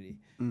community.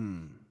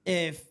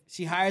 If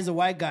she hires a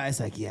white guy, it's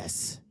like,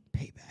 yes,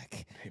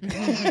 payback.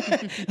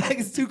 Like,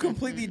 it's two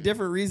completely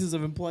different reasons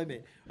of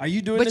employment. Are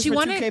you doing this for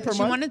 $2K per month?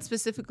 She wanted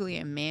specifically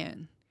a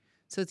man.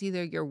 So it's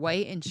either you're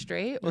white and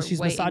straight or She's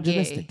white and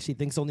misogynistic. gay. She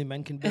thinks only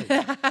men can build.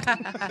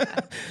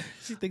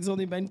 She thinks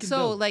only men can So,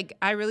 build. like,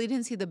 I really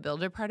didn't see the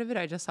builder part of it.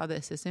 I just saw the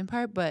assistant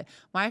part. But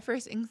my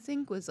first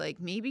instinct was, like,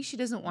 maybe she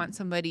doesn't want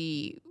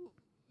somebody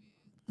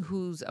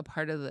who's a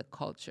part of the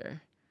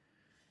culture.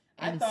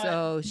 And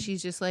so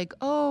she's just like,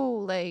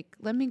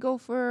 let me go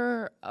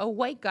for a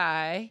white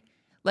guy.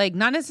 Like,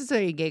 not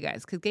necessarily gay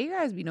guys, because gay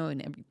guys be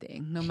knowing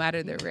everything, no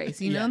matter their race.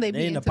 You know, they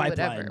be in the into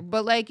whatever. pipeline.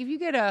 But, like, if you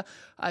get a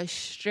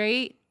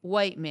straight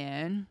white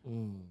man,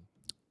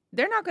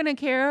 they're not going to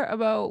care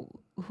about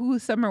who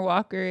Summer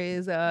Walker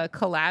is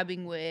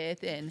collabing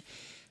with and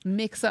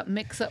mix up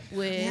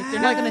with.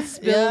 They're not going to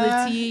spill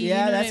the tea.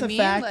 Yeah, you know that's what I a mean?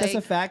 fact. Like, That's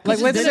a fact. Like,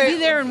 she's let's gonna say- be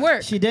there and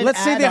work. She did.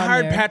 Let's say add they on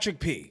hired there.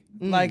 Patrick P.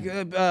 Like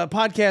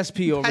podcast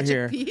P over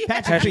here.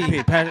 Patrick P.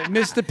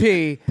 Mr.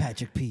 P.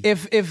 Patrick P.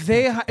 If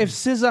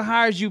SZA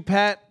hires you,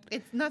 Pat,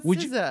 It's not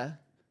Would you- SZA.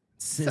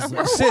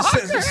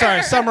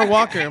 sorry, Summer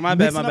Walker. My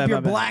bad. Mixing up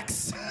your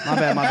blacks. My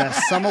bad.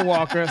 Summer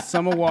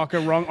Walker.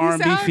 Wrong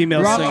R&B sound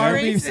female Wrong singer.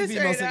 R&B racist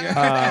female right singer.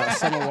 now.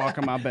 Summer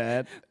Walker. My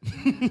bad.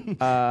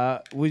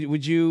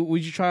 Would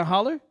you try and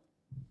holler?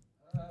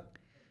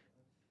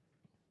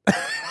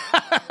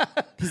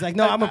 He's like,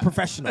 no, I'm a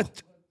professional.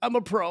 I'm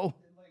a pro. Like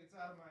it's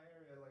out of my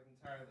area, like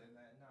entirely.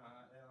 Nah,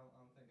 I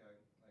don't think I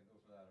go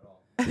for that at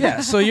all.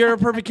 Yeah, so you're a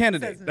perfect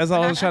candidate. That's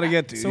all I was trying to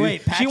get to. So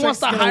wait, she Patrick's wants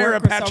to gonna hire a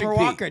work with Patrick Summer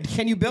P. Walker.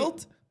 Can you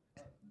build?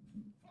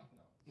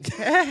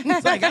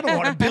 It's like, I don't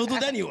want to build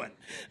with anyone.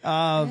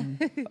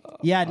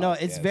 Yeah, no,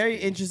 it's very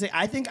interesting.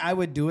 I think I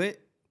would do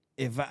it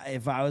if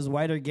I was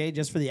white or gay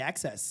just for the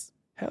access.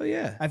 Hell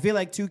yeah. I feel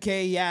like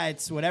 2K, yeah,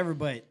 it's whatever,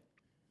 but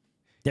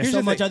there's Here's so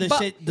the much thing. other But,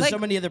 shit. There's so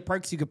like, many other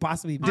perks you could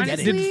possibly be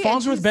honestly, getting. Did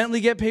Farnsworth just- Bentley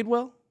get paid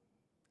well?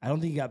 I don't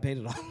think he got paid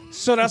at all.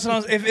 So that's what I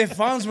was. If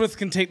Farnsworth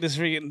can take this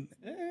freaking,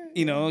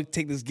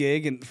 take this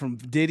gig and from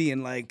Diddy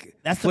and like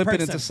That's flip the it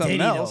perks into of something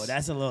Diddy, else. though.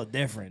 That's a little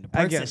different. The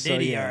I perks guess of so,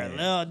 Diddy yeah, are a yeah.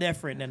 little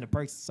different than the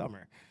perks of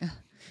Summer.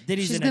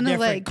 Diddy's She's in a gonna,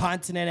 different like-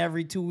 continent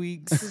every 2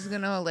 weeks. She's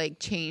gonna like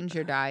change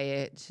your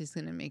diet. She's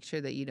gonna make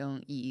sure that you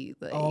don't eat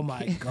like. Oh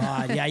my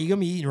god! Yeah, you're gonna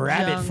be eating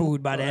rabbit Junk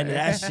food by the end of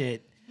that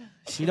shit.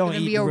 She don't It's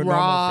gonna eat be a normal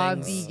raw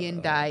things.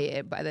 vegan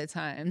diet by the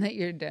time that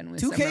you're done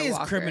with 2K Summer is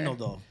Walker. criminal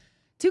though.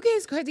 2K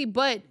is crazy,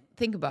 but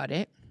think about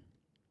it.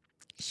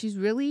 She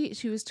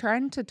was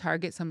trying to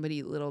target somebody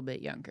a little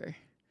bit younger.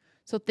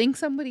 So think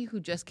somebody who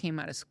just came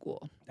out of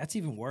school. That's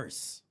even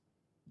worse.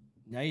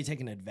 Now you're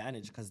taking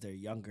advantage because they're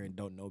younger and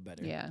don't know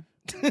better. Yeah.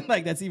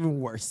 Like that's even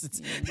worse.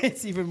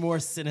 It's even more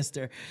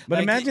sinister. But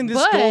Like, imagine this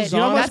But- goes Do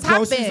you know on. how much That's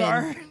groceries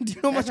happened. are? Do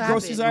you know how much That's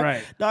groceries are?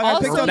 happened. Right. Dog, I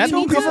Also, picked up you 2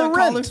 need pieces to- of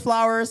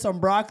cauliflower, some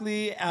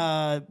broccoli,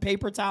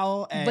 paper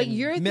towel, and But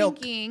you're milk.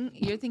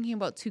 thinking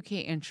about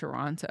 2K in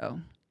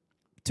Toronto.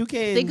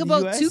 2K. Think in the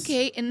about US?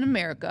 2K in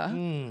America.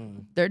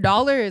 Their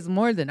dollar is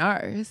more than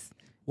ours.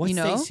 What you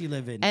know? state she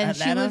live in? And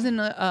Atlanta? she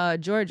lives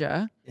in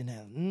Georgia.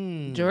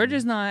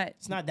 Georgia's not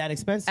It's not that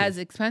expensive. as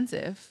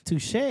expensive.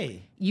 Touche.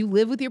 You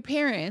live with your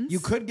parents. You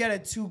could get a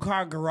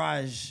 2-car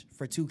garage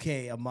for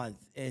 2K a month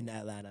in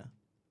Atlanta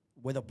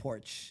with a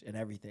porch and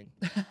everything.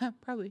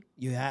 probably.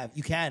 You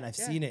can. I've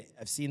seen it.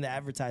 I've seen the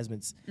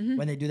advertisements Mm-hmm.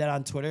 when they do that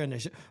on Twitter and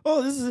they're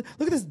look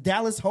at this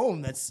Dallas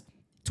home that's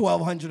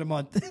 $1,200 a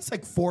month. It's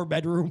like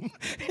 4-bedroom.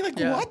 You're like,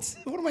 Yeah. what?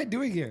 What am I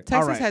doing here?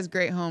 Texas right. has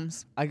great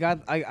homes.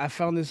 I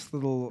found this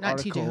little Not TJ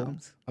article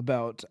Holmes.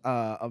 about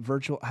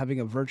having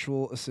a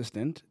virtual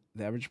assistant.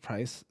 The average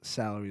price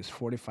salary is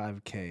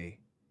 $45K.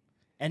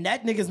 And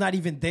that nigga's not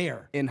even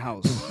there.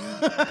 In-house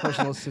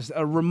personal assistant.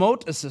 A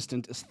remote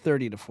assistant is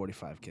 $30 to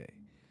 $45K.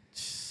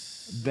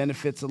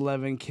 Benefits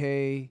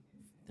 $11K.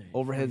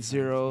 Overhead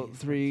 0,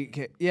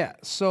 3K. Yeah,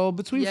 so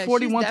between Yeah,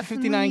 41 she's to 59K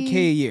a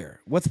definitely- year.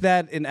 What's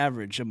that in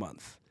average a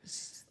month?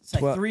 It's like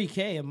 12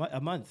 $3K a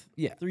month.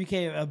 Yeah.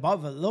 3K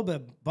above, a little bit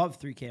above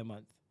 3K a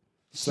month.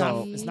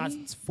 So It's not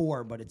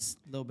 4, but it's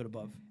a little bit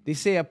above. they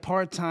say a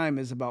part-time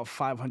is about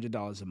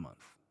 $500 a month.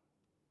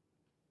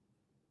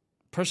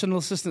 Personal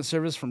assistant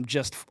service from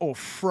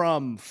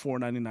from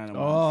 $4.99 a month.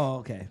 Oh,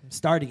 okay.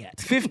 Starting at.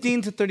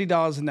 $15 to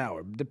 $30 an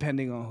hour,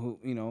 depending on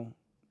who.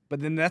 But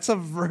then that's a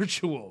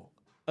virtual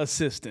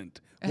assistant.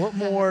 What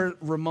more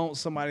remote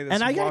somebody that's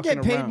And I gotta get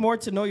walking paid around? more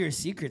to know your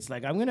secrets.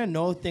 Like I'm gonna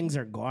know things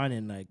are gone,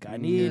 and like I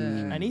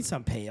need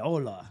some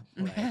payola.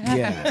 Like,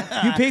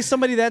 Yeah, you pay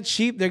somebody that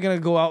cheap, they're gonna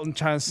go out and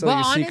try and sell But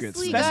your honestly,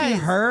 secrets. especially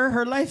guys,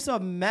 her life's a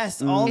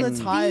mess all the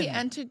It's time. the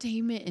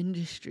entertainment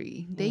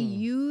industry. They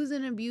use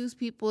and abuse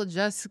people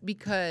just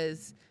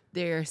because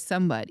they're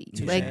somebody.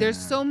 Like there's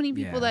so many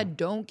people that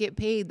don't get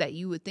paid that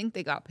you would think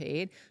they got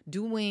paid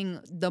doing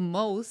the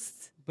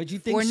most. But you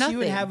for think she would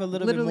nothing. have a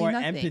little bit Literally more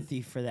nothing.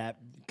 empathy for that,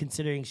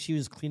 considering she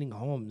was cleaning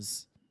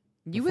homes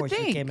You before would she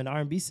think. became an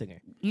R&B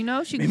singer. You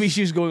know, she Maybe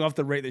she was going off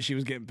the rate that she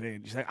was getting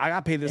paid. She's like, I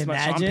got paid this much,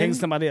 so I'm Imagine. paying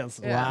somebody else.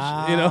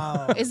 Wow. You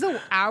know? is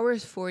the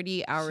hours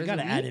 40 hours You a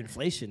gotta week? add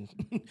inflation.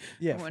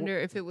 Yeah. I wonder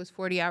if it was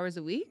 40 hours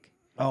a week.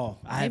 Oh,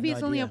 I have Maybe no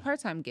it's only a idea.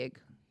 part-time gig.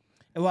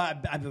 Well,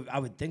 I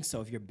would think so.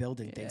 If you're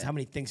building things, how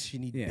many things she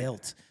need Yeah.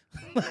 built?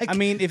 Like, I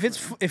mean, if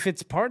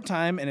it's part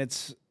time and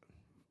it's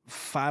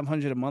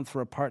 $500 a month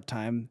for a part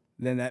time,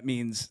 then that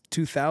means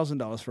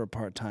 $2,000 for a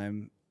part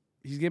time.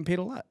 He's getting paid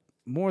a lot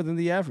more than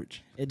the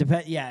average. it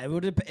depend. Yeah, it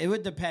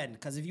would depend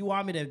because if you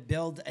want me to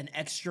build an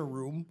extra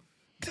room,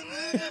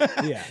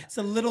 Yeah, it's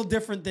a little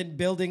different than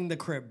building the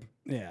crib.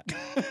 yeah.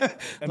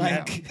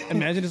 Like,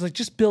 Imagine it's like,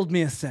 just build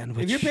me a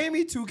sandwich. if you're paying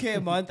me $2K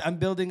a month, I'm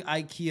building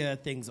IKEA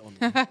things only.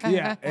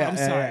 yeah, I'm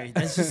sorry,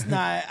 that's just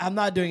not. I'm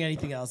not doing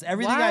anything else.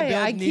 Everything Why?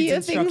 I build needs IKEA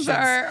instructions. things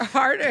are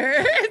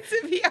harder,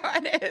 to be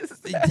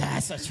honest.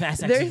 That's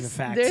actually a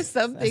fact. There's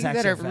some That's things that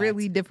actually a are fact.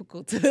 really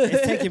difficult to.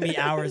 It's taking me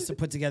hours to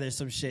put together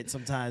some shit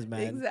sometimes,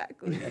 man.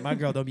 Exactly. My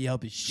girl don't be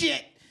helping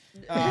shit.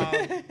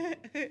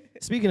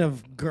 Speaking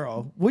of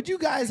girl, would you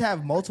guys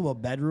have multiple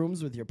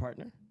bedrooms with your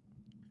partner?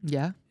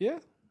 Yeah. Yeah.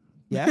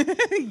 Yeah.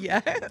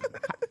 Yeah.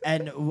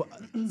 And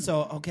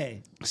so,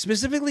 okay.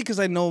 Specifically because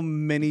I know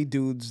many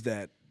dudes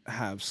that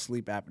have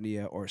sleep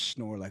apnea or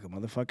snore like a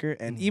motherfucker.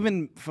 And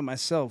even for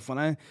myself,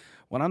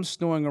 when I'm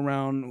snoring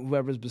around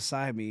whoever's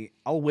beside me,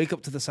 I'll wake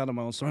up to the sound of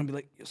my own snore and be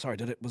like, sorry,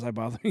 was I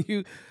bothering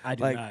you? I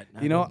do like, not.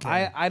 You know,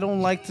 I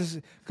don't like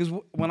to, because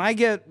when I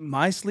get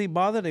my sleep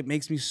bothered, it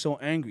makes me so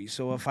angry.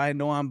 So if I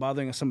know I'm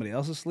bothering somebody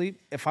else's sleep,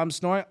 if I'm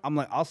snoring, I'm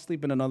like, I'll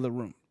sleep in another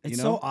room. It's you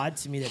know? so odd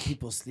to me that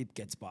people's sleep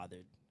gets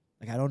bothered.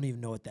 Like, I don't even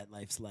know what that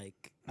life's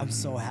like. I'm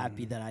so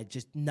happy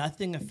that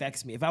nothing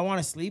affects me. If I want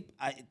to sleep,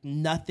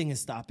 nothing is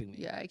stopping me.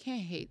 Yeah,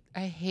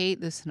 I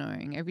hate the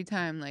snoring. Every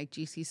time like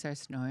GC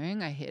starts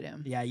snoring, I hit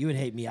him. Yeah, you would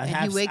hate me. And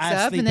he wakes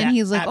up and then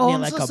he's like, "Oh,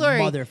 I'm so sorry."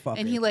 Motherfucker.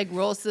 And he like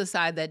rolls to the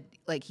side that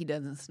like he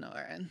doesn't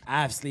snore. And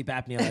I have sleep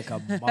apnea like a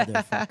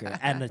motherfucker.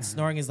 And the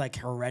snoring is like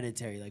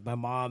hereditary. Like my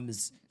mom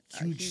is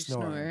huge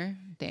snorer.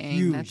 Dang,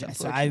 huge. that's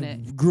So I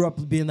unfortunate. grew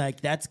up being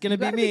like, that's gonna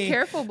be gotta me. be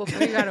careful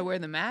before you gotta wear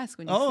the mask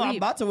when you sleep. I'm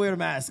about to wear the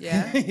mask.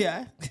 Yeah?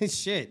 Yeah.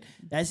 Shit.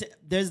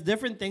 There's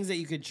different things that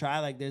you could try.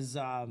 Like there's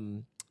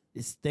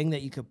this thing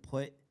that you could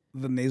put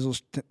The nasal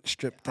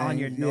strip thing. on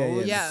your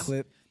nose. Yeah. The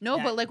clip. No,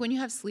 but like when you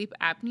have sleep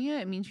apnea,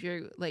 it means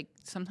you're like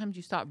sometimes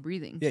you stop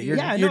breathing. Yeah, too.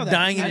 you're, I you're know that.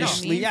 dying in I your know.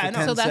 sleep. Yeah, I for know.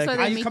 10 So that's why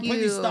seconds. they make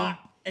completely you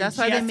stop. And That's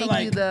she why they has to, make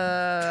like- you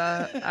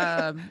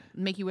the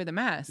make you wear the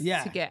mask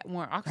Yeah. to get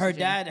more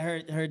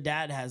oxygen. Her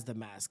dad has the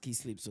mask. He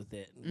sleeps with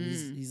it.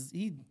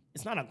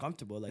 It's not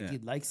uncomfortable. Like he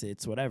likes it.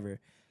 It's whatever.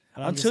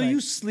 And I'm just Until you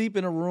like, sleep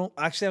in a room.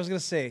 Actually, I was gonna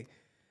say,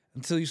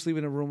 until you sleep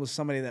in a room with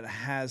somebody that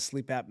has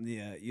sleep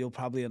apnea, you'll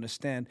probably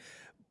understand.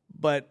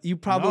 But you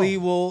probably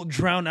will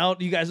drown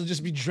out. You guys will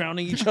just be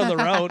drowning each other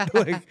out.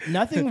 Like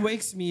nothing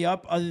wakes me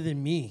up other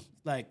than me.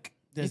 Like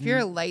If you're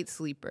a light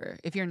sleeper,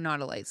 if you're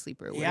not a light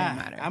sleeper, it wouldn't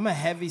matter. I'm a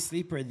heavy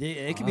sleeper.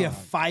 It could be a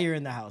fire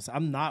in the house.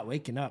 I'm not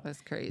waking up.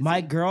 That's crazy.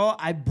 My girl,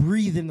 I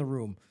breathe in the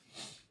room.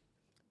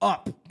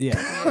 Up. yeah,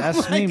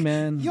 that's me,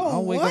 man. Yo,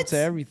 I'll wake up what? to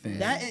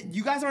everything.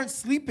 You guys aren't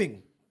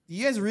sleeping. Do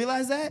you guys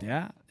realize that?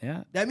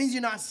 yeah. That means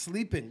you're not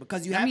sleeping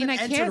because you I mean, haven't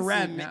I entered can't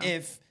REM sleep now.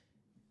 if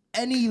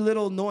any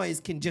little noise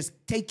can just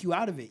take you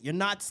out of it. You're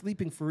not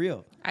sleeping for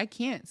real. I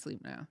can't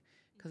sleep now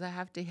because I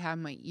have to have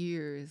my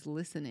ears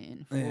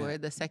listening for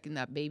the second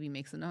that baby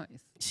makes a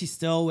noise. She's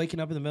still waking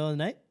up in the middle of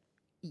the night?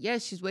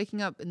 Yes, she's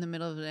waking up in the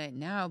middle of the night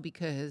now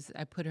because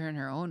I put her in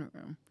her own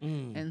room.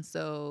 And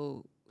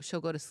so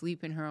she'll go to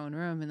sleep in her own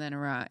room, and then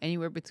around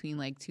anywhere between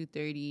like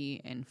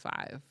 2:30 and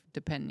 5,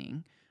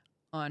 depending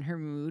on her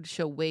mood,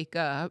 she'll wake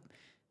up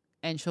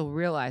and she'll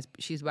realize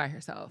she's by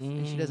herself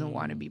and she doesn't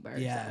want to be by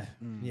herself.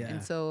 Yeah.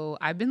 And so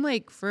I've been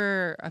like,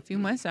 for a few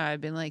months now, I've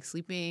been like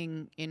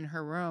sleeping in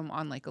her room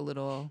on like the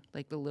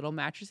little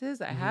mattresses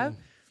I have.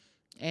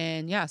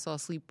 And yeah, so I'll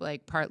sleep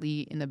like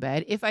partly in the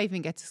bed if I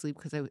even get to sleep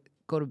because I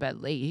go to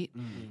bed late.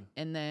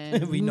 And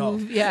then We know.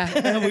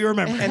 Yeah. We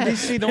remember. And they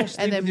say don't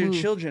sleep then with your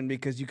move. children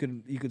because you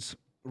could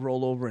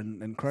roll over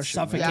and crush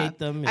them. Suffocate Right?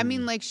 them. I and-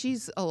 mean, like,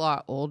 she's a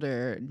lot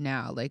older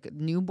now. Like,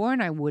 newborn,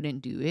 I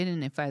wouldn't do it.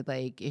 And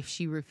if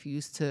she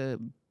refused to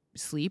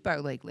sleep, I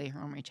would like lay her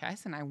on my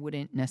chest and I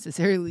wouldn't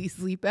necessarily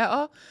sleep at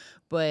all.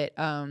 But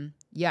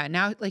yeah,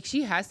 now like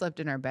she has slept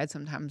in our bed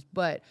sometimes,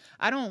 but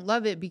I don't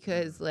love it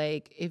because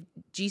like if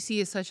GC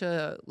is such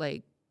a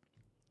like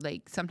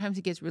sometimes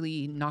he gets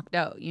really knocked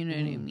out, you know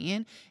what I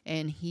mean?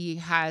 And he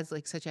has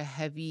like such a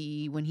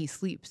heavy, when he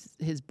sleeps,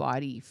 his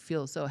body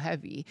feels so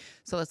heavy.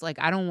 So it's like,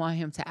 I don't want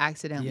him to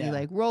accidentally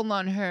like roll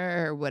on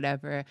her or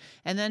whatever.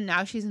 And then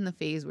now she's in the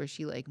phase where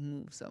she like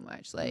moves so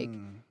much. Like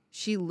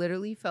she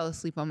literally fell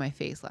asleep on my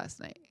face last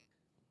night.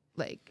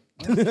 Like,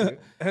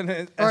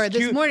 or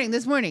this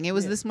morning, it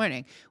was this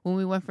morning when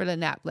we went for the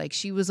nap. Like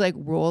she was like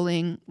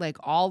rolling like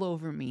all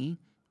over me.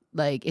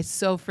 Like, it's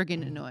so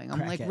freaking annoying. I'm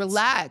like, Crackheads.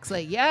 relax.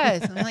 Like,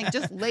 yes. I'm like,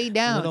 just lay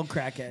down. Little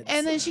crackheads.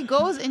 And then she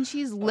goes and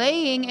she's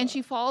laying and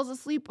she falls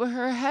asleep with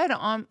her head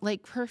on,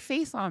 like, her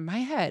face on my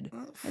head.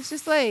 It's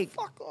just like,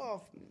 Fuck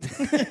off.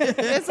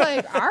 it's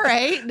like, all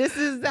right, this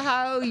is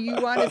how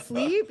you want to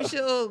sleep.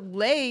 She'll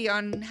lay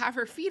on, have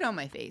her feet on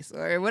my face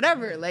or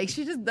whatever. Like,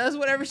 she just does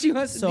whatever she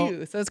wants to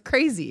do. So it's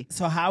crazy.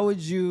 So how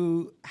would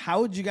you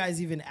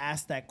guys even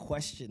ask that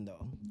question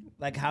though?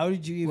 Like, how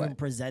did you even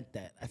present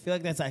that? I feel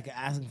like that's like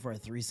asking for a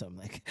threesome.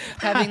 Like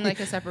Having like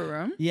a separate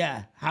room.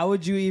 yeah. How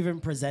would you even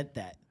present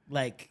that?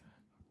 Like,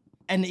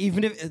 and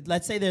even if,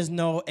 let's say there's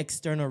no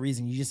external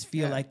reason, you just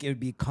feel like it would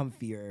be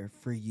comfier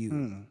for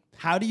you.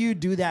 How do you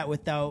do that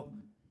without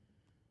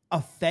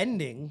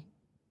offending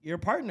your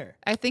partner?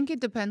 I think it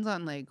depends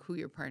on like who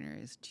your partner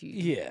is to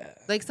you. Yeah.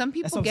 Like some what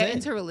people I'm get saying.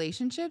 into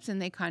relationships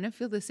and they kind of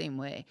feel the same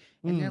way.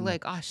 And they're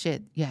like, oh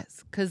shit,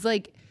 yes. Cause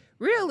like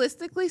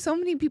realistically, so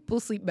many people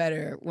sleep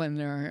better when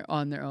they're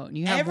on their own.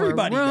 You have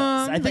Everybody more room,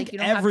 does. I think like you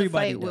don't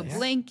everybody have to fight with does.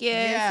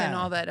 blankets and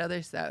all that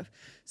other stuff.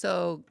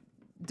 So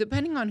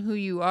depending on who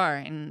you are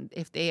and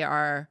if they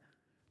are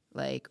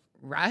like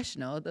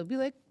rational, they'll be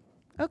like,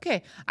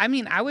 okay. I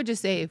mean, I would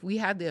just say if we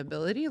had the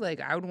ability,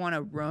 like I would want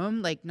a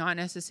room, like not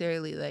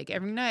necessarily like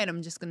every night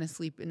I'm just going to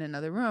sleep in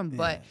another room,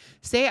 but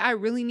say I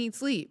really need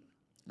sleep.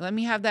 Let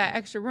me have that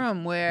extra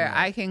room where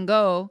I can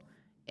go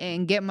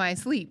and get my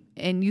sleep.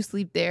 And you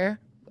sleep there,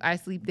 I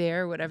sleep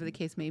there, whatever the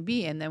case may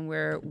be, and then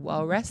we're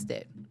well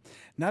rested.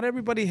 Not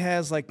everybody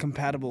has like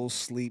compatible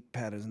sleep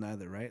patterns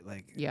neither, right?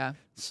 Like, yeah.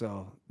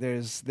 So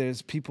there's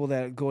people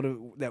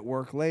that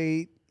work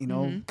late, you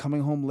know,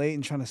 coming home late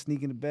and trying to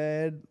sneak into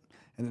bed,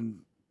 and then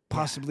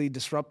possibly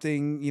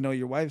disrupting, you know,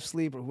 your wife's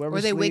sleep or whoever's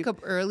Or they sleep. wake up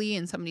early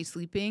and somebody's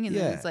sleeping, and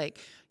then it's like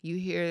you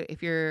hear,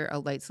 if you're a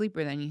light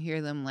sleeper, then you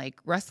hear them like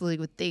wrestling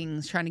with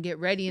things, trying to get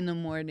ready in the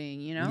morning,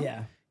 you know?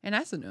 Yeah. And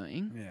that's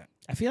annoying. Yeah.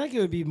 I feel like it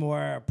would be more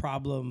a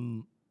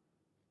problem.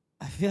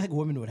 I feel like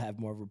women would have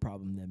more of a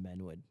problem than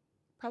men would.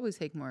 Probably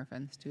take more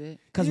offense to it.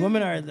 Because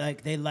women are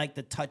like, they like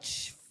the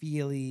touch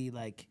feely,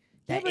 like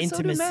that but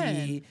so do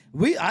intimacy.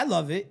 I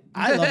love it.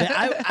 I love it.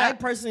 I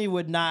personally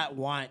would not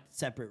want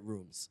separate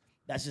rooms.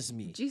 That's just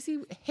me.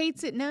 GC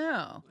hates it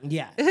now.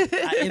 Yeah.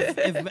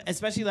 if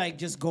especially like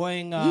just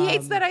going. He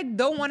hates that I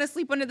don't want to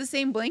sleep under the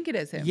same blanket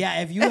as him.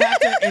 Yeah, if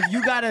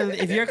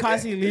you're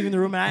constantly leaving the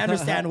room, and I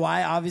understand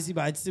why, obviously,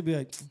 but I'd still be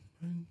like.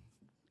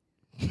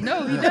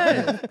 No, he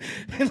does.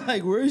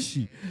 Like, where is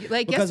she?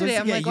 Like Because yesterday, once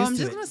I'm you like, get oh, I'm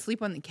used to just going to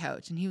sleep on the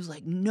couch. And he was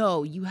like,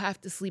 no, you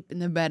have to sleep in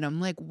the bed. I'm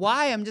like,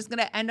 why? I'm just going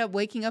to end up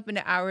waking up in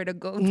an hour to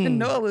go to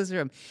Nola's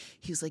room.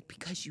 He was like,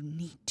 because you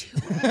need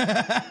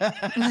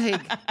to.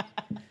 Like,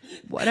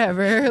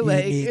 whatever.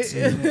 Like, It's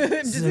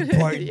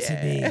important to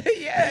me.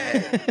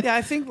 Yeah,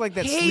 I think like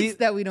that Hates sleep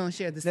that we don't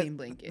share the same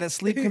blanket. that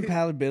sleep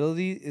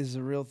compatibility is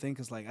a real thing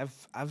because like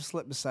I've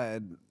slept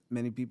beside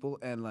many people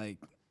and like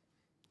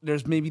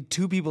there's maybe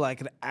two people I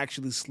could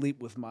actually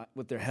sleep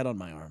with their head on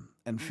my arm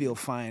and feel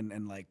fine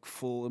and like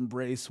full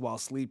embrace while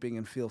sleeping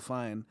and feel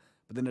fine.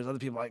 But then there's other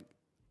people like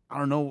I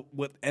don't know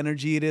what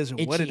energy it is or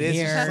what it is.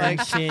 Hair It's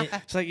like shit.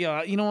 It's like,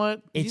 yo, you know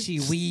what? Itchy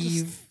Just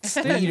weave. stay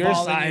on weave your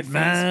all in side, face,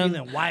 man.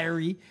 feeling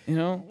wiry. You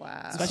know?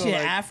 Wow. Especially So,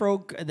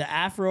 the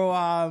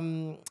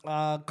afro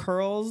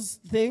curls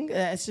thing.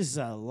 It's just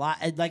a lot.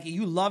 Like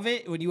you love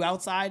it when you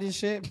outside and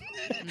shit.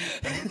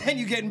 And then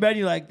you get in bed,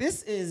 you're like,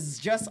 this is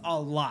just a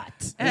lot.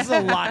 This is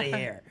a lot of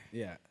hair.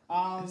 Yeah.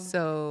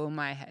 So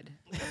my head.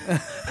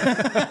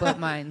 But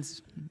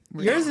mine's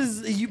real. Yours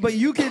is but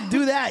you can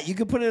do that. You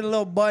can put it in a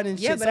little bun and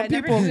Yeah, shit. but Some I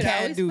never people do it. I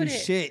can't always do put it-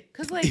 shit.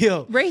 Cause like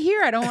Yo. right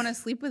here, I don't want to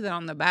sleep with it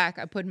on the back.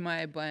 I put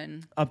my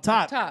bun Up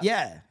top. top.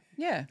 Yeah.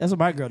 Yeah. That's what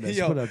my girl does. She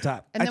Yo. put it up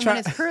top. And then when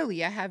it's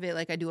curly, I have it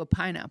like I do a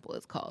pineapple,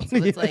 it's called. So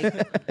it's like,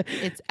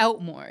 it's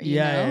out more, you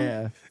know?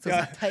 Yeah. So it's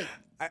not tight.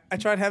 I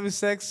tried having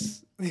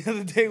sex the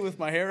other day with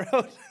my hair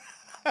out.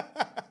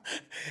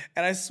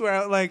 And I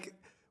swear, like,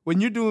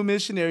 when you're doing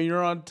missionary,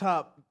 you're on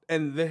top,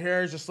 and the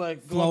hair is just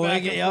like going Flowing,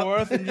 back and yep.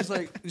 forth, and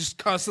just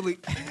constantly,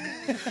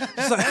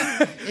 just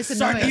like, It's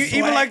annoying.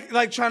 even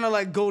like trying to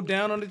like go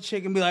down on the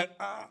chick and be like,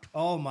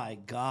 Oh my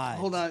God.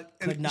 hold on,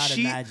 Could And not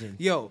imagine.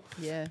 Yo,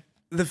 Yeah.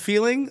 the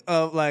feeling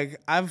of like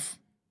I've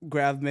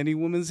grabbed many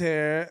women's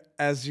hair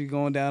as you're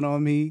going down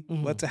on me,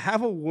 but to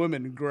have a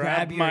woman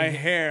grab your my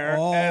hair. hair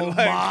Oh and like,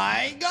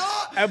 my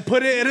God. and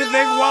put it in a thing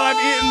while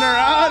I'm eating her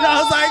out.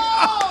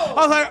 I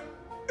was like,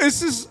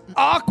 this is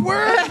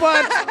awkward,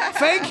 but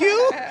thank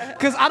you,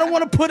 because I don't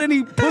want to put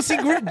any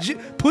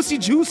pussy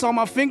juice on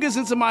my fingers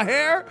into my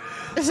hair.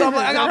 So I'm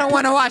like, I don't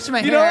want to wash my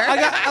you know, hair. I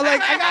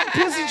got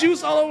pussy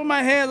juice all over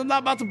my hands. I'm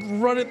not about to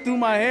run it through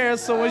my hair.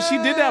 So when she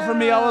did that for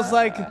me, I was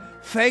like,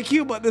 thank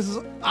you, but this is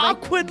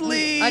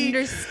awkwardly.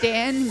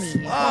 Understand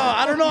me. Oh,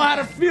 I don't know how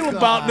to feel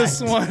about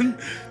this one.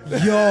 Yo,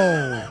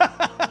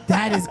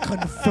 that is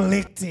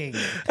conflicting.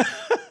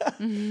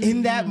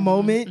 In that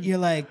moment, you're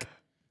like,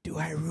 do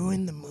I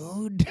ruin the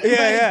mood?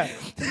 Yeah.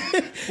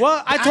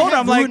 Well, I told her,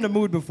 I'm like, ruined the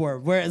mood before,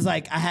 where it's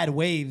like I had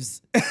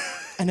waves,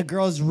 and the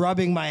girl's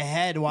rubbing my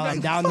head while I'm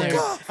down there.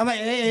 I'm like,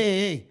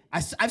 hey.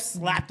 I've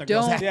slapped a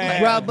girl's Don't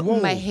head. rub Whoa.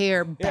 my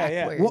hair Yeah.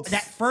 backwards. Well,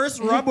 that first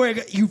rub where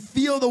you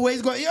feel the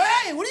waves going,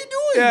 hey, what are you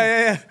doing?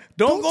 yeah.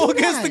 Don't go do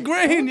against that. the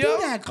grain, Don't yo.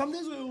 do that. Come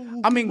this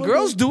way. I mean,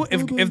 girls do it.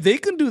 If they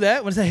can do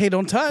that, when they say, hey,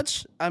 don't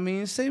touch, I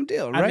mean, same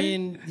deal, right? I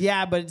mean,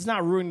 yeah, but it's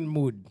not ruining the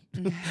mood.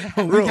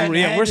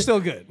 we're still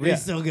good. We're Yeah.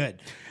 still good.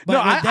 But No,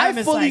 with I them,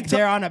 it's fully like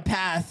they're on a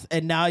path,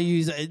 and now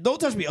you say, don't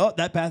touch me. Oh,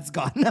 that path's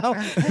gone now.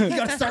 You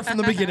got to start from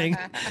the beginning.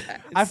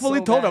 I fully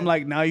so told her, bad. I'm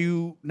like, now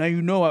you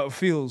know how it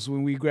feels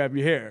when we grab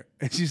your hair.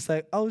 And she's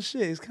like, oh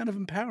shit, it's kind of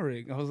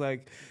empowering. I was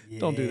like,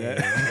 don't do that.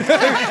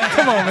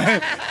 Come on,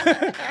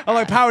 man. I'm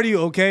like, power to you,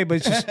 okay?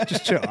 But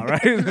just chill, all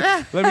right?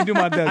 Let me do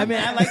my dance. I mean,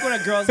 I like when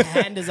a girl's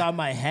hand is on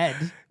my head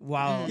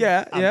while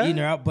I'm eating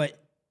her out, but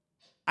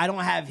I don't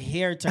have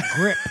hair to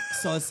grip.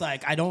 So it's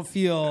like, I don't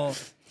feel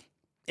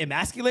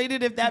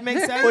emasculated, if that makes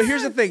sense. Well,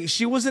 here's the thing.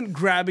 She wasn't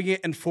grabbing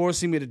it and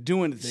forcing me to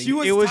do anything. She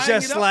was it was tying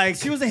just it up. like...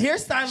 She was a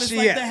hairstylist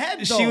like the head,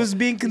 though. She was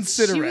being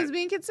considerate. She was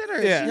being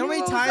considerate. Yeah. She You know knew how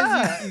many what was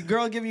times up. you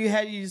girl giving you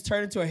head, you just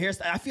turn into a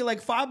hairstyle? I feel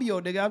like Fabio,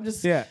 nigga. I'm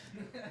just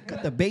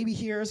got the baby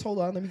hairs. Hold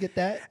on, let me get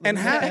that. And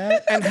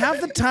half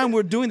the time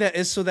we're doing that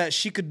is so that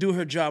she could do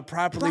her job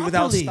properly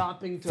without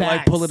stopping to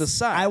like pull it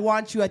aside. I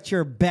want you at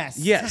your best.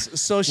 Yes.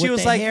 So she With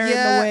was the like, hair in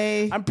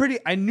the way.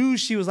 I knew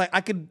she was like,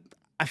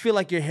 I feel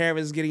like your hair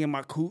is getting in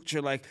my cooch,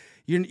 or like,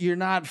 you're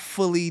not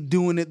fully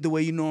doing it the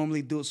way you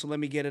normally do it. So let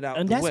me get it out.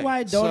 And the that's way. why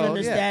I don't So,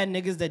 understand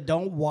niggas that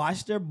don't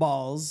wash their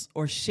balls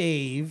or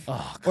shave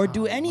or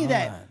do any of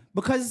that.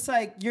 Because it's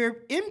like you're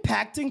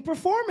impacting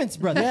performance,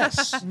 brother.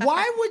 Yes.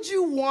 Why would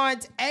you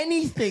want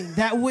anything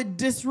that would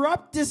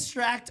disrupt,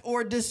 distract,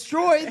 or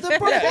destroy the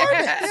performance?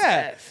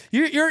 Yeah,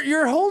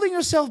 you're holding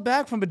yourself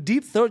back from a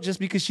deep throat just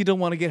because she don't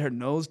want to get her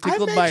nose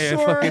tickled by her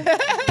fucking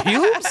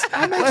pubes.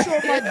 I make sure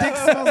my dick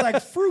smells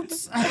like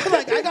fruits.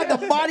 Like I got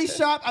the Body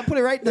Shop. I put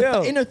it right in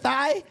the inner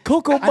thigh.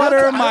 Cocoa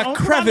butter in my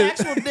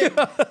crevice.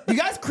 You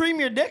guys cream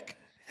your dick?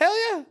 Hell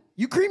yeah.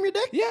 You cream your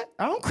dick? Yeah.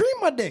 I don't cream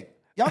my dick.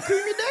 Y'all cream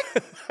your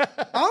dick?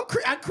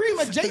 I cream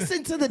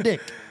adjacent to the dick.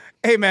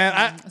 Hey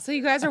man, so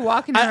you guys are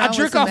walking around I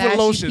jerk with some off with ashy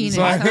lotion. penis,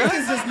 So My huh? dick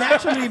is just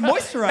naturally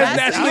moisturized.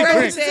 That's I what can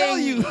I'm tell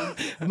saying.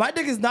 you, my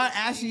dick is not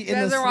ashy in You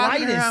the guys are walking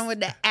slightest. around with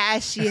the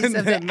ashiest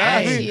of the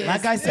Hey, ashiest.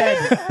 like I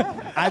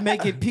said, I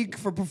make it peak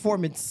for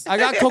performance. I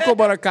got cocoa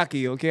butter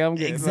kaki. Okay, I'm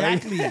good.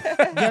 Exactly. Get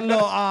a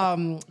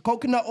little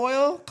coconut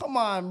oil. Come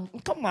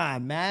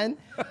on, man.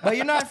 But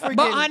you're not freaking.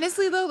 But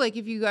honestly, though, like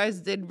if you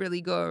guys did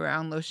really go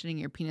around lotioning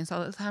your penis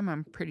all the time,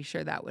 I'm pretty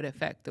sure that would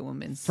affect the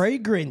woman's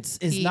fragrance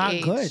is not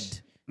pH. good.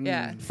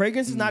 Yeah.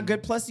 Fragrance is not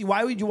good. Plus,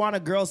 why would you want a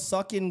girl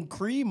sucking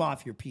cream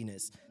off your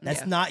penis?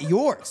 That's not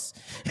yours.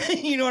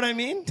 You know what I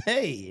mean?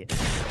 Hey.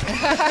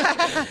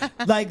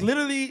 Like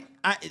literally,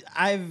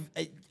 I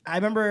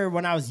remember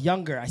when I was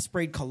younger, I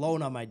sprayed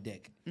cologne on my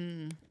dick.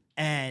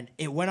 And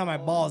it went on my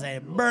balls and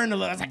it burned a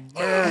little.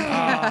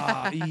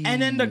 I was like,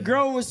 and then the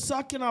girl was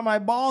sucking on my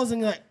balls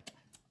and like,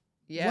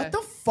 what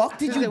the fuck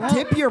did you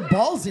dip your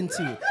balls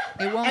into?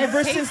 It won't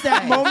Ever taste since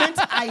that right. moment,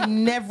 I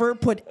never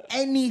put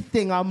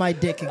anything on my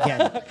dick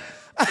again.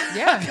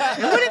 Yeah,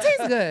 it wouldn't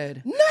taste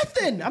good.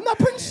 Nothing. I'm not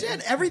putting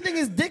shit. Everything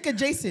is dick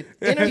adjacent.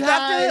 Inner You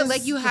have to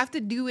thighs. you have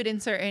to do it in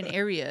certain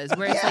areas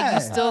where it's like you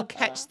still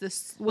catch the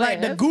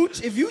sweat. Like the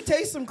gooch. If you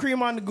taste some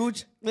cream on the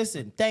gooch,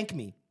 listen, thank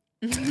me.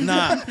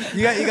 Nah,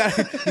 you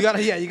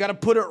gotta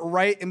put it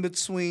right in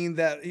between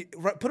that.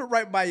 Put it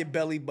right by your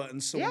belly button,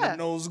 so when the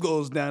nose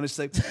goes down, it's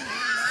like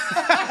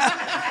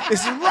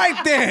it's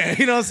right there.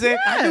 You know what I'm saying?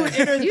 I do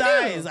inner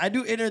thighs. I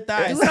do inner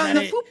thighs. Do it on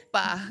the And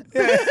fupa.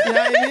 you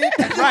know what I mean?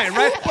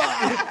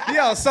 Right.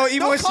 Yo, so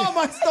even when Don't call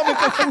my stomach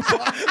a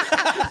fupa.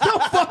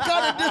 The fuck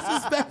kind of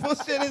disrespectful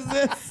shit is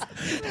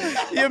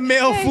this? your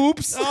male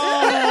foops.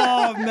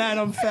 Oh man,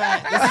 I'm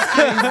fat. This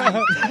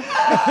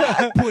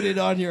is crazy. Put it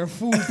on your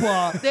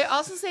fupa. They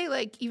also say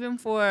like even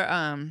for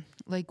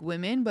like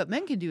women, but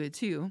men can do it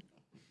too.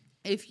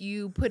 If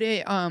you put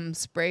it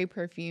spray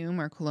perfume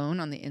or cologne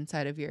on the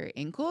inside of your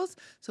ankles,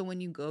 so when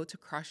you go to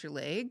cross your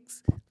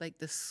legs, like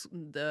the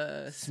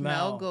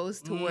smell goes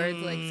towards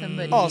like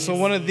somebody. Oh, so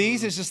one of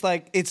these is just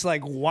like it's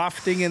like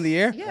wafting in the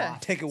air. Yeah.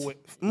 Take a whiff.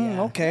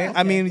 Yeah. Okay. Yeah.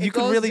 I mean, It you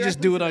could goes really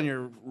just directly do it to on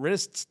your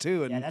wrists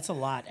too. And Yeah, that's a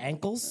lot.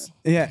 Ankles.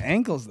 yeah,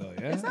 ankles though.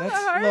 Yeah, It's not that's.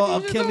 that hard. Little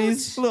You just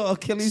Achilles, little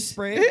Achilles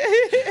spray.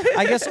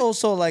 I guess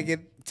also like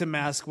it to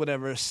mask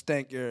whatever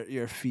stank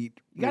your feet.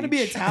 You gotta be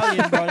reach.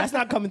 Italian, bro. That's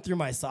not coming through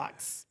my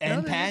socks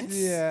and No, pants.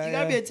 Yeah, You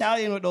gotta be yeah.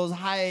 Italian with those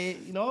high,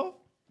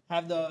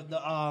 have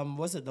the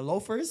what's it, the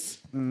loafers?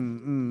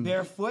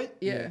 Barefoot?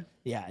 Yeah.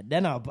 Yeah,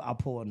 then I'll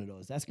pull one of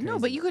those. That's crazy. No,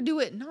 but you could do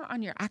it not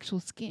on your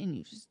actual skin.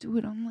 You just do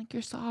it on like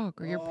your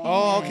sock or your pants.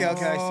 Oh, okay. I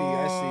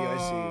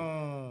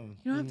see.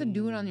 You don't have to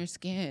do it on your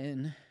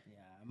skin.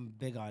 I'm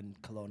big on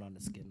cologne on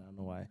the skin. I don't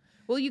know why.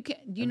 Well, you can.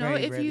 You I know,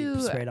 very if rarely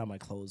you spray it on my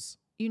clothes.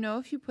 you know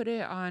if you put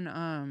it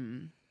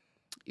on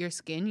your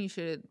skin, you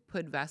should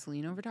put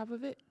Vaseline over top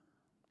of it.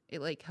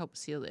 It like helps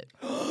seal it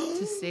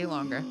to stay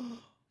longer.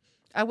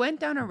 I went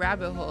down a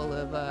rabbit hole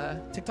of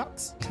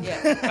TikToks?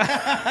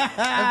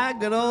 Yeah.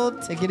 Good old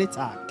tickety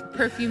talk.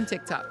 Perfume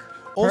TikTok.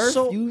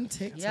 Also, Perfume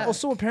TikTok. Yeah.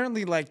 also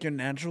apparently like your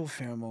natural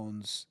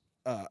pheromones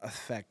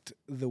affect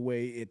the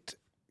way it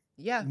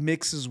Yeah.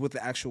 mixes with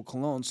the actual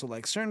cologne. So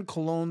like certain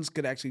colognes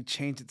could actually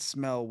change its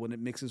smell when it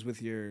mixes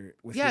with your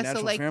Yeah,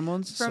 natural so like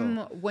pheromones. from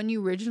when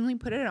you originally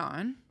put it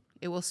on,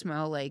 it will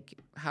smell like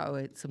how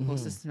it's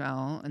supposed to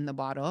smell in the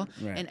bottle.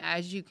 Right. And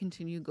as you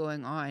continue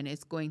going on,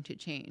 it's going to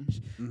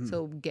change.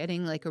 So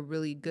getting like a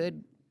really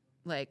good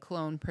like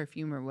cologne,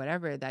 perfume, or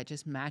whatever that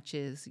just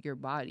matches your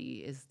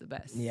body is the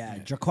best. Yeah,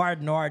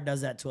 Jacquard Noir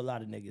does that to a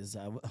lot of niggas.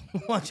 I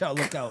want y'all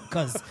to look out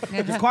because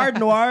Jacquard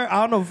Noir,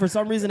 I don't know, for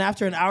some reason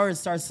after an hour it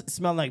starts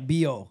smelling like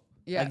BO.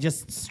 Yeah. Like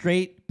just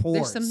straight pores.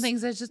 There's some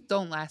things that just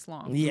don't last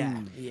long. Yeah.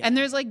 yeah. And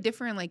there's like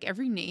different, like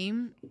every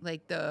name,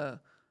 like the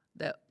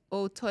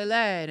eau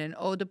toilette and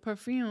eau de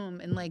perfume,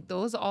 and like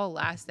those all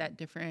last at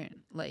different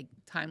like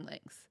time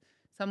lengths.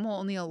 Some will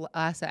only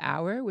last an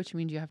hour, which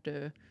means you have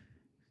to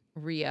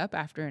re-up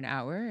after an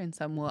hour, and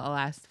some will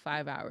last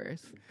 5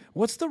 hours.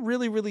 What's the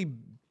really, really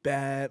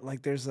bad,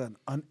 like there's an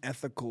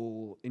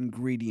unethical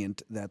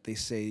ingredient that they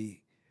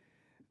say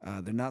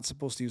they're not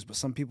supposed to use, but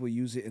some people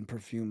use it in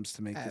perfumes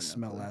to make the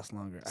smell last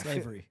longer.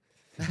 Slavery.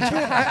 No,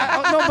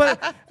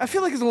 but I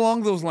feel like it's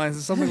along those lines.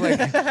 It's something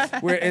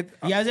like where it.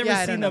 You guys ever Yeah,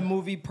 I seen don't the know.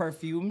 movie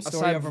Perfume, Story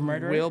aside of a from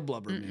Murderer? whale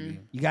blubber, maybe.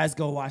 You guys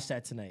go watch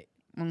that tonight.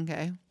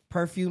 Okay.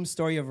 Perfume,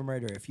 Story of a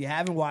Murderer. If you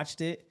haven't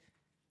watched it,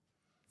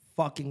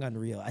 fucking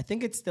unreal. I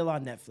think it's still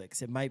on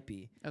Netflix. It might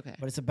be. Okay.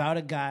 But it's about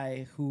a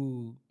guy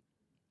who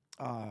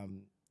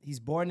he's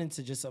born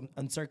into just some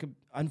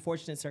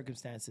unfortunate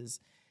circumstances.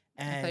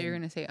 And I thought you were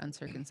going to say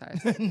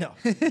uncircumcised. No,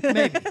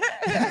 maybe.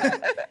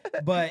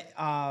 But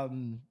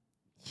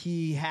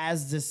he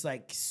has this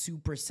like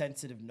super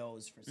sensitive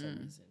nose for some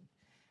reason.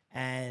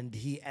 And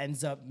he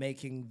ends up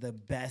making the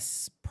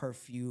best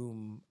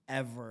perfume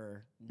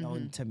ever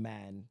known to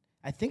man.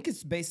 I think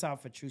it's based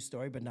off a true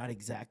story, but not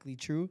exactly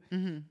true.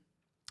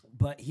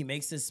 But he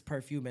makes this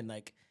perfume and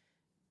like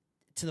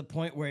to the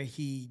point where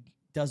he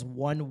does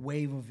one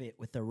wave of it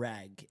with a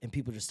rag and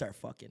people just start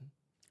fucking.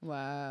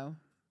 Wow.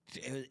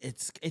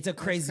 It's a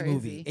crazy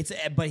movie.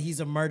 But he's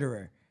a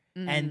murderer.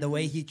 And the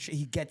way he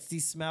gets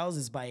these smells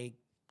is by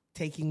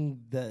taking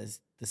the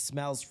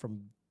smells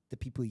from the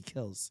people he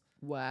kills.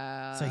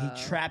 Wow. So he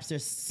traps their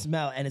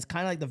smell, and it's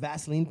kind of like the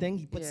Vaseline thing.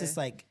 He puts this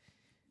like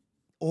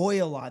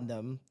oil on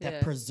them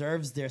that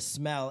preserves their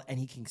smell, and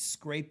he can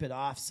scrape it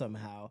off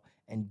somehow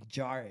and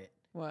jar it.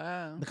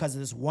 Wow. Because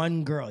of this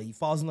one girl. He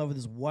falls in love with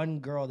this one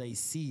girl that he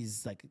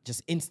sees, like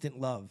just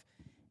instant love.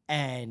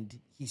 And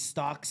he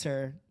stalks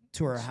her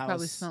to her house.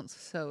 Probably smells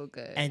so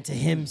good. And to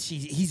him,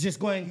 he's just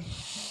going,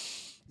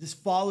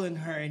 just following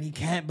her, and he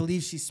can't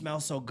believe she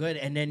smells so good.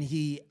 And then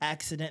he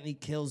accidentally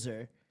kills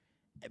her.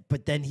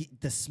 But then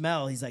the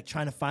smell, he's like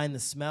trying to find the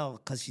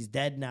smell because she's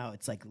dead now.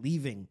 It's like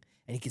leaving,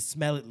 and he can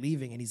smell it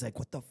leaving, and he's like,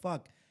 what the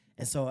fuck?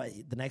 And so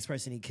the next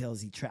person he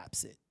kills, he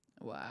traps it.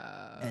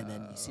 Wow. And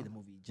then you see the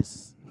movie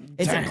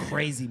it's a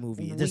crazy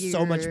movie. There's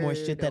so much more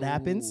shit that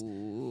happens.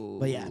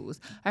 But yeah.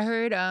 I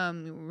heard,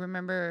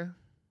 remember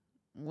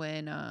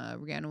when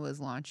Rihanna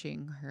was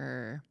launching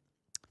her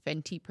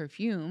Fenty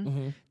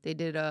perfume, they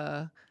did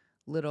a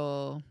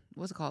little,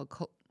 what's it called?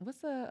 What's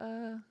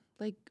the,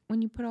 like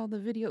when you put all the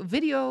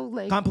video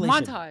like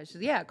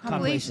montage,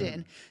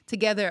 compilation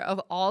together of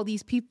all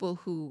these people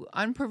who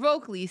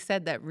unprovokedly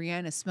said that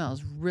Rihanna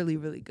smells really,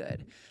 really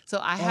good. So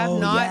I have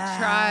not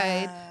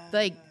tried,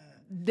 like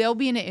they'll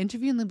be in an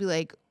interview and they'll be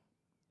like,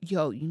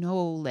 yo, you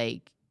know,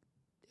 like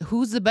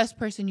who's the best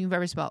person you've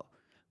ever smelled?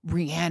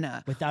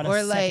 Rihanna. Without or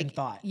a like, second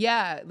thought.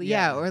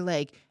 Yeah. Or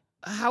like,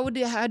 how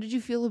did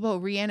you feel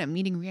about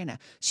meeting Rihanna?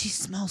 She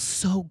smells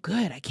so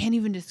good. I can't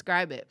even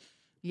describe it.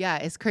 Yeah,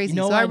 it's crazy.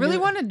 So I really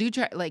want to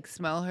try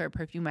smell her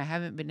perfume. I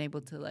haven't been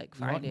able to like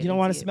find it. You don't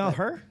want to smell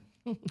her?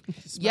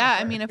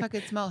 I mean, if I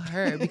could smell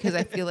her, because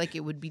I feel like it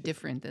would be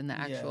different than the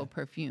actual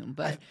perfume.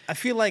 But I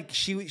feel like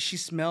she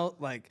smelled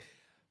like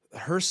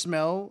her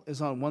smell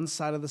is on one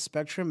side of the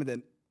spectrum, and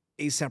then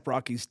A$AP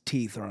Rocky's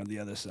teeth are on the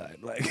other side.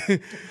 Like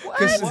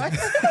what?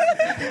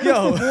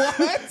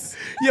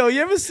 Yo,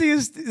 you ever see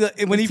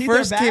when he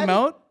first came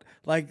out?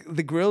 Like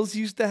the grills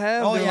used to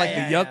have, they're like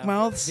the yuck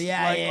mouths. Oh,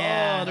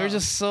 they're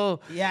just so.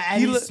 Yeah, and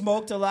he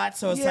smoked a lot,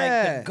 so it's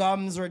like the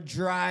gums were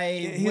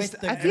dry with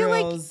the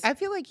grills. I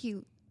feel like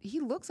he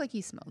looks like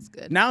he smells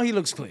good. Now he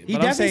looks clean. He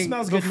definitely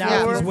smells good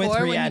now. He's with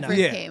Rihanna. When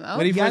he first came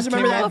out. You guys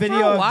remember that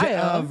video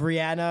of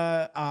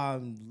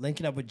Rihanna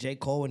linking up with J.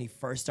 Cole when he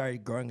first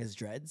started growing his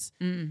dreads?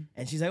 And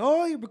she's like,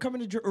 "Oh, you're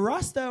becoming a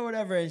Rasta or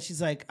whatever," and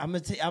she's like, "I'm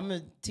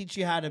gonna teach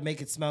you how to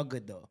make it smell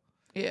good, though."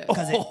 Yeah.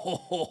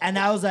 And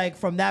I was like,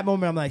 from that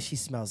moment, I'm like, she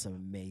smells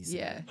amazing.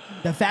 Yeah.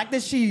 The fact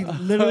that she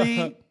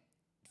literally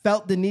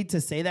felt the need to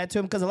say that to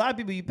him, because a lot of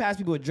people, you pass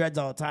people with dreads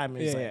all the time,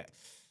 and it's like,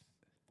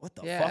 what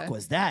the fuck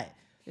was that?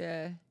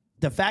 Yeah.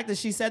 The fact that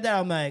she said that,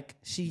 I'm like,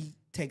 she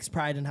takes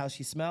pride in how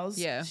she smells.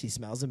 Yeah. She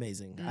smells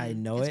amazing. I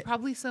know it's it.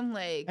 Probably some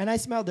like. And I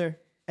smelled her,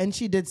 and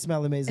she did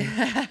smell amazing.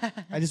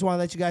 I just want to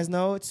let you guys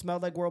know it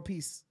smelled like world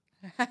peace.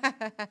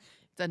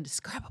 It's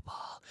indescribable.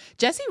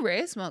 Jessie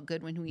Reyez smelled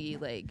good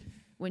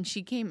when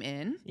she came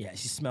in. Yeah,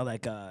 she smelled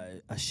like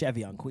a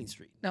Chevy on Queen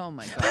Street. Oh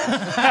my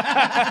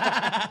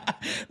God.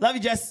 Love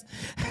you, Jess.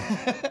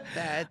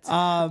 That's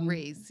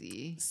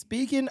crazy.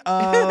 Speaking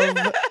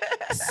of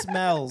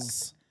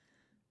smells,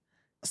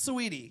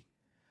 sweetie.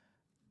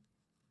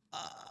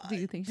 Do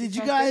you think did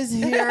you guys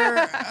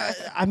hear?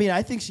 I mean,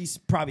 I think she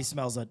probably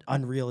smells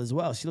unreal as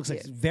well. She looks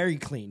like very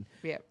clean.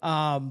 Yeah.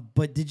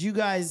 But did you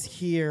guys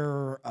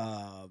hear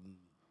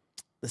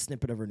the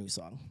snippet of her new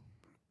song?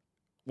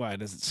 Why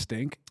does it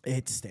stink?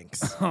 It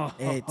stinks.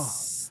 It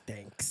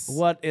stinks.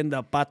 What in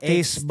the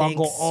patis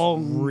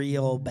bagoong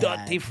real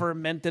bad? Dirty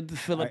fermented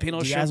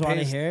Filipino do you guys want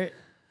to paste? hear it?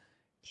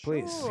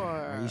 Please.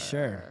 Are you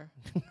sure?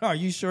 Are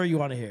you sure you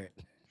want to hear it?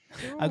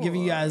 Sure. I'm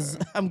giving you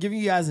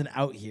guys an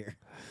out here.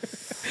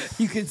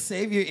 You can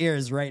save your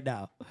ears right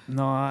now.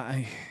 No,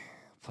 I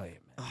play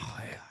it. Man. Oh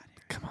my God.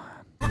 Come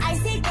on.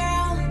 Icy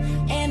girl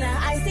in an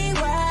icy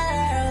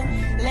world.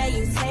 Let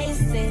you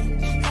taste it.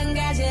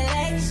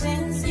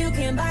 Congratulations, you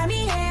can buy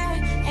me here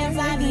and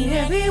fly me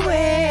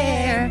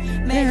everywhere.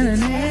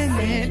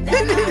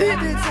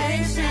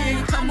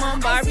 Come on,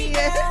 Barbie,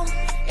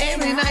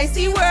 in an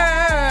icy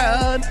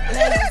world.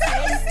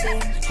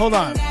 Hold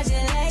on.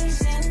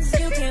 Congratulations,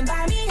 you can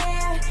buy me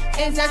here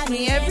and touch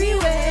me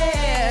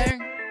everywhere.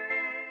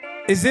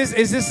 Is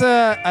this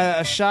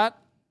a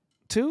shot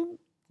too?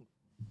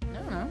 I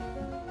don't know.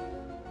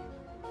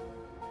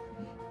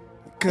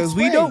 Because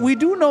we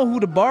do know who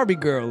the Barbie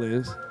girl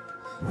is.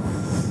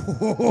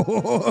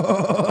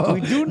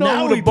 We do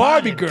know who the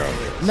Barbie girl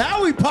is.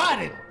 Now we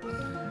potted.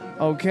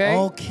 Okay.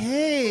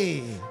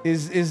 Okay.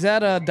 Is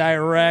that a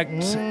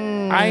direct?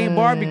 I ain't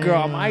Barbie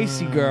girl. I'm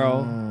icy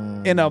girl.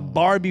 In a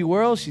Barbie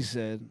world, she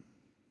said.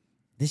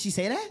 Did she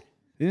say that?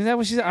 Isn't that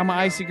what she said? I'm an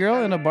icy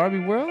girl in a Barbie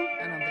world.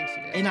 I don't think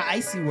she did. In an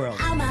icy world.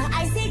 I'm an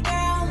icy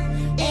girl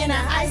in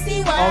an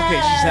icy world. Okay,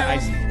 she said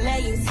icy.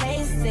 Let you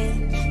taste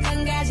it.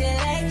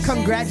 Congratulations.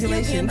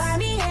 Congratulations. You can buy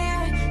me here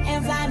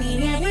and fly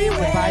me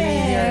everywhere. Buy me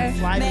here and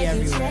fly me Make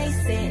everywhere. You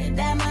chase it.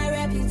 That's my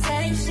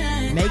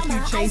reputation. Make I'm you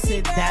an chase icy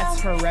it. girl. That's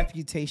her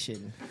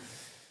reputation.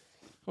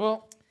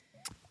 Well,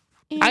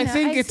 I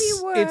think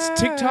it's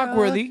TikTok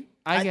worthy.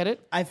 I get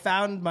it. I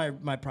found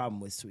my problem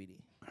with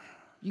Sweetie.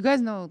 You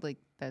guys know, like,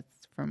 that's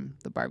from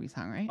the Barbie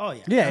song, right? Oh,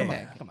 yeah. Yeah, Come yeah, on.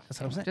 yeah. Come on. That's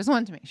what I'm saying. Just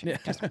wanted to make sure. Yeah.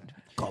 Just wanted to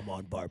make Come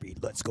on, Barbie.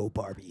 Let's go,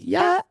 Barbie.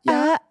 Yeah. They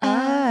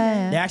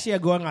actually are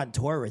going on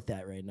tour with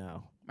that right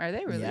now. sure. Are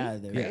they really? Yeah,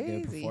 they're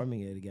Crazy.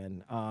 performing it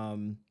again.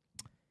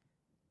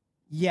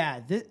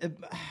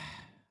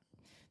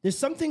 There's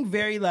something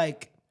very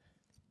like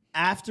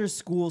after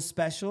school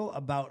special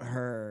about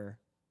her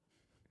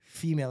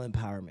female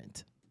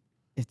empowerment,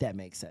 if that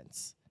makes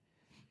sense.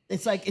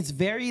 It's like it's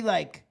very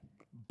like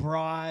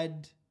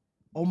broad,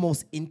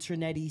 almost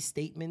internet-y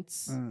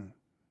statements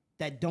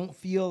that don't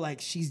feel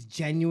like she's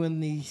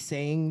genuinely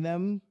saying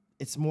them.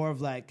 It's more of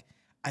like,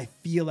 I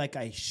feel like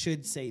I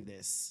should say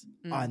this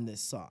on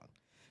this song.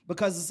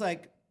 Because it's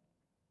like,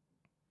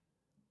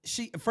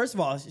 first of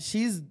all,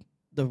 she's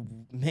the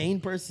main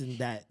person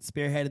that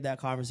spearheaded that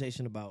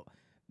conversation about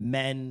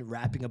men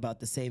rapping about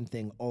the same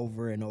thing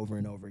over and over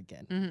and over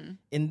again.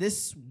 In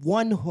this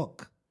one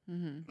hook,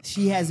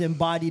 she has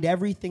embodied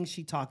everything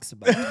she talks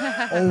about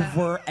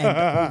over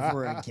and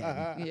over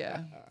again.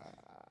 Yeah.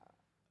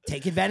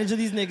 Take advantage of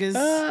these niggas.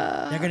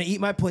 They're gonna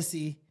eat my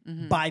pussy.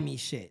 Buy me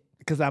shit.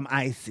 Because I'm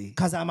icy.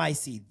 Because I'm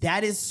icy.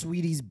 That is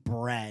Sweetie's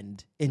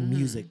brand in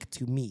music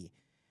to me.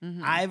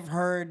 I've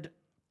heard,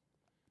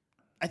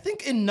 I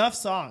think, enough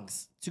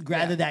songs to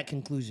gather that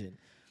conclusion.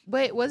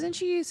 Wait, wasn't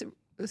she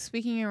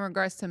speaking in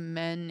regards to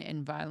men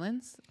and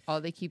violence? All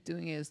they keep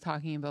doing is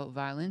talking about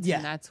violence, Yeah.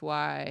 and that's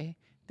why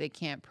they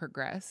can't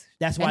progress.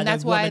 That's why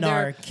and the women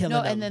are killing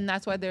them. And then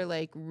that's why they're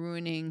like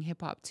ruining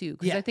hip hop too.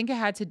 Because Yeah. I think it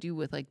had to do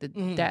with like the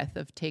death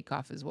of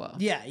Takeoff as well.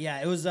 Yeah.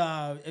 It was.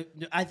 I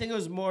think it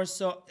was more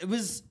so. It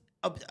was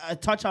a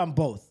touch on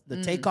both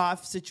the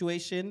Takeoff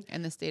situation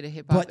and the state of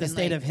hip hop, but the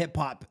state of hip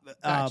hop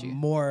Got you.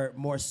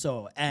 more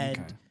so,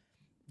 and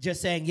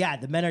just saying,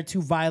 the men are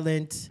too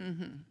violent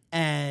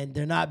and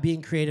they're not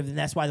being creative, and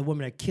that's why the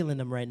women are killing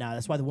them right now.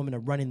 That's why the women are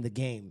running the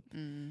game,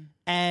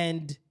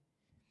 and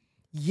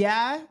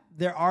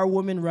there are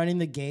women running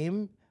the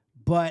game,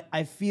 but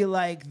I feel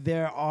like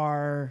there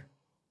are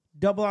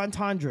double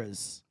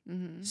entendres,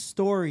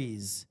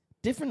 stories,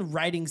 different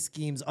writing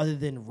schemes other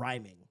than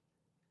rhyming.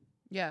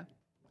 Yeah.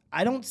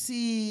 I don't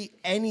see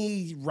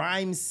any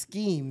rhyme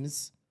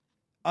schemes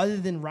other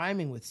than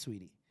rhyming with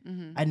Sweetie.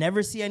 I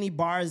never see any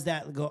bars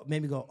that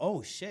made me go,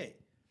 oh shit.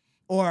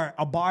 Or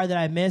a bar that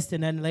I missed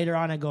and then later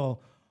on I go,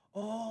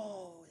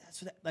 oh,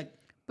 that's what that, like.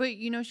 But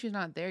you know she's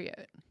not there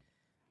yet.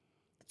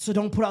 So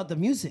don't put out the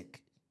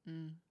music.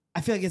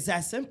 I feel like it's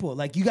that simple.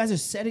 Like you guys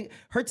are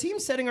her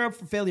team's setting her up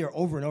for failure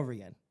over and over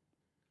again.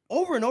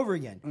 Over and over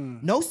again.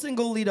 No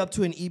single lead up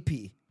to an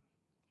EP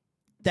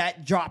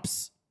that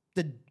drops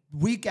the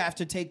week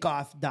after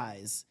Takeoff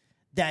dies.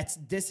 That's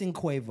dissing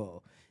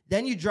Quavo.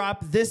 Then you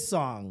drop this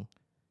song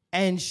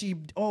and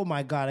oh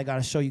my God, I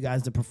gotta show you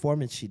guys the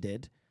performance she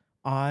did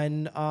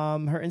on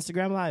her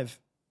Instagram Live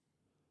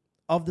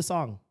of the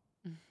song.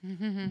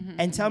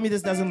 And tell me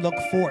this doesn't look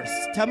forced.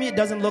 Tell me it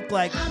doesn't look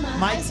like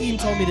my team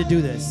told me to do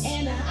this.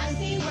 In an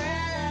icy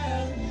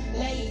world,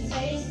 let you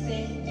taste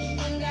it.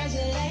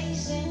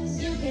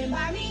 Congratulations, you can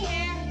buy me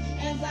here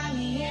and fly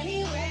me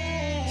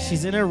anywhere.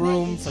 She's in her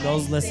room for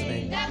those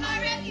listening. That's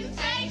my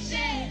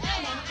reputation.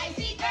 I'm an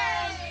icy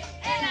girl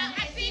in an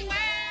icy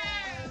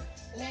world.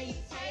 Let you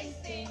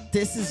taste it.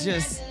 This is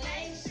just,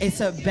 it's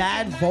a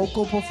bad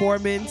vocal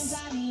performance.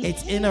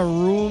 It's in a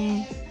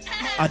room,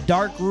 a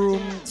dark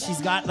room.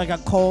 She's got like a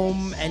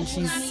comb and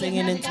she's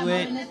singing into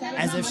it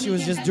as if she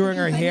was just doing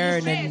her hair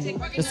and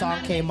then the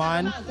song came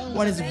on.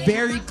 When it's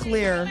very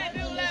clear,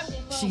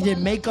 she did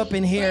makeup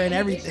and hair and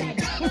everything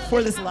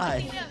for this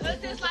live.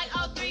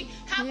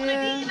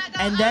 Yeah.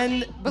 And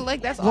then, but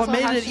like that's also what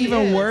made how it she even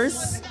is.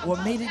 worse?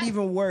 What made it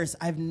even worse?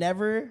 I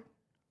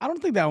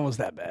don't think that one was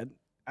that bad.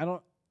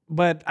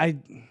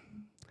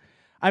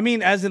 I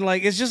mean, as in,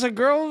 like, it's just a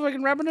girl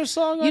fucking rapping her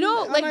song. You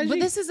know, on like, IG. but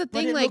this is the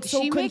thing. it Like, looks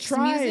so she makes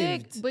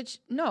music, contrived. but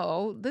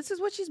no, this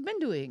is what she's been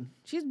doing.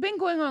 She's been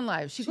going on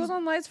live. She goes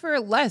on lives for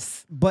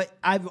less. But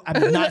I'm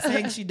not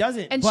saying she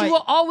doesn't. And but she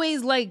will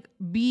always like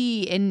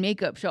be in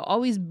makeup. She'll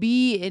always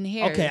be in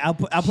hair. Okay, I'll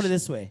put it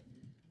this way.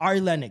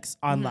 Ari Lennox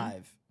on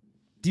live.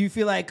 Do you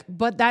feel like?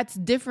 But that's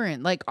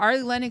different. Like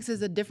Ari Lennox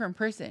is a different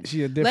person.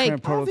 She's a different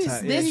like,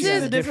 prototype. This She's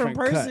is a different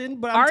person.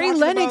 But I'm Ari talking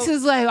Lennox about,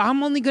 is like,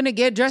 I'm only gonna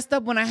get dressed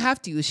up when I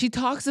have to. She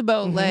talks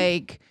about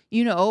like,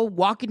 you know,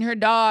 walking her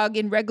dog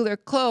in regular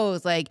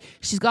clothes. Like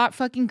she's got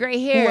fucking gray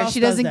hair. She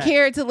doesn't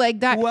care to like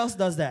that. Who else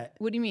does that?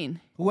 What do you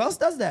mean? Who else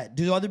does that?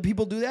 Do other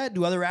people do that?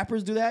 Do other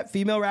rappers do that?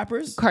 Female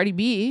rappers? Cardi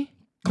B.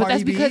 But Cardi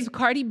that's B? because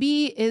Cardi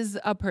B is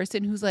a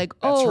person who's like,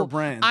 That's her oh,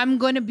 brand. I'm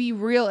gonna be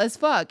real as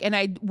fuck, and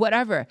I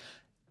whatever.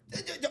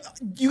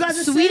 You guys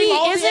are Sweetie saying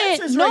all the isn't.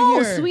 answers No,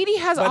 right here. Sweetie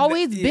has But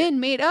always yeah. been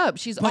made up.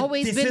 She's But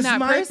always this been is that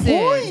my person.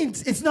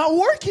 point. It's not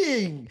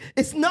working.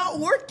 It's not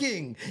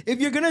working. If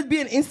you're gonna be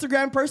an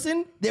Instagram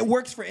person, that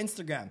works for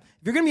Instagram. If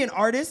you're gonna be an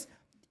artist,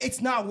 it's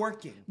not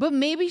working. But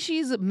maybe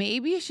she's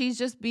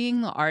just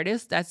being the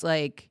artist that's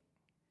like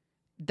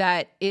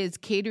that is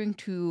catering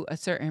to a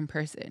certain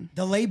person.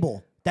 The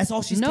label. That's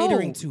all she's No,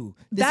 catering to.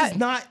 This that- is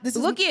not. This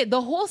is Look at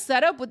the whole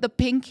setup with the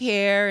pink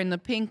hair and the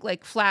pink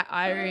like flat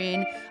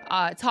iron,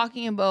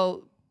 talking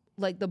about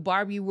like the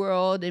Barbie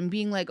world and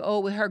being like,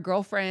 oh, with her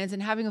girlfriends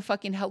and having a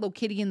fucking Hello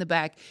Kitty in the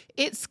back.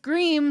 It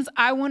screams,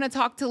 I want to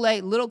talk to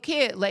like little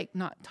kid, like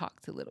not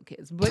talk to little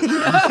kids, but you know,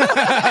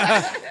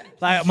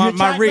 Like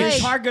my reach.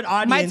 target my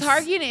audience.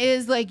 target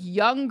is like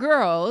young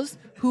girls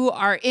who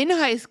are in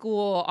high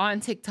school on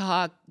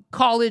TikTok,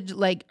 college,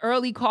 like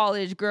early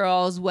college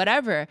girls,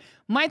 whatever.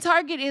 My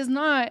target is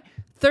not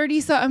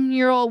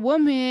 30-something-year-old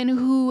women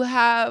who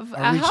have a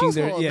reaching household.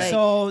 their- yeah. Like,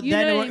 So you know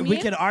then what I we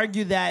mean? could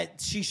argue that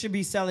she should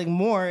be selling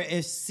more,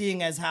 if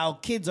seeing as how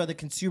kids are the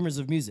consumers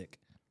of music.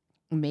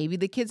 Maybe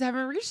the kids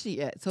haven't reached it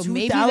yet. So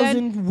maybe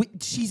then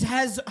 2000. She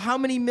has how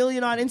many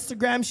million on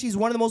Instagram? She's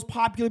one of the most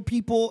popular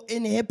people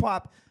in hip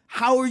hop.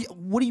 How are you?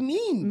 What do you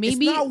mean?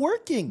 maybe It's not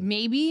working.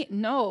 Maybe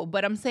no,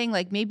 but I'm saying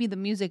like maybe the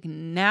music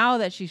now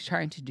that she's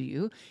trying to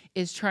do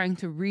is trying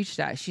to reach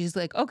that. She's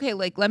like, okay,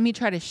 like let me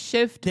try to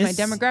shift my This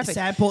demographic.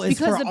 sample is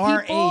Because for the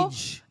our people-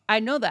 age. I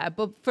know that,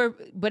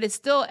 but it's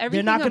still They're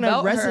everything not going to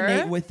about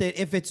resonate her. with it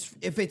if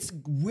it's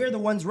we're the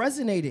ones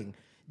resonating.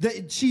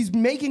 She's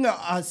making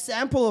a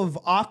sample of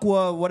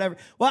Aqua, whatever.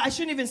 Well, I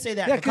shouldn't even say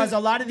that Yeah, because 'cause- a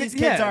lot of these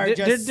yeah, kids are they're-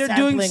 just they're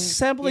sampling, doing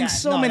sampling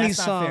so many that's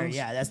not fair. songs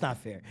Yeah, that's not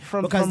fair.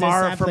 from Because they're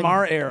our sampling-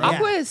 era. Yeah.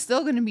 Aqua is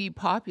still going to be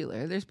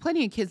popular. There's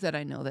plenty of kids that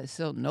I know that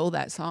still know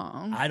that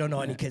song. I don't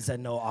know any kids that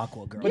know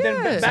Aqua Girl. But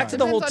then Yeah. back to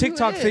the whole Depends on who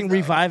TikTok it is, thing, though.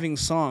 reviving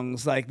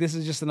songs. Like this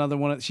is just another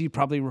one. She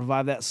probably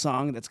revived that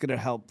song. That's gonna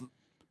help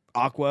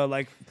Aqua.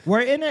 Like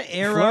We're in an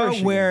era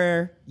flourishing.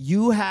 where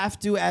you have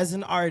to, as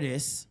an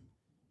artist,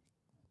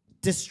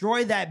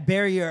 destroy that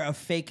barrier of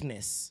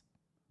fakeness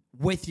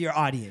with your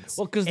audience.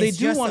 Well, 'cause they It's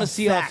do just wanna a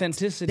see fact.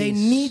 authenticity, They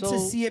need so- to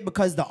see it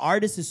because the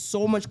artist is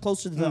so much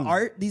closer to the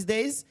art these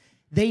days.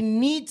 They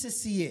need to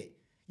see it.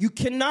 You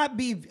cannot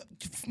be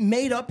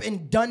made up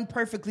and done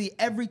perfectly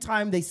every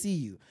time they see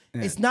you.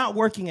 It's not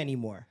working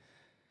anymore.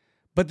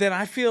 But then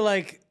I feel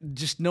like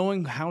just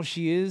knowing how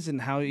she is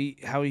and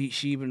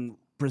she even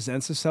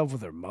presents herself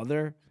with her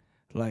mother,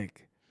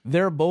 like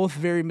they're both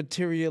very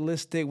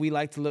materialistic. We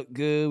like to look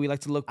good. We like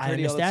to look I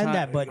pretty. understand all the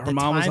time. that, but her the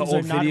mom was an times are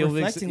old not video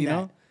reflecting vixen, you that.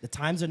 know. The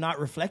times are not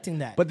reflecting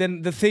that. But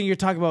then the thing you're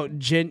talking about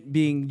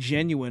being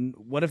genuine,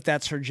 what if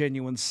that's her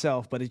genuine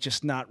self, but it's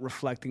just not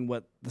reflecting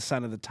what the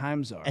sign of the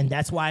times are? And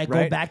that's why I go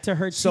right? back to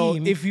her So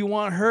team. if you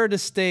want her to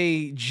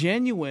stay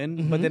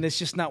genuine, but then it's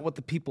just not what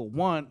the people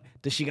want,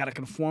 does she got to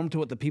conform to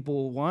what the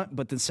people want,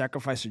 but then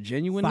sacrifice her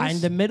genuineness?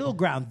 Find the middle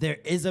ground. There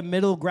is a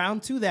middle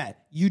ground to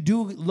that. You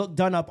do look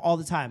done up all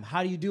the time.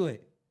 How do you do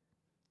it?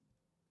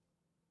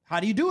 How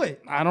do you do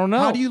it? I don't know.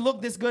 How do you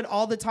look this good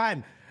all the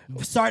time?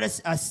 Start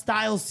a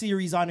style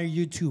series on her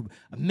YouTube,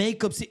 a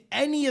makeup,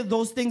 any of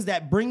those things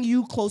that bring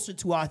you closer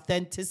to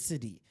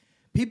authenticity.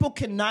 People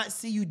cannot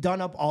see you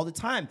done up all the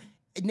time.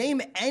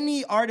 Name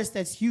any artist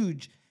that's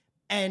huge,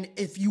 and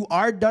if you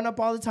are done up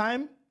all the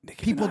time,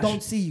 people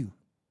don't see you.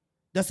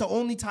 That's the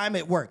only time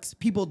it works.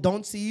 People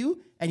don't see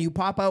you, and you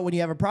pop out when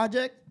you have a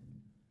project,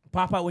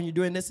 pop out when you're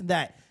doing this and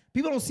that.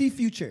 People don't see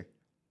Future.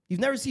 You've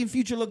never seen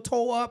Future look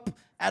toe up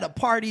at a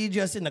party,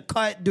 just in the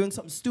cut, doing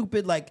something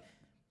stupid. Like,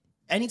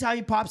 anytime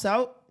he pops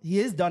out, he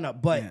is done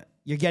up, but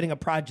you're getting a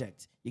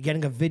project. You're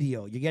getting a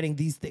video. You're getting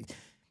these things.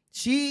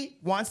 She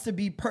wants to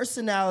be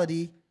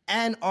personality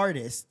and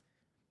artist,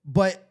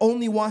 but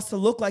only wants to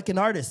look like an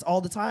artist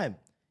all the time.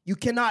 You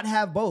cannot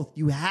have both.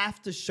 You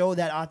have to show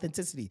that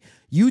authenticity.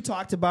 You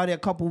talked about it a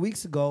couple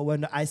weeks ago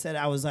when I said,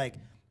 I was like,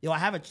 I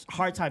have a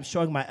hard time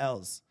showing my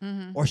L's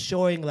or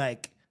showing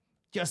like,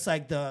 just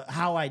like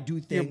how I do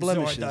things or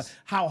blemishes.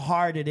 how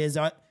hard it is.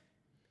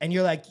 And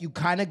you're like, you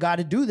kind of got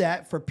to do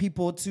that for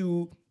people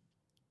to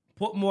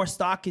put more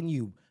stock in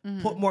you,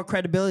 put more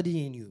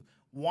credibility in you,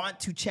 want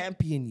to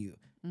champion you.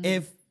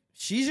 If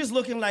she's just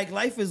looking like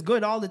life is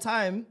good all the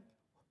time,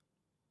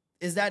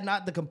 is that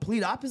not the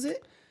complete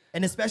opposite?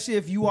 And especially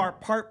if you are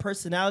part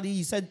personality,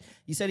 you said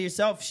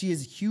yourself, she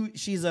is huge.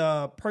 She's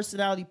a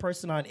personality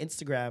person on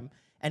Instagram,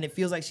 and it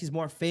feels like she's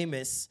more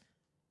famous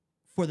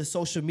for the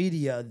social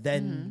media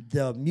than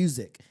the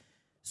music.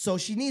 So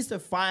she needs to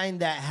find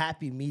that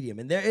happy medium.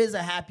 And there is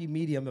a happy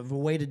medium of a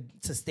way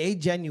to stay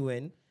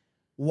genuine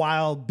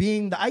while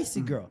being the icy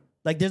girl.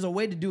 Like, there's a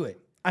way to do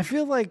it. I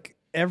feel like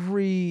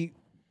every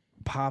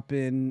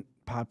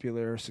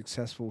popular,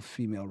 successful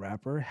female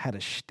rapper had a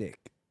shtick.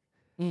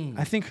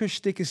 I think her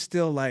shtick is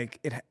still like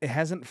it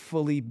hasn't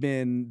fully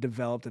been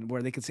developed, and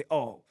where they can say,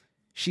 "Oh,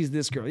 she's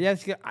this girl." Yeah,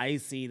 she's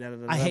icy.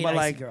 I hate but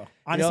icy girl.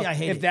 Honestly, I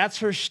hate it. If that's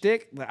her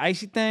shtick, the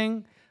icy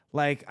thing,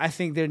 like I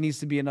think there needs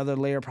to be another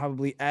layer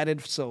probably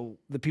added, so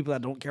the people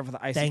that don't care for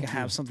the icy can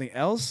have something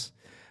else.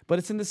 But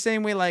it's in the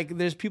same way, like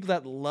there's people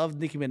that love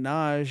Nicki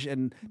Minaj,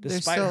 and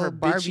despite her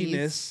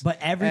bitchiness, but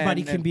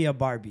everybody can be a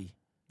Barbie.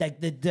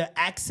 Like the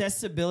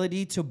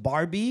accessibility to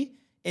Barbie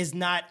is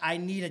not, I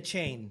need a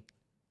chain.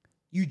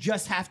 You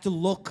just have to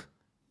look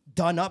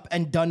done up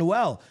and done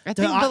well. I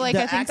think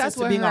that's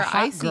where her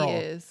icy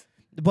is.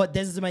 But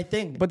this is my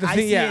thing. But the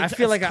thing, I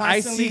feel like an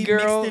icy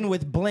girl mixed in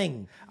with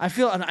bling. I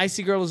feel an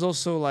icy girl is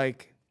also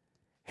like,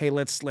 hey,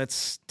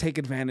 let's take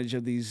advantage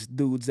of these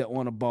dudes that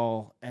want a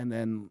ball, and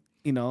then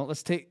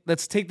let's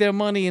take their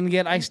money and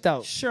get iced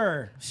out.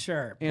 Sure.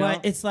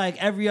 But it's like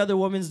every other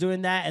woman's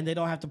doing that, and they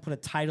don't have to put a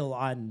title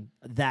on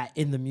that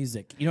in the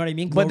music. You know what I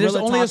mean? But there's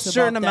only a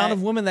certain amount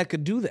of women that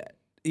could do that.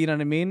 You know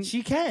what I mean?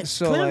 She can't.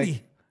 So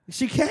clearly.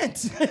 She can't.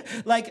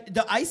 Like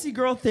the icy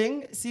girl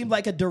thing seemed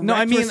like a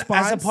direct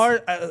response.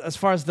 As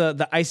far as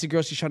the icy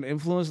girl she's trying to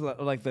influence,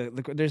 like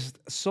there's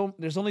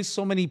only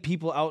so many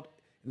people out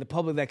in the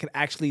public that can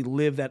actually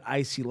live that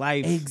icy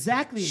life.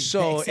 Exactly.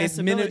 So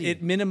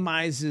it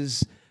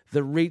minimizes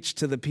the reach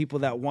to the people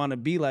that want to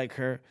be like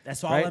her.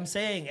 That's all I'm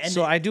saying. And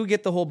so I do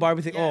get the whole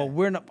Barbie thing. Yeah.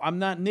 Oh, I'm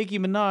not Nicki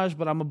Minaj,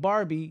 but I'm a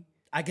Barbie.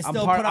 I can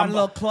still put on a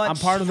little clutch, I'm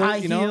part of high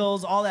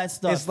heels, all that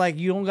stuff. It's like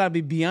you don't gotta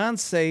be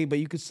Beyonce, but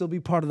you could still be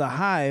part of the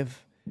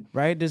hive,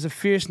 right? There's a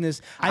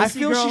fierceness. I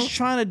feel she's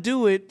trying to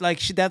do it,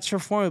 like that's her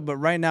formula, but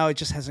right now it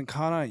just hasn't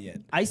caught on yet.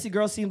 Icy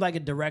Girl seemed like a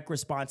direct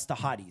response to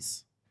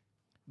Hotties.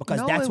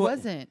 Because no, that's it what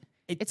wasn't.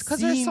 It's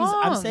because her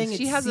song. I'm saying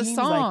she has a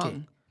song. Like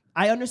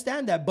I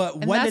understand that,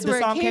 but when did the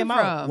song come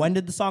out? When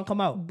did the song come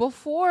out?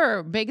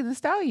 Before Megan Thee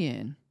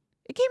Stallion.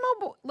 It came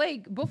out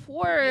like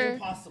before.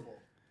 Impossible.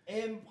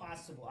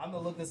 I'm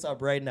gonna look this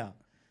up right now.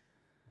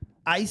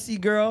 Icy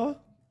Girl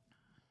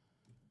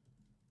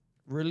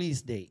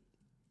release date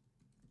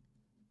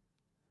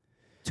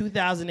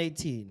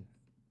 2018.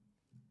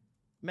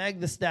 Meg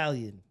Thee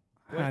Stallion.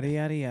 Hottie,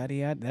 yaddy, yaddy,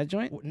 yaddy. That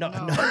joint? No.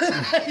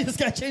 You just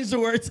gotta change the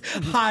words.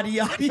 Hottie,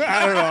 yaddy.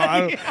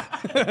 I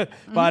don't know.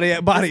 Body.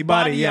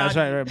 Yeah, that's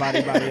right.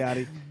 Body,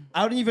 yaddy.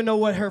 I don't even know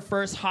what her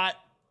first hot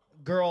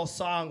girl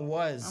song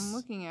was. I'm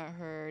looking at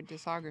her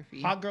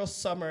discography. Hot Girl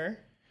Summer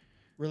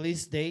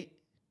release date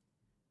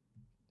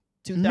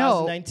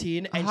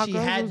 2019, and she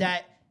had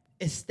that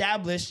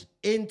established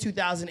in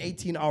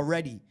 2018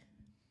 already,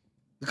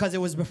 because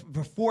it was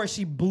before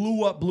she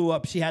blew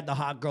up. She had the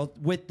Hot Girl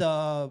with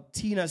the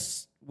Tina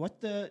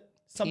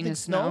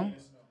Snow.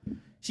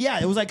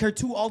 Yeah, it was like her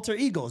two alter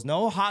egos.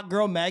 No, Hot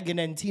Girl Meg, and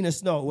then Tina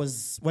Snow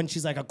was when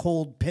she's like a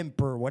cold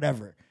pimp or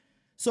whatever.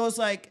 So it's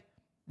like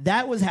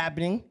that was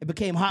happening. It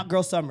became Hot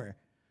Girl Summer.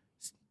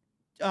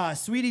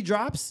 Sweetie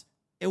Drops.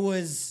 It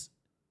was.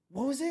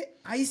 What was it?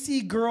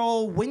 Icy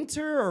Girl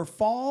Winter or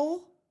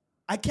Fall?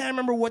 I can't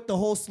remember what the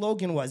whole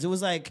slogan was. It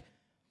was like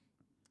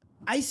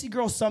Icy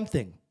Girl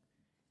something.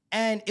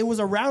 And it was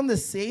around the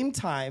same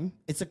time.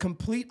 It's a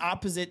complete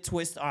opposite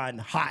twist on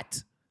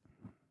Hot.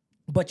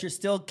 But you're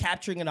still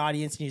capturing an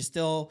audience and you're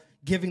still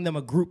giving them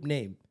a group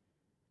name.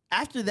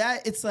 After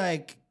that, it's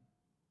like,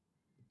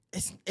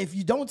 if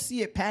you don't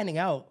see it panning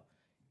out,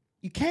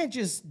 you can't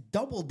just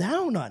double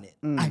down on it,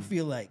 I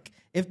feel like.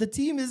 If the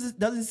team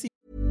doesn't see.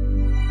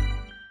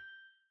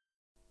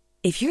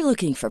 If you're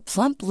looking for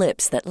plump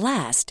lips that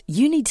last,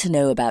 you need to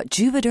know about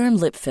Juvederm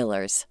lip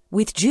fillers.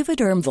 With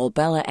Juvederm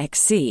Volbella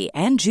XC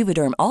and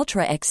Juvederm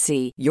Ultra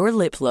XC, your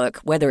lip look,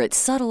 whether it's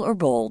subtle or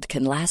bold,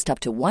 can last up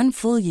to 1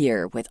 full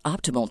year with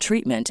optimal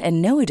treatment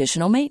and no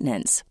additional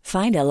maintenance.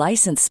 Find a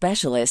licensed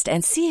specialist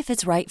and see if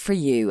it's right for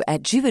you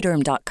at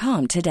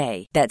Juvederm.com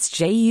today. That's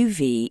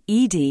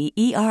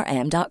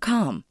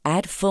JUVEDERM.com.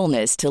 Add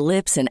fullness to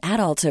lips in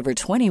adults over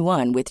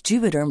 21 with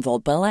Juvederm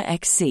Volbella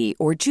XC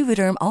or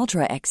Juvederm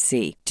Ultra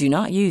XC. Do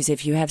not use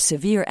if you have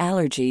severe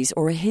allergies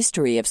or a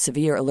history of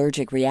severe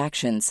allergic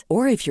reactions,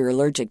 or if you're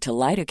allergic to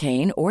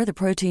lidocaine or the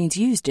proteins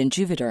used in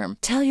Juvederm.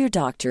 Tell your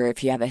doctor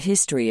if you have a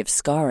history of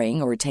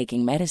scarring or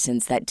taking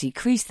medicines that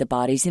decrease the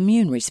body's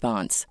immune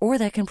response or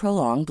that can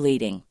prolong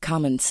bleeding.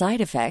 Common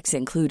side effects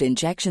include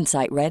injection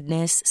site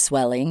redness,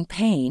 swelling,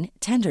 pain,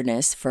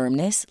 tenderness,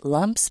 firmness,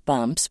 lumps,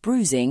 bumps,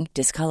 bruising,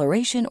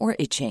 discoloration, or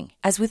itching.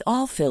 As with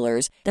all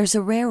fillers, there's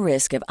a rare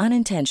risk of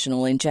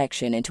unintentional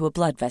injection into a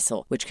blood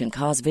vessel, which can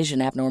cause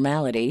vision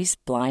abnormalities,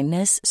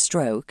 blindness,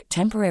 stroke,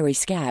 temporary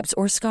scabs,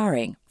 or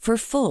scarring. For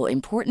full,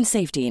 important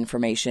safety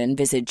information,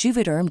 visit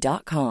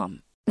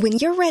Juvederm.com. When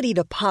you're ready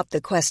to pop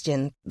the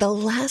question, the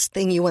last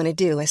thing you want to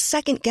do is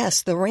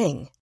second-guess the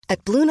ring.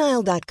 At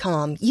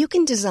BlueNile.com, you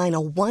can design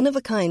a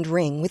one-of-a-kind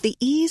ring with the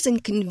ease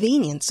and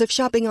convenience of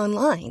shopping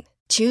online.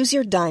 Choose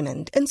your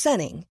diamond and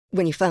setting.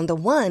 When you find the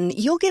one,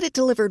 you'll get it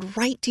delivered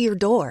right to your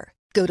door.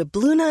 Go to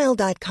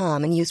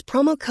BlueNile.com and use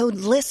promo code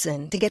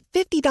LISTEN to get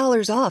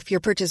 $50 off your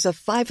purchase of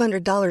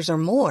 $500 or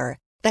more.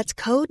 That's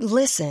code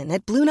LISTEN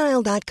at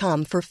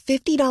BlueNile.com for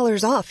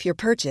 $50 off your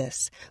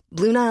purchase.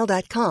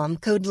 BlueNile.com,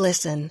 code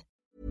LISTEN.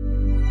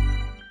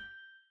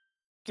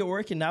 You're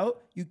working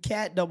out, you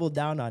can't double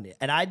down on it.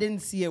 And I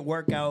didn't see it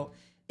work out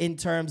in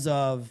terms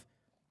of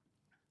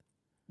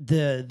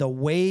the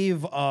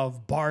wave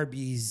of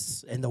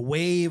Barbies and the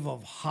wave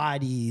of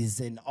hotties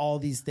and all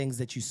these things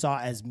that you saw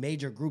as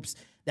major groups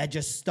that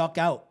just stuck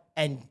out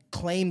and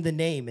claimed the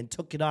name and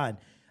took it on.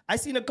 I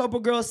seen a couple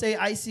girls say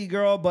Icy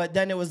Girl, but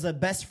then it was a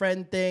best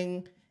friend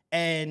thing,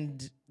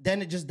 and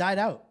then it just died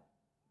out.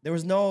 There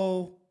was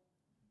no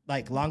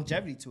like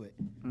longevity to it.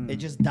 It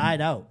just died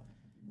out.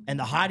 And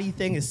the hottie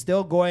thing is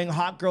still going,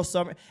 hot girl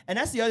summer. And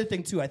that's the other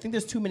thing too. I think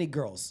there's too many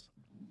girls.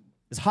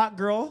 There's hot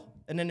girl,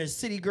 and then there's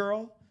city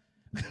girl.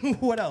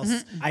 What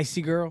else?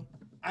 Icy girl.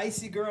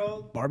 Icy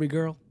girl. Barbie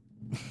girl.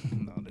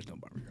 No, there's no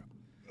Barbie girl.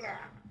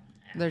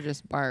 They're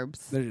just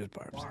barbs. They're just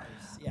barbs.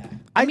 Yeah.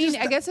 I mean,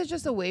 I guess it's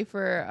just a way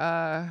for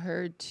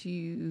her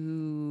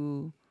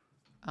to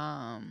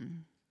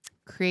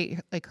create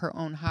like her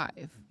own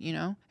hive, you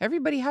know?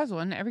 Everybody has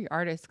one. Every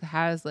artist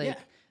has like,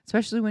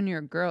 especially when you're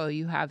a girl,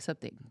 you have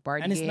something.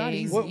 Bardi And it's not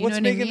easy.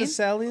 What's making I mean? the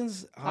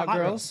stallions? Hot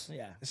girls?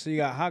 Yeah. So you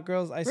got hot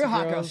girls, icy Real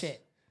girls. hot girl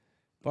shit.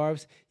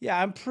 Barbs.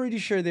 Yeah, I'm pretty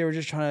sure they were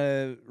just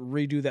trying to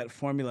redo that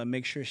formula,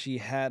 make sure she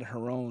had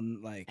her own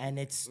like. And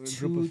it's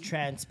too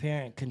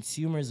transparent.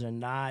 Consumers are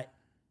not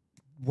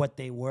what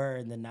they were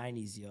in the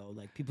 90s, yo.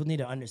 Like, people need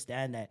to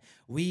understand that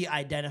we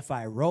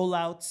identify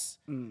rollouts.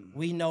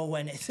 We know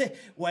when it's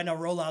when a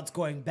rollout's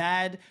going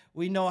bad.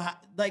 We know how,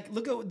 like,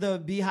 look at the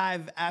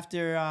Beehive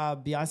after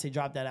Beyonce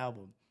dropped that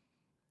album.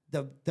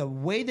 The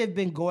way they've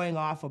been going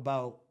off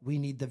about we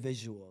need the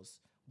visuals.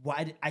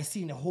 I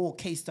seen the whole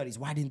case studies.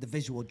 Why didn't the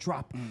visual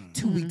drop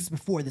 2 weeks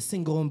before the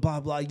single and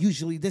blah, blah.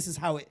 Usually this is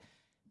how it...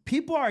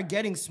 People are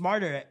getting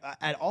smarter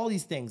at all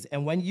these things.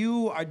 And when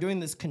you are doing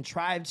this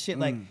contrived shit,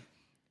 like...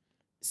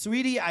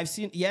 Sweetie, I've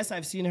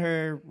seen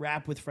her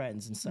rap with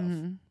friends and stuff.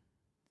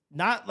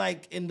 Not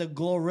like in the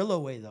Glorilla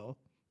way though.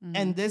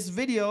 And this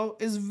video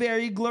is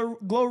very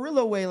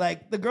Glorilla way.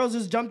 Like the girls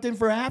just jumped in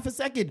for half a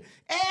second.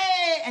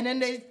 Hey! And then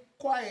they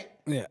quiet.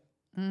 Yeah.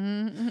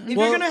 If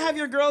you're gonna have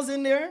your girls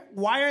in there,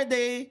 why aren't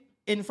they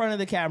in front of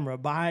the camera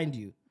behind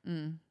you?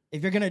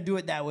 If you're gonna do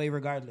it that way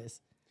regardless.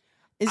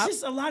 It's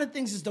just a lot of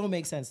things just don't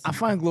make sense. I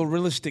find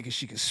Glorilla stick is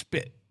she can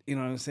spit. You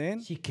know what I'm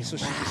saying? She can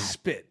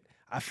spit.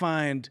 I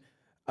find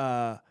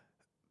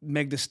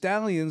Meg Thee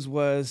Stallions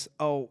was,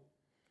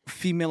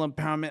 female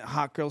empowerment,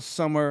 hot girl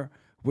summer.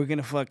 We're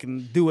gonna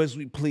fucking do as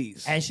we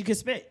please. And she can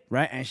spit.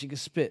 Right? And she can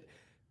spit.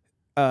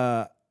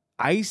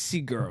 Icy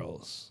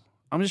girls.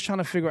 I'm just trying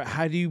to figure out,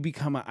 how do you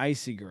become an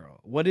icy girl?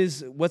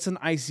 What's an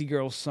icy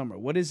girl summer?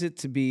 What is it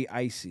to be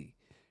icy?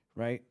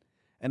 Right?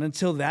 And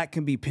until that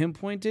can be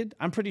pinpointed,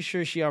 I'm pretty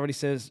sure she already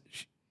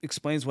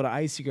explains what an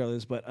icy girl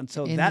is, but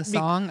until in that the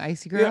song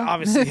Icy Girl? Yeah,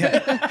 obviously,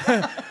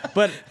 yeah.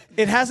 But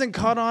it hasn't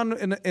caught on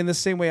in the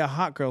same way a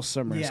hot girl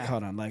summer has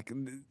caught on. Like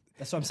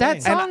that's what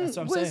I'm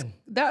saying.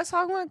 That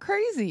song went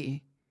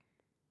crazy.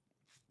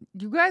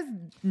 You guys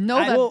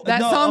know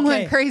that song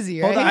went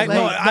crazy, right?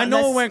 I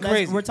know it went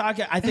crazy. We're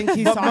talking. I think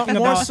he's talking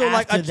more about so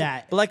after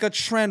that, like a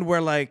trend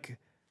where like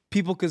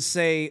people could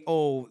say,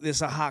 "Oh, this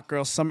is a hot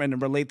girl summer," and then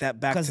relate that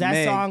back to that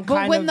Meg. song.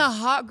 But when the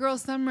hot girl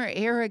summer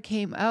era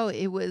came out,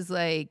 it was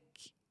like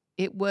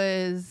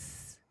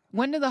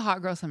when did the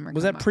hot girl summer?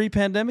 Was that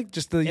pre-pandemic?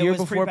 Just the year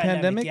before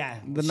pandemic? Yeah,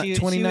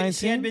 2019.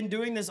 She had been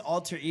doing this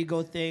alter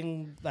ego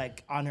thing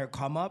like on her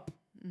come up,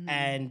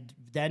 and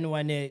then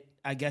when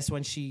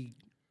she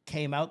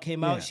came out.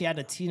 She had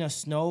a Tina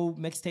Snow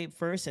mixtape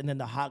first, and then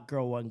the hot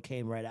girl one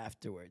came right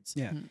afterwards.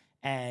 Yeah.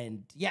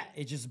 And yeah,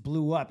 it just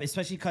blew up,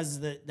 especially because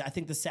I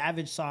think the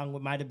Savage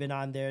song might have been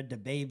on there, the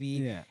Baby.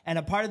 Yeah. And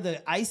a part of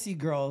the Icy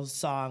Girls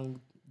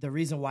song, the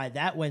reason why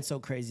that went so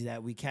crazy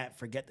that we can't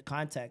forget the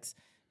context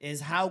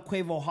is how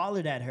Quavo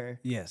hollered at her.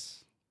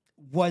 Yes.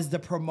 Was the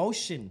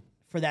promotion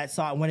for that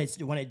song when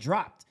it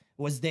dropped.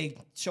 Was they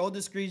showed the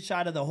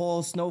screenshot of the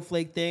whole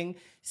snowflake thing,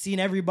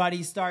 seen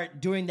everybody start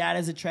doing that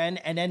as a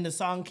trend, and then the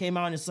song came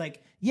out and it's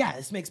like, yeah,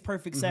 this makes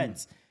perfect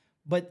sense.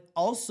 But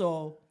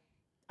also,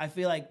 I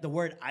feel like the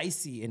word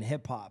icy in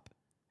hip hop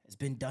has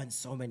been done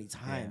so many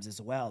times as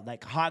well.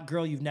 Like hot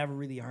girl, you've never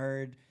really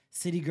heard.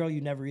 City girl,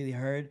 you never really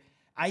heard.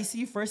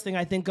 Icy, first thing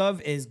I think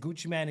of is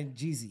Gucci Mane and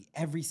Jeezy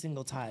every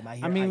single time I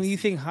hear Icy. when you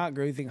think hot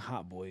girl, you think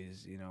hot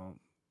boys, you know,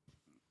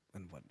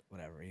 and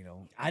whatever, you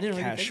know. I didn't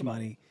really cash think about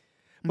money. it.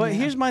 But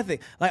here's my thing.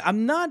 Like,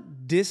 I'm not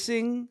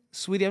dissing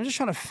Sweetie. I'm just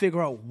trying to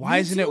figure out why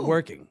isn't it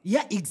working.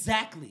 Yeah,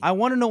 exactly. I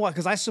want to know why,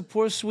 because I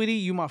support Sweetie.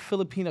 You my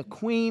Filipina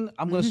queen.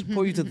 I'm going to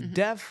support you to the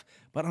death.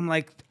 But I'm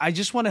like, I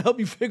just want to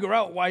help you figure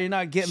out why you're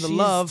not getting the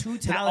love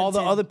that all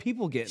the other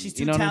people get. She's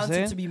too you know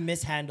talented to be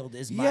mishandled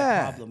is my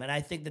problem. And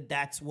I think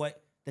that's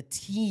what the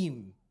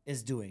team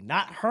is doing.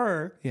 Not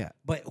her,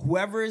 but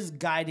whoever is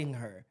guiding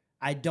her.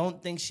 I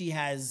don't think she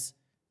has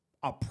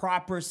a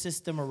proper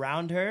system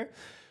around her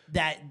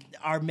that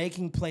are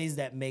making plays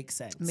that make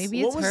sense.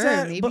 Maybe it's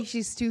her. Maybe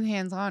she's too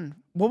hands-on.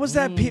 What was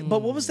that?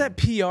 But what was that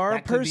PR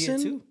That could be it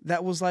person too.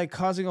 that was like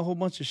causing a whole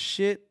bunch of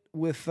shit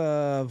with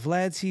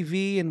Vlad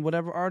TV and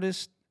whatever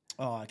artist?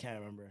 Oh, I can't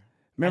remember.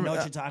 Remember, I know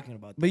what you're talking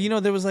about. But you know,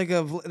 there was like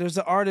there's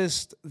an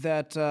artist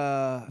that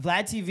Vlad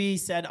TV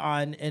said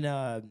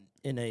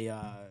in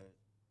a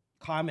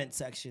comment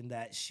section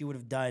that she would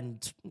have done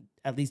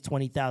at least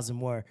 20,000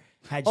 more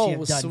had she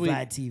have done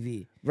Vlad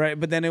TV. Right,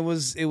 but then it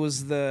was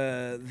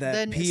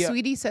Then PR.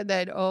 Sweetie said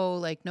that,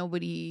 like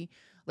nobody,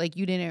 like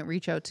you didn't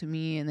reach out to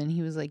me, and then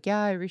he was like,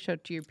 yeah, I reached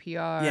out to your PR.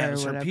 Yeah, or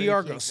it's her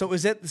whatever. PR girl. So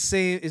is that the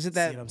same? Is it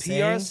that what I'm PR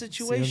saying?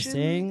 situation? See what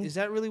I'm saying? Is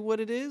that really what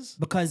it is?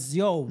 Because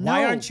why No.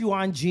 aren't you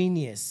on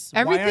Genius?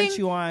 Why Everything, aren't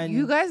you on?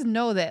 you guys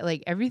know that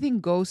like everything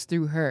goes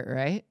through her,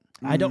 right?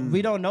 We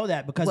don't know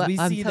that because Well, we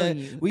I'm see telling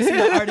the you. we see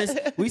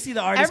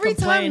the artist Every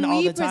complain time all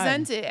we the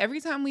time.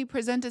 every time we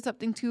presented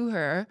something to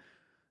her,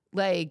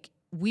 like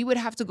we would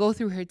have to go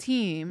through her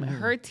team.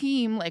 Her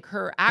team, like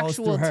her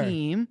actual through her.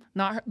 team,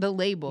 not the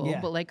label,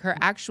 Yeah. but like her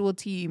actual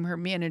team, her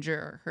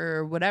manager,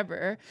 her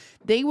whatever,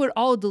 they would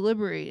all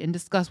deliberate and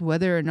discuss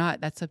whether or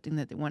not that's something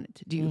that they wanted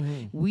to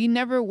do. We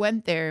never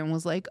went there and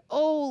was like,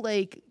 oh,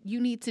 like you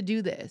need to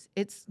do this.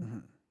 It's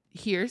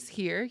here's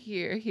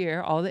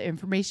here, all the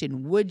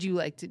information. Would you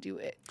like to do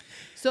it?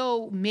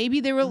 So maybe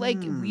they were like,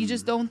 we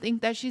just don't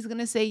think that she's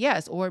gonna say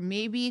yes, or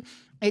maybe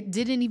it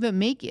didn't even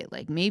make it.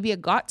 Like maybe it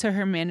got to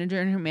her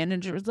manager and her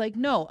manager was like,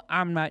 no,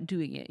 I'm not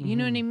doing it. You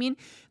know what I mean?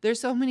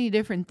 There's so many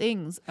different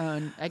things.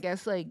 I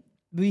guess like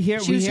she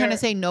was trying to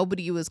say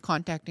nobody was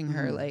contacting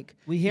her. Like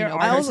we hear you know,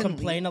 artists personally.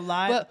 complain a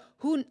lot. But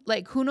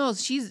who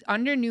knows? She's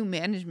under new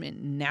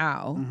management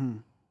now.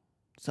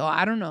 So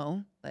I don't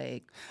know.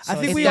 Like I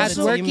think if we that's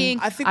also- working.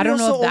 I think I we don't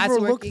know also if that's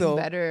overlook, working though-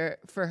 better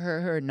for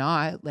her or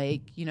not.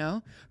 Like, you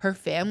know, her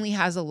family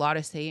has a lot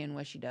of say in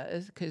what she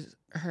does because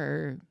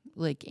her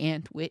like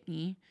Aunt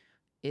Whitney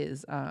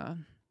is her,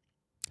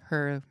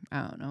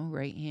 I don't know,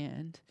 right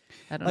hand.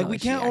 I don't know Like we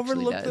what she can't actually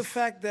overlook the does.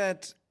 fact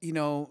that, you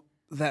know,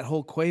 that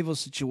whole Quavo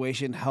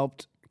situation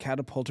helped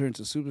catapult her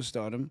into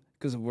superstardom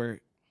because of where,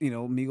 you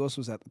know, Migos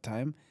was at the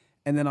time.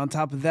 And then on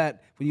top of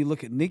that, when you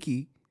look at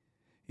Nicki,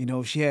 you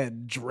know, she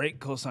had Drake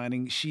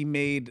co-signing. She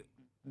made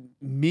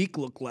Meek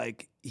look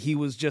like he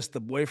was just the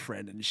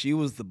boyfriend and she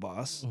was the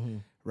boss,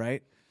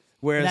 right?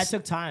 Whereas that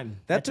took time.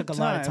 That took a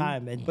lot of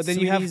time. And but then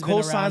you have Sweetie's been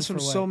around co-signs for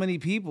from what? so many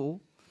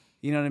people.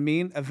 You know what I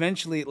mean?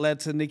 Eventually, it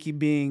led to Nicki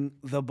being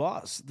the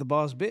boss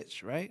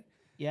bitch, right?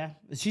 Yeah,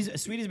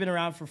 Sweetie's been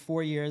around for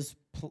 4 years.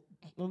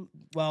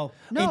 Well,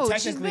 No,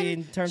 technically,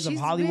 in terms of she's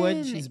Hollywood,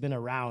 been she's been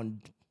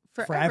around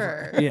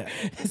forever. Yeah.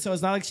 So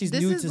it's not like she's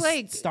This new is to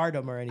like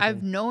stardom or anything.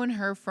 I've known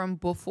her from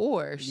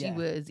before she Yeah.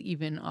 was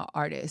even an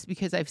artist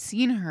because I've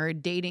seen her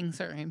dating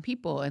certain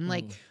people. And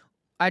like,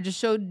 I just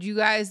showed you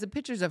guys the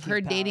pictures of her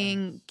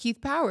dating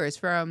Keith Powers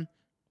from,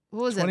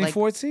 what was it? Like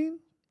 2014?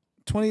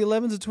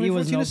 2011 to He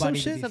was 2014 or some nobody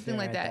to shit? be something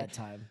fair like at that.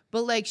 time.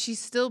 But like she's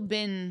still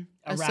been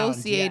Around,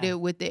 associated yeah.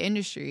 with the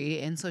industry,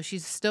 and so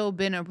she's still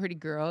been a pretty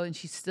girl, and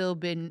she's still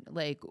been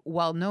like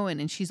well known,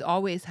 and she's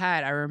always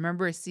had. I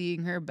remember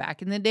seeing her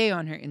back in the day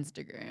on her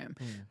Instagram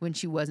when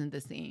she wasn't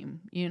the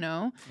same, you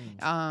know,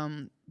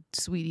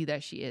 sweetie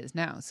that she is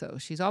now. So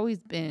she's always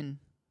been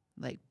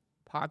like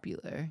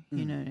popular,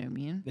 you know what I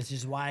mean? Which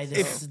is why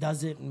this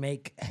doesn't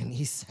make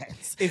any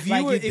sense. If you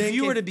Like, were think if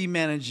you were to be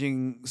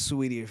managing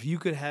Sweetie, if you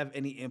could have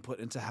any input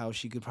into how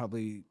she could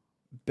probably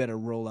better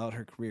roll out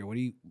her career,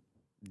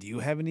 do you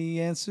have any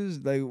answers?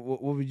 Like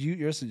what would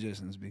your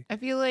suggestions be? I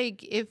feel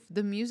like if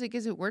the music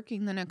isn't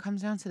working, then it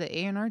comes down to the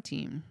A&R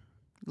team.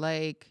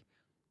 Like,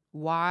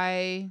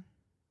 why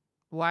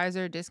is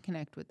there a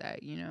disconnect with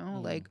that, you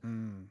know? Like,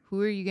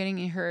 who are you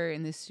getting her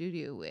in the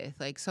studio with?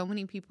 Like, so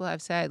many people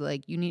have said,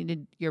 like,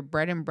 your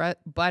bread and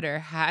butter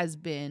has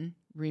been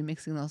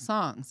remixing those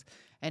songs.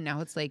 And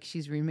now it's like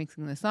she's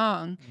remixing the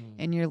song,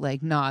 and you're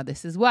like, nah,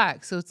 this is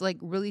whack. So it's like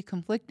really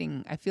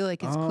conflicting. I feel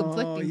like it's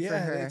conflicting for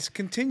her. It's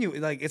continuing.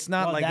 Like it's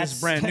not Well, like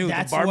it's brand new.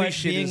 That's the Barbie what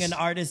shit being is an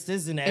artist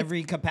is in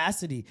every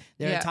capacity.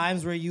 There Yeah. are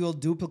times where you'll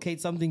duplicate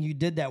something you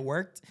did that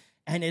worked,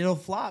 and it'll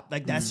flop.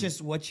 Like that's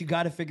just what you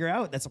got to figure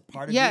out. That's a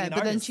part of being an but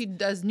then artist. she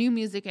does new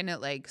music, and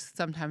it like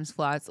sometimes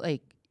flops.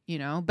 Like, you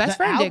know, Best The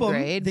Friend album, did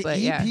great, the but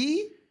EP,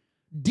 yeah.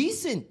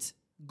 decent.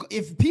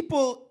 If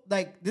people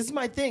like, this is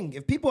my thing.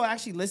 If people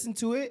actually listened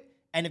to it,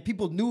 and if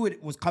people knew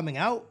it was coming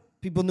out,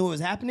 people knew it was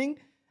happening,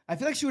 I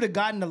feel like she would have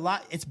gotten a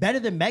lot. It's better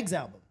than Meg's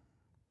album.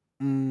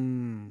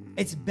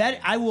 It's better.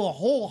 I will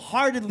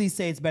wholeheartedly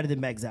say it's better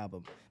than Meg's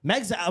album.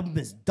 Meg's album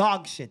is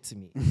dog shit to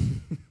me.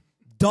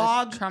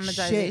 Dog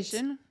Traumatization?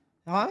 shit.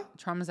 Huh?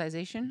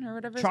 Traumatization or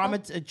whatever.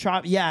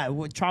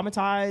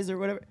 Traumatized or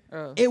whatever.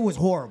 Oh. It was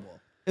horrible.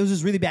 It was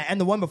just really bad.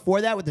 And the one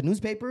before that with the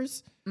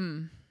newspapers,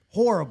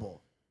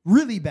 horrible,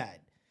 really bad.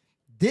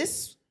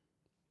 This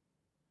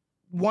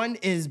one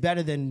is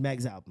better than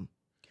Meg's album.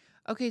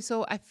 Okay,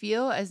 so I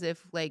feel as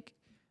if like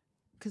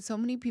because so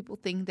many people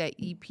think that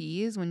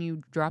EPs, when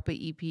you drop an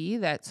EP,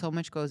 that so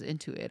much goes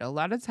into it. A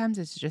lot of times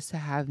it's just to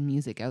have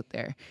music out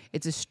there.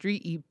 It's a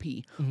street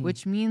EP,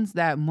 which means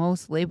that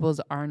most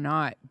labels are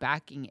not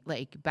backing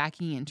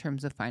in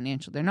terms of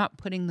financial. They're not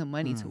putting the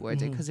money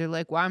towards it because they're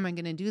like, why am I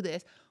going to do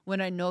this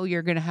when I know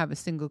you're going to have a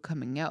single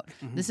coming out?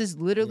 This is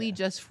literally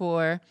just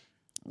for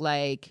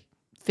like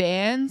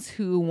fans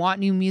who want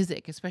new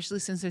music, especially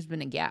since there's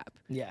been a gap.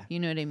 Yeah. You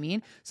know what I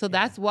mean? So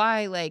that's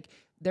why like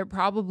they're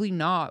probably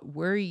not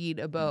worried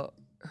about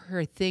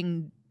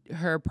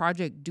her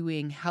project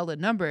doing hella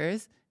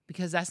numbers,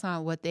 because that's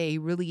not what they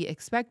really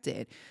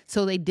expected.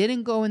 So they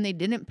didn't go and they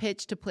didn't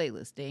pitch to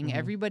playlisting.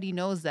 Everybody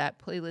knows that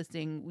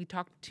playlisting. We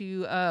talked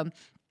to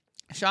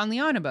Sean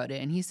Leon about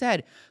it, and he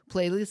said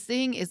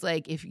playlisting is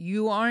like, if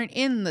you aren't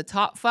in the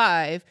top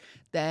 5,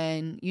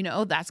 then, you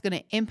know, that's going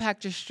to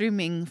impact your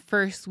streaming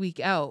first week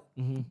out.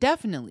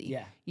 Definitely.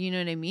 Yeah. You know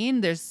what I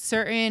mean? There's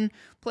certain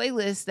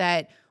playlists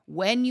that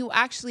when you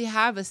actually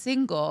have a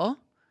single,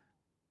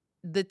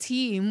 the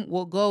team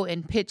will go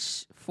and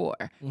pitch for,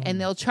 and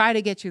they'll try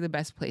to get you the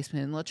best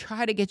placement, and they'll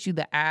try to get you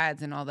the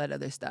ads and all that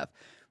other stuff.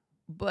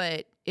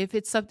 But if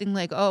it's something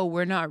like, oh,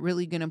 we're not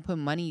really going to put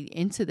money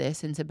into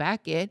this and to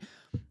back it,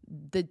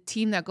 the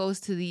team that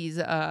goes to these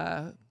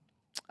like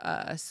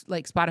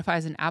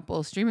Spotify's and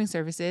Apple streaming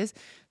services,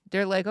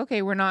 they're like,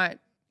 okay,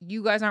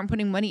 you guys aren't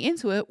putting money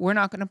into it, we're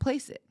not going to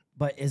place it.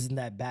 But isn't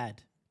that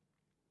bad?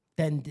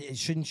 Then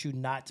shouldn't you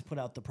not put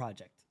out the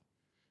project?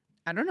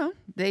 I don't know.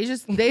 They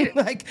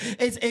like,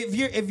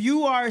 if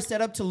you are set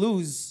up to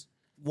lose,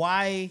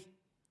 why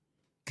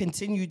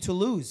continue to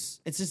lose?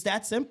 It's just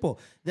that simple.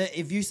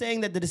 If you're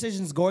saying that the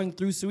decision's going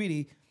through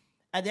Saweetie,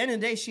 at the end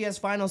of the day, she has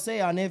final say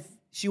on if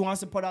she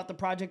wants to put out the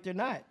project or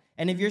not.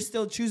 And if you're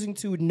still choosing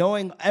to,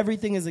 knowing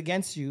everything is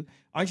against you,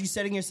 aren't you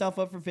setting yourself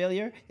up for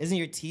failure? Isn't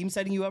your team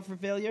setting you up for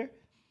failure?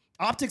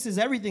 Optics is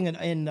everything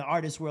in the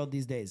artist world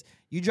these days.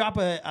 You drop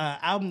a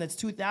album that's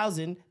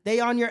 2,000, they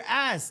on your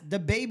ass. The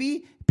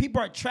Baby,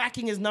 people are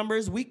tracking his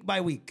numbers week by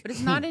week. But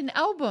it's not an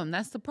album.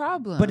 That's the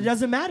problem. But it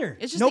doesn't matter.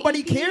 It's just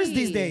nobody cares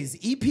these days.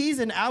 EPs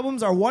and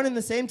albums are one and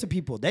the same to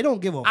people. They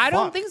don't give a fuck. I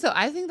don't think so.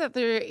 I think that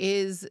there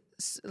is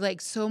like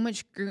so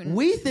much scrutiny.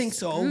 We think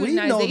so. We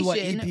know what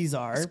EPs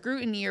are.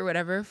 Scrutiny or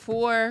whatever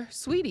for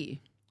Saweetie.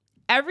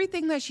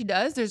 Everything that she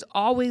does, there's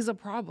always a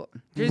problem.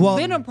 There's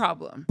been a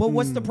problem. But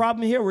what's the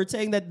problem here? We're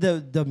saying that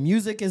the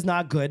music is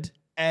not good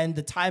and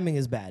the timing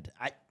is bad.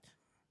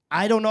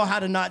 I don't know how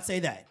to not say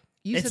that.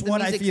 You said the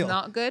music's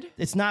not good?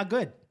 It's not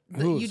good.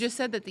 You just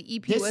said that the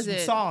EP wasn't...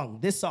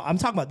 This song. I'm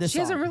talking about this song. She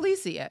hasn't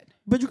released it yet.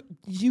 But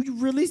you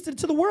released it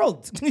to the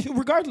world,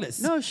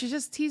 regardless. No, she's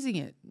just teasing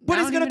it. But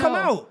it's going to come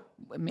out.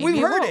 Maybe We've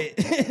heard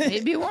it.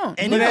 Maybe it won't.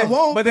 And if it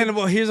won't... But then,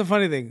 here's the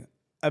funny thing.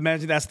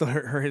 Imagine that's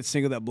her hit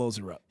single that blows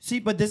her up.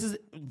 See, but this is...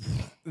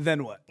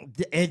 Then what?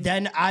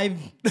 Then I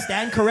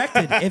stand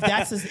corrected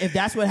if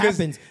that's what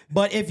happens.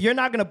 But if you're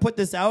not going to put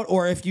this out,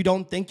 or if you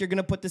don't think you're going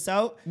to put this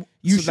out,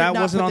 you should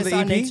not put this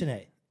on the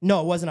internet.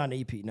 No, it wasn't on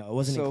the EP. No, it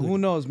wasn't included. Who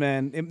knows,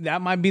 man?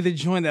 That might be the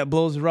joint that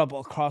blows her up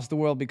across the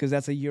world, because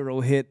that's a Euro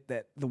hit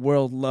that the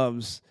world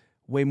loves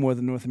way more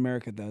than North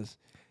America does.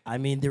 I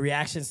mean, the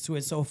reactions to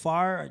it so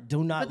far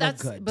do not look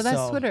good. But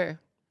that's Twitter.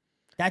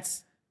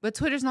 But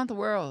Twitter's not the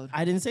world.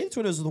 I didn't say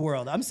Twitter's the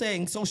world. I'm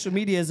saying social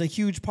media is a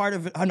huge part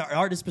of an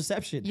artist's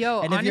perception. And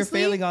honestly, if you're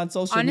failing on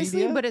social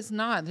media... But it's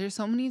not. There's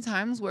so many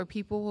times where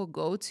people will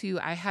go to...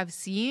 I have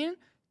seen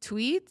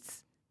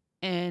tweets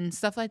and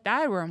stuff like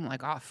that where I'm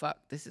like, oh, fuck,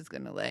 this is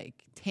going to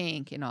like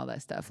tank and all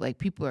that stuff. Like,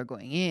 people are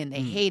going in.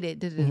 They hate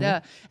it.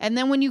 And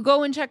then when you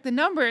go and check the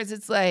numbers,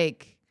 it's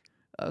like...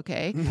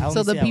 Okay,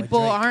 so the people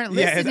aren't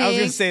listening. Yeah, I was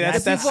gonna say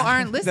the people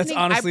aren't listening. That's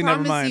honestly, I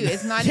promise never mind. you,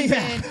 it's not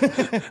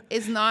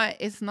even.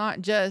 It's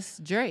not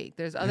just Drake.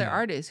 There's other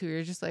artists who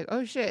are just like,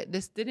 oh shit,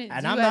 this didn't do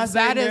as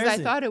bad as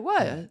I thought it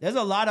was. Yeah. There's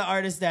a lot of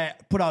artists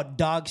that put out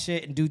dog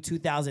shit and do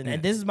 2,000.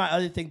 And this is my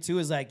other thing too,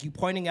 is like you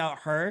pointing out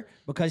her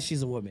because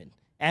she's a woman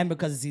and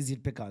because it's easy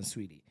to pick on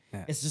Saweetie.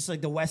 Yeah. It's just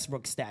like the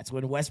Westbrook stats.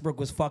 When Westbrook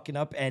was fucking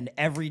up and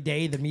every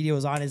day the media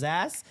was on his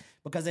ass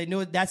because they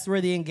knew that's where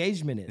the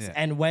engagement is. Yeah.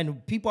 And when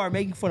people are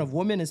making fun of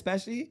women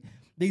especially,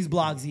 these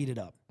blogs eat it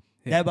up.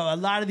 Yeah. But a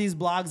lot of these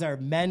blogs are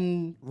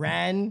men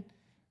ran,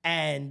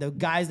 and the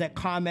guys that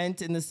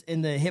comment in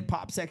the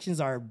hip-hop sections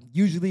are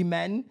usually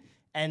men,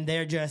 and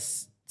they're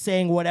just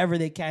saying whatever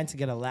they can to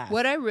get a laugh.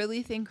 What I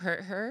really think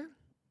hurt her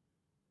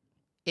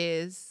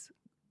is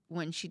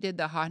when she did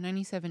the Hot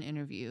 97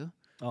 interview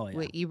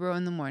with Ebro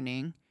in the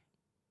Morning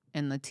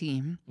and the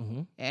team,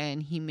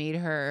 and he made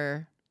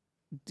her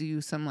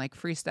do some like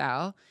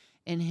freestyle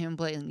and him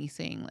blatantly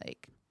saying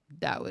like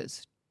that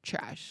was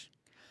trash.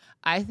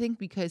 I think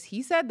because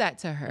he said that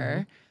to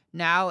her,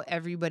 now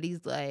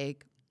everybody's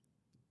like,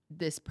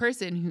 this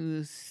person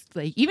who's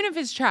like, even if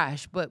it's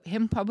trash, but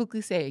him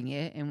publicly saying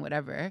it and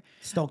whatever,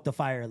 stoke the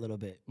fire a little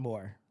bit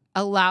more,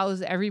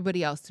 allows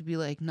everybody else to be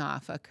like, nah,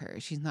 fuck her,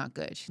 she's not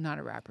good, she's not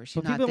a rapper,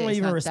 she's not this, people don't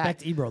even not respect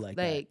that. Ebro like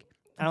that.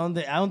 I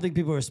don't think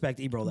people respect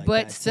Ebro like that.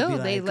 But still,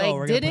 they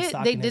did it.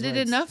 They did it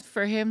enough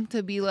for him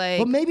to be like.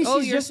 But maybe oh,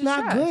 she's just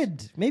not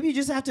good. Maybe you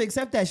just have to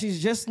accept that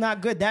she's just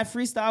not good. That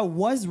freestyle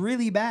was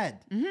really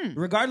bad,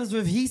 regardless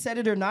of if he said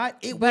it or not.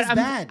 It was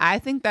bad. I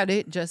think that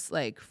it just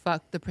like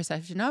fucked the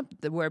perception up,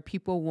 where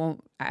people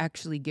won't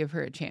actually give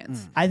her a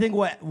chance. I think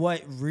what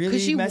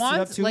really messed it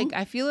up too. Like,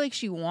 I feel like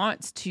she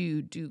wants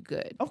to do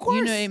good. Of course,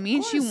 you know what I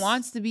mean. She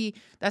wants to be.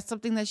 That's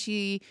something that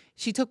she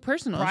took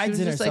personal. Prides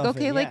she was just like,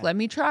 okay, like let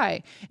me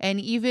try. And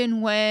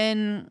even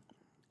when,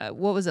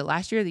 what was it,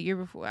 last year, the year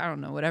before, I don't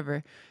know,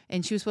 whatever.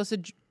 And she was supposed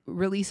to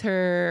release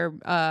her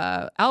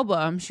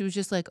album. She was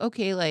just like,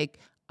 okay, like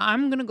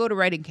I'm gonna go to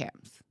writing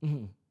camps.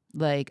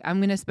 Like I'm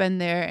going to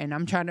spend there and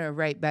I'm trying to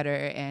write better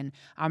and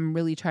I'm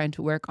really trying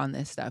to work on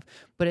this stuff.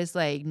 But it's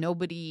like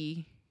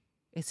it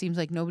seems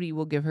like nobody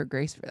will give her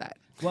grace for that.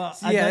 Well,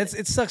 yeah,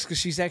 it sucks because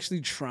she's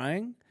actually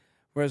trying.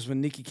 Whereas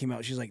when Nicki came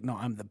out, she's like, no,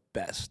 I'm the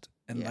best.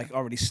 And like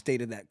already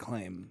stated that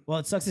claim. Well,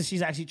 it sucks that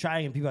she's actually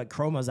trying and people like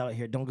Chroma's out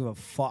here don't give a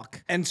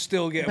fuck. And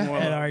still get more.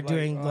 And are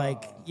doing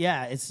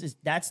it's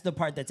that's the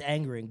part that's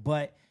angering.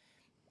 But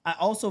I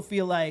also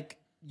feel like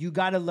you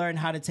got to learn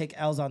how to take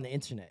L's on the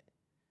internet.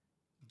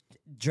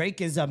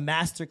 Drake is a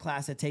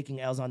masterclass at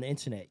taking L's on the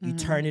internet. You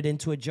turn it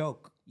into a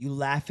joke. You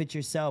laugh at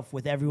yourself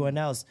with everyone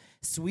else.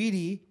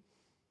 Sweetie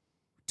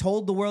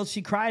told the world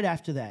she cried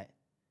after that.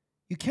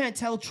 You can't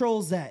tell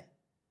trolls that.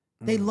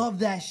 They love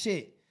that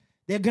shit.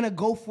 They're going to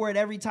go for it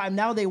every time.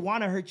 Now they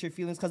want to hurt your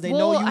feelings because they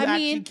know you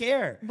actually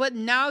care. But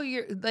now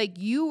you're like,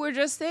 you were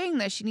just saying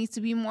that she needs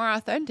to be more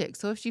authentic.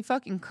 So if she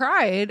fucking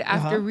cried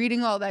after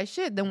reading all that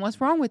shit, then what's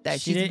wrong with that?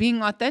 She's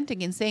being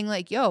authentic and saying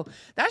like, yo,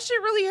 that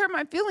shit really hurt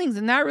my feelings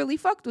and that really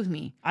fucked with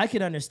me. I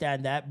can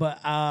understand that. But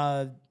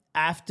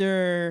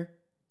after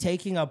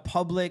taking a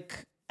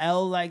public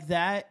L like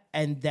that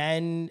and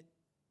then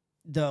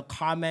the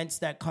comments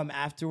that come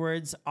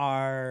afterwards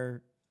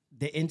are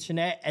the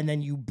internet, and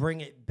then you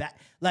bring it back.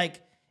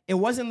 Like, it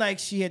wasn't like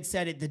she had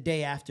said it the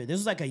day after. This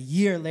was like a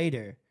year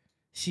later.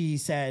 She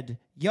said,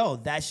 yo,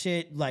 that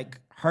shit like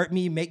hurt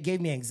me,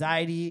 gave me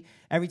anxiety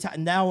every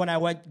time. Now when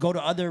I go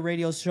to other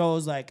radio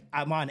shows, like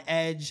I'm on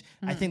edge.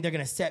 I think they're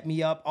going to set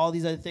me up, all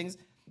these other things.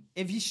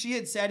 If she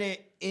had said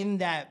it in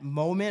that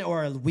moment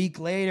or a week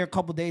later, a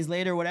couple days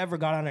later, whatever,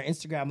 got on her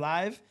Instagram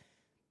live,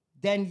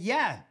 then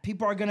yeah,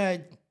 people are going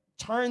to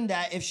turn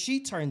that if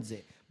she turns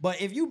it.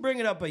 But if you bring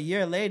it up a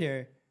year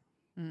later,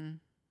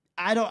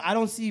 I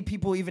don't see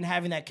people even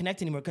having that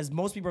connect anymore because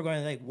most people are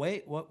going like,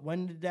 wait, what?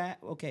 When did that?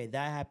 Okay,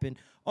 that happened.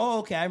 Oh,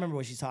 okay, I remember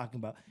what she's talking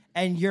about.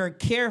 And your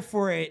care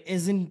for it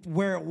isn't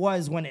where it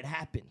was when it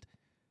happened.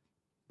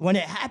 When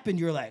it happened,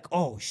 you're like,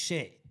 oh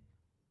shit.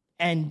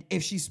 And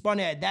if she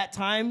spun it at that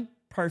time,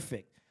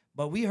 perfect.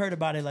 But we heard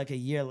about it like a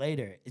year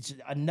later. It's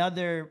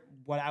another,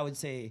 what I would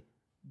say,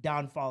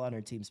 downfall on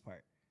her team's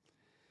part.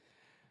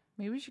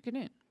 Maybe she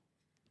couldn't.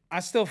 I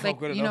still fuck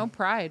with it. You know,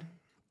 pride.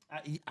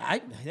 I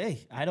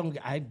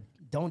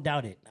don't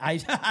doubt it.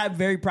 I'm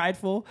very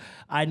prideful.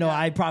 I know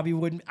I probably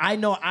wouldn't. I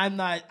know I'm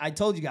not. I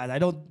told you guys I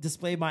don't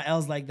display my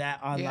L's like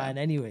that online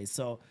anyway.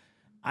 So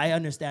I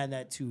understand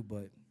that too.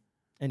 But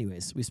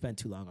anyways, we spent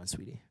too long on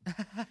Sweetie.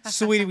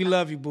 Sweetie, we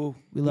love you, boo.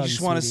 We love you.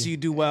 Just want to see you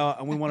do well,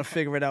 and we want to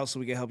figure it out so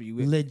we can help you.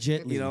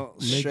 Legitly, you know,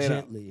 straight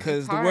up.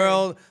 Because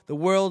the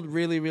world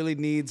really, really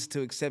needs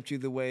to accept you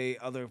the way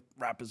other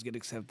rappers get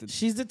accepted.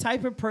 She's the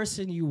type of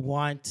person you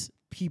want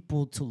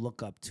people to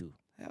look up to.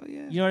 Hell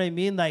yeah. You know what I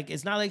mean? Like,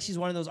 it's not like she's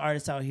one of those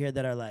artists out here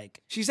that are like...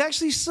 She's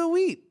actually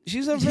sweet.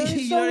 She's a very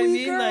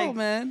sweet girl, like,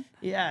 man.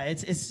 Yeah,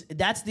 it's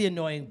that's the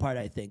annoying part,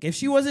 I think. If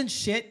she wasn't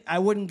shit, I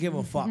wouldn't give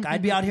a fuck.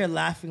 I'd be out here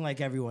laughing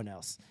like everyone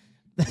else.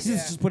 Let's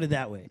just put it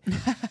that way.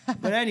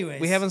 But anyways...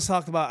 We haven't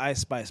talked about Ice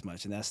Spice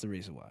much, and that's the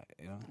reason why.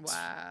 You know?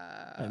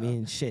 Wow. I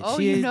mean, shit. Oh,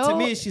 to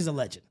me, she's a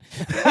legend.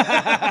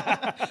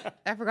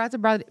 I forgot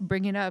to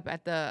bring it up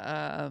at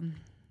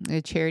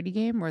the charity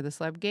game or the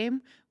celeb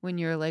game when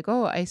you're like,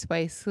 oh, Ice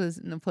Spice was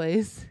in the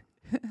place.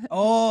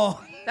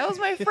 Oh. That was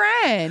my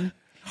friend.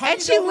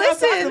 And she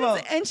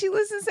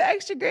listens to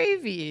Extra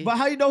Gravy. But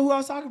how you know who I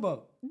was talking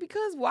about?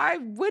 Because why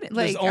wouldn't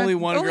there's only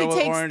one girl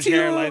with orange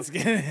hair, light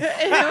skin.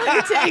 It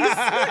only takes, you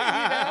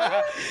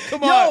know?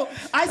 Come on. Yo,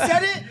 I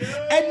said it,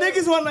 and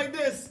niggas went like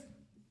this.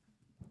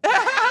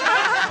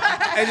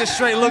 And just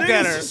straight looked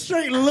at her. Just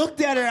straight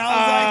looked at her.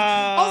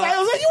 I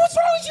was like, yo, what's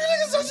wrong with you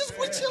niggas?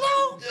 Just chill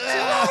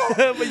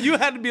out. But you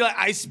had to be like,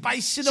 Ice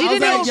Spice shit. She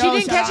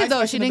didn't catch it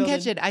though. She didn't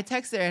catch it. I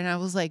texted her and I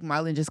was like,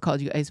 Marlon just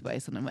called you Ice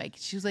Spice, and I'm like,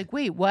 she was like,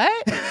 wait, what?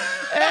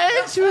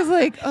 And she was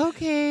like,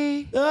 okay.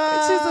 And she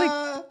was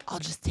like, I'll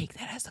just take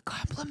that as a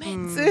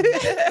compliment.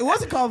 It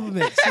was a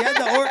compliment. She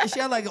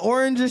had like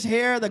orangish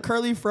hair, the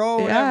curly fro,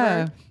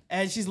 whatever,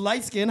 and she's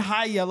light skinned,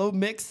 high yellow,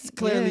 mixed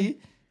clearly. Yeah.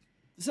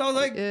 So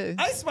like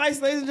Ice Spice,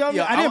 ladies and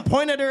gentlemen, I didn't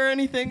point at her or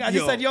anything. I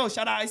just said, "Yo,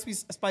 shout out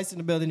Ice Spice in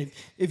the building."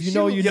 If you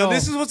know, you know.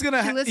 This is what's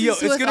gonna happen.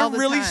 It's gonna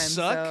really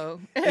suck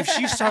if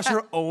she starts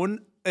her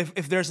own.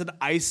 If there's an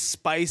Ice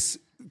Spice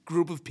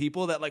group of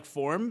people that like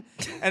form,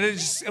 and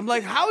I'm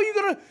like, how are you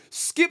gonna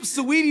skip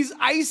Saweetie's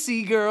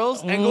Icy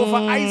Girls and go for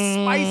Ice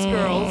Spice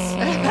Girls?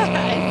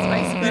 Ice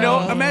Spice Girls. You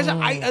know, imagine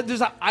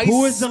there's an Ice.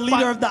 Who is the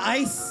leader of the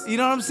Ice? You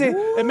know what I'm saying?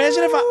 Ooh.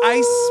 Imagine if an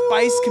Ice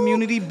Spice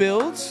community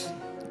builds.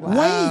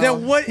 Wow.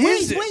 Then what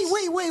is it?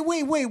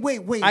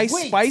 Wait.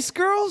 Ice Spice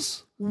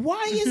Girls?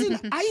 Why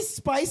isn't Ice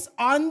Spice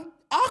on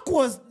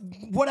Aqua's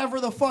whatever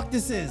the fuck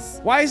this is?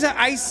 Why is that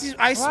Ice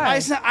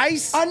Spice and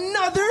Ice?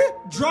 Another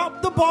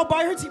drop the ball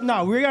by her team.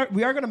 No, we are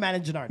going to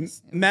manage an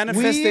artist.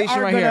 Manifestation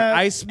right here.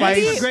 Ice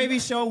Spice. The Gravy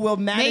Show will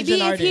manage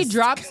an artist.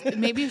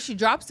 Maybe if she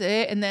drops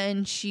it and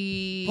then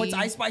she puts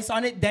Ice Spice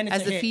on it, then it's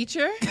as a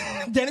feature.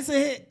 Then it's a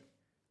hit.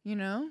 You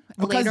know,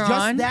 because later just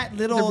on, that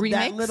little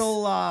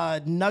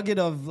nugget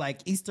of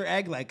like Easter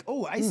egg, like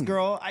Ice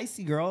Girl,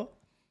 Icy Girl,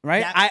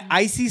 right?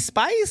 Icy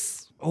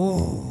Spice.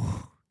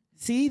 Oh,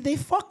 see, they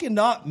fucking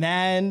up,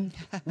 man.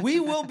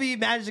 We will be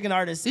managing an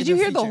artist. Did you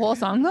hear the whole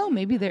song though?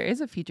 Maybe there is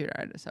a featured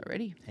artist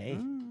already. Hey,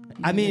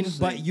 I mean,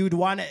 but you'd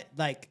want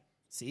to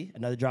see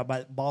another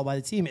ball by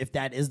the team. If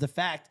that is the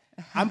fact,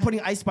 I'm putting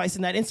Ice Spice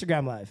in that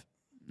Instagram live.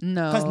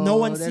 No, because no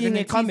one's seeing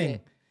it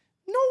coming.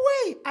 No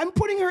way! I'm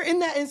putting her in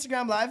that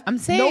Instagram live. I'm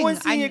saying no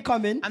one's seeing it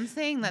coming. I'm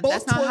saying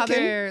that's not how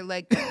they're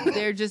like.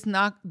 They're just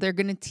not. They're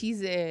gonna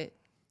tease it.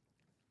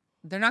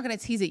 They're not gonna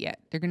tease it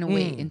yet. They're gonna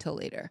wait until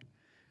later.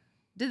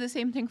 Did the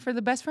same thing for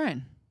The Best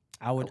Friend.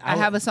 I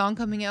have a song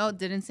coming out.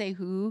 Didn't say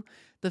who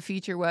the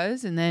feature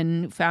was, and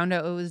then found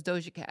out it was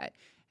Doja Cat.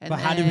 And but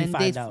how did we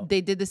find out? They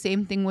did the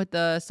same thing with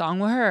the song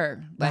with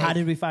her. But how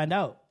did we find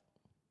out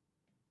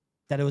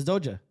that it was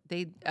Doja?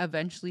 They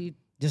eventually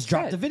just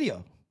dropped the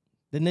video.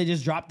 Didn't they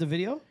just drop the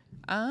video?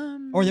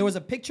 Or there was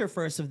a picture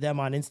first of them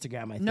on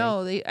Instagram, I think.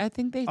 No, I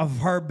think they... Of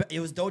her,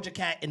 it was Doja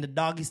Cat in the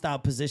doggy style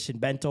position,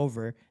 bent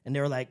over, and they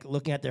were like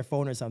looking at their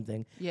phone or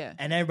something. Yeah.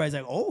 And everybody's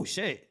like, oh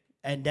shit.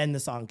 And then the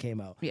song came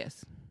out.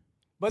 Yes.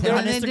 But they're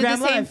on Instagram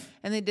Live.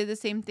 And they did the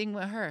same thing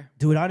with her.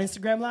 Do it on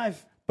Instagram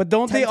Live. But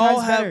don't they all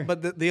have...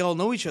 But they all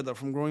know each other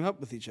from growing up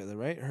with each other,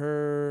 right?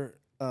 Her...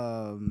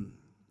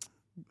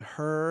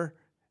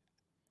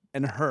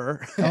 And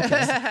her,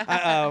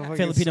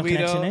 Filipino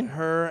connection in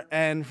her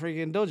and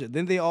freaking Doja.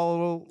 Didn't they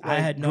all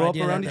grow up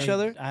around each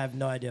other? I have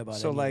no idea about it.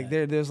 So like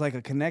there's like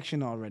a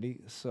connection already.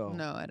 So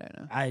no, I don't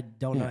know. I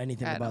don't know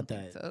anything about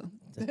that. So.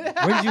 Where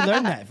did you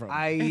learn that from?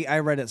 I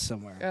read it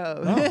somewhere.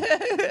 Oh.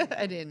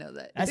 I didn't know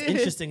that. That's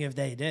interesting. If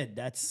they did,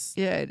 that's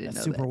I didn't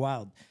know super that.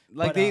 wild.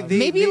 Like but,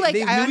 maybe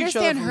I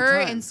understand her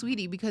and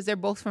Sweetie because they're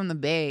both from the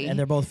Bay and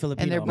they're both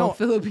Filipino. And they're both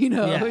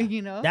Filipino. Yeah.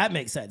 You know that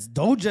makes sense.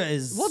 Doja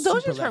is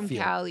Doja's from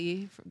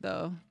Cali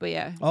though, but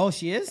yeah. Oh,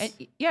 she is. And,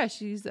 yeah,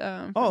 she's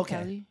from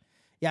Cali.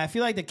 Yeah, I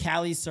feel like the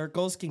Cali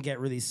circles can get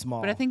really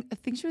small. But I think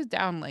she was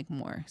down like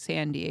more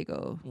San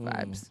Diego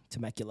vibes.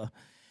 Temecula.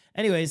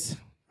 Anyways,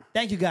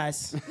 thank you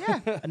guys.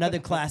 Yeah, another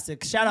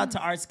classic. Shout out to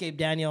Artscape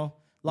Daniel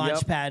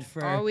Launchpad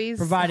for always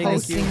providing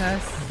hosting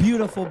us.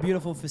 Beautiful,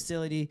 beautiful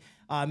facility.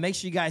 Make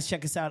sure you guys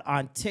check us out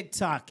on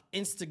TikTok,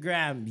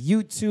 Instagram,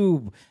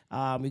 YouTube.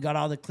 We got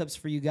all the clips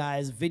for you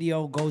guys.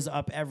 Video goes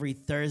up every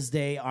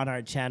Thursday on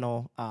our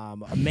channel.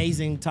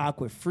 Amazing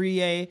talk with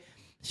Free A.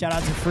 Shout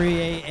out to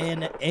Free A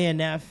and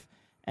ANF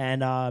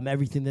and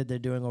everything that they're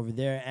doing over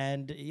there.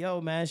 And yo,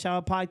 man, shout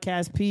out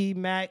Podcast P,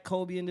 Matt,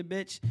 Kobe, and the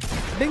bitch.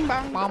 Bing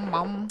bang. Bom,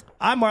 bom.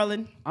 I'm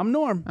Marlon. I'm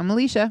Norm. I'm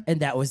Alicia.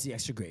 And that was the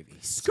Extra Gravy.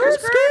 Skirt,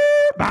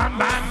 skirt. Bam,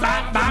 bam,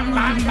 bam, bam,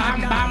 bam,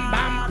 bam, bam,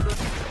 bam.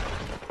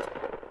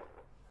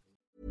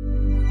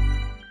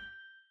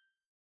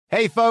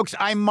 Hey, folks,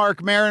 I'm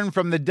Mark Maron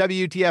from the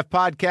WTF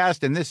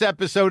Podcast, and this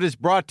episode is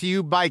brought to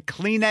you by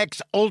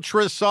Kleenex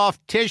Ultra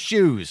Soft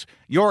Tissues,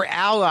 your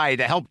ally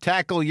to help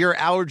tackle your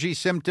allergy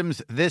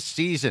symptoms this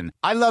season.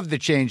 I love the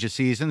change of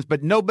seasons,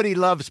 but nobody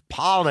loves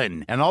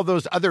pollen and all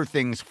those other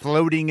things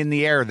floating in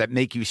the air that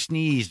make you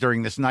sneeze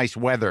during this nice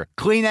weather.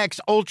 Kleenex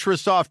Ultra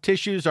Soft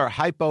Tissues are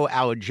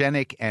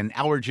hypoallergenic and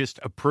allergist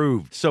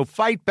approved, so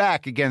fight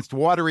back against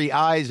watery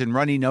eyes and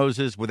runny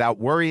noses without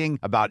worrying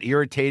about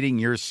irritating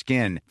your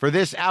skin. For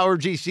this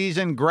allergy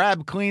season,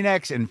 grab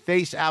Kleenex and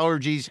face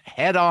allergies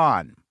head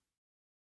on.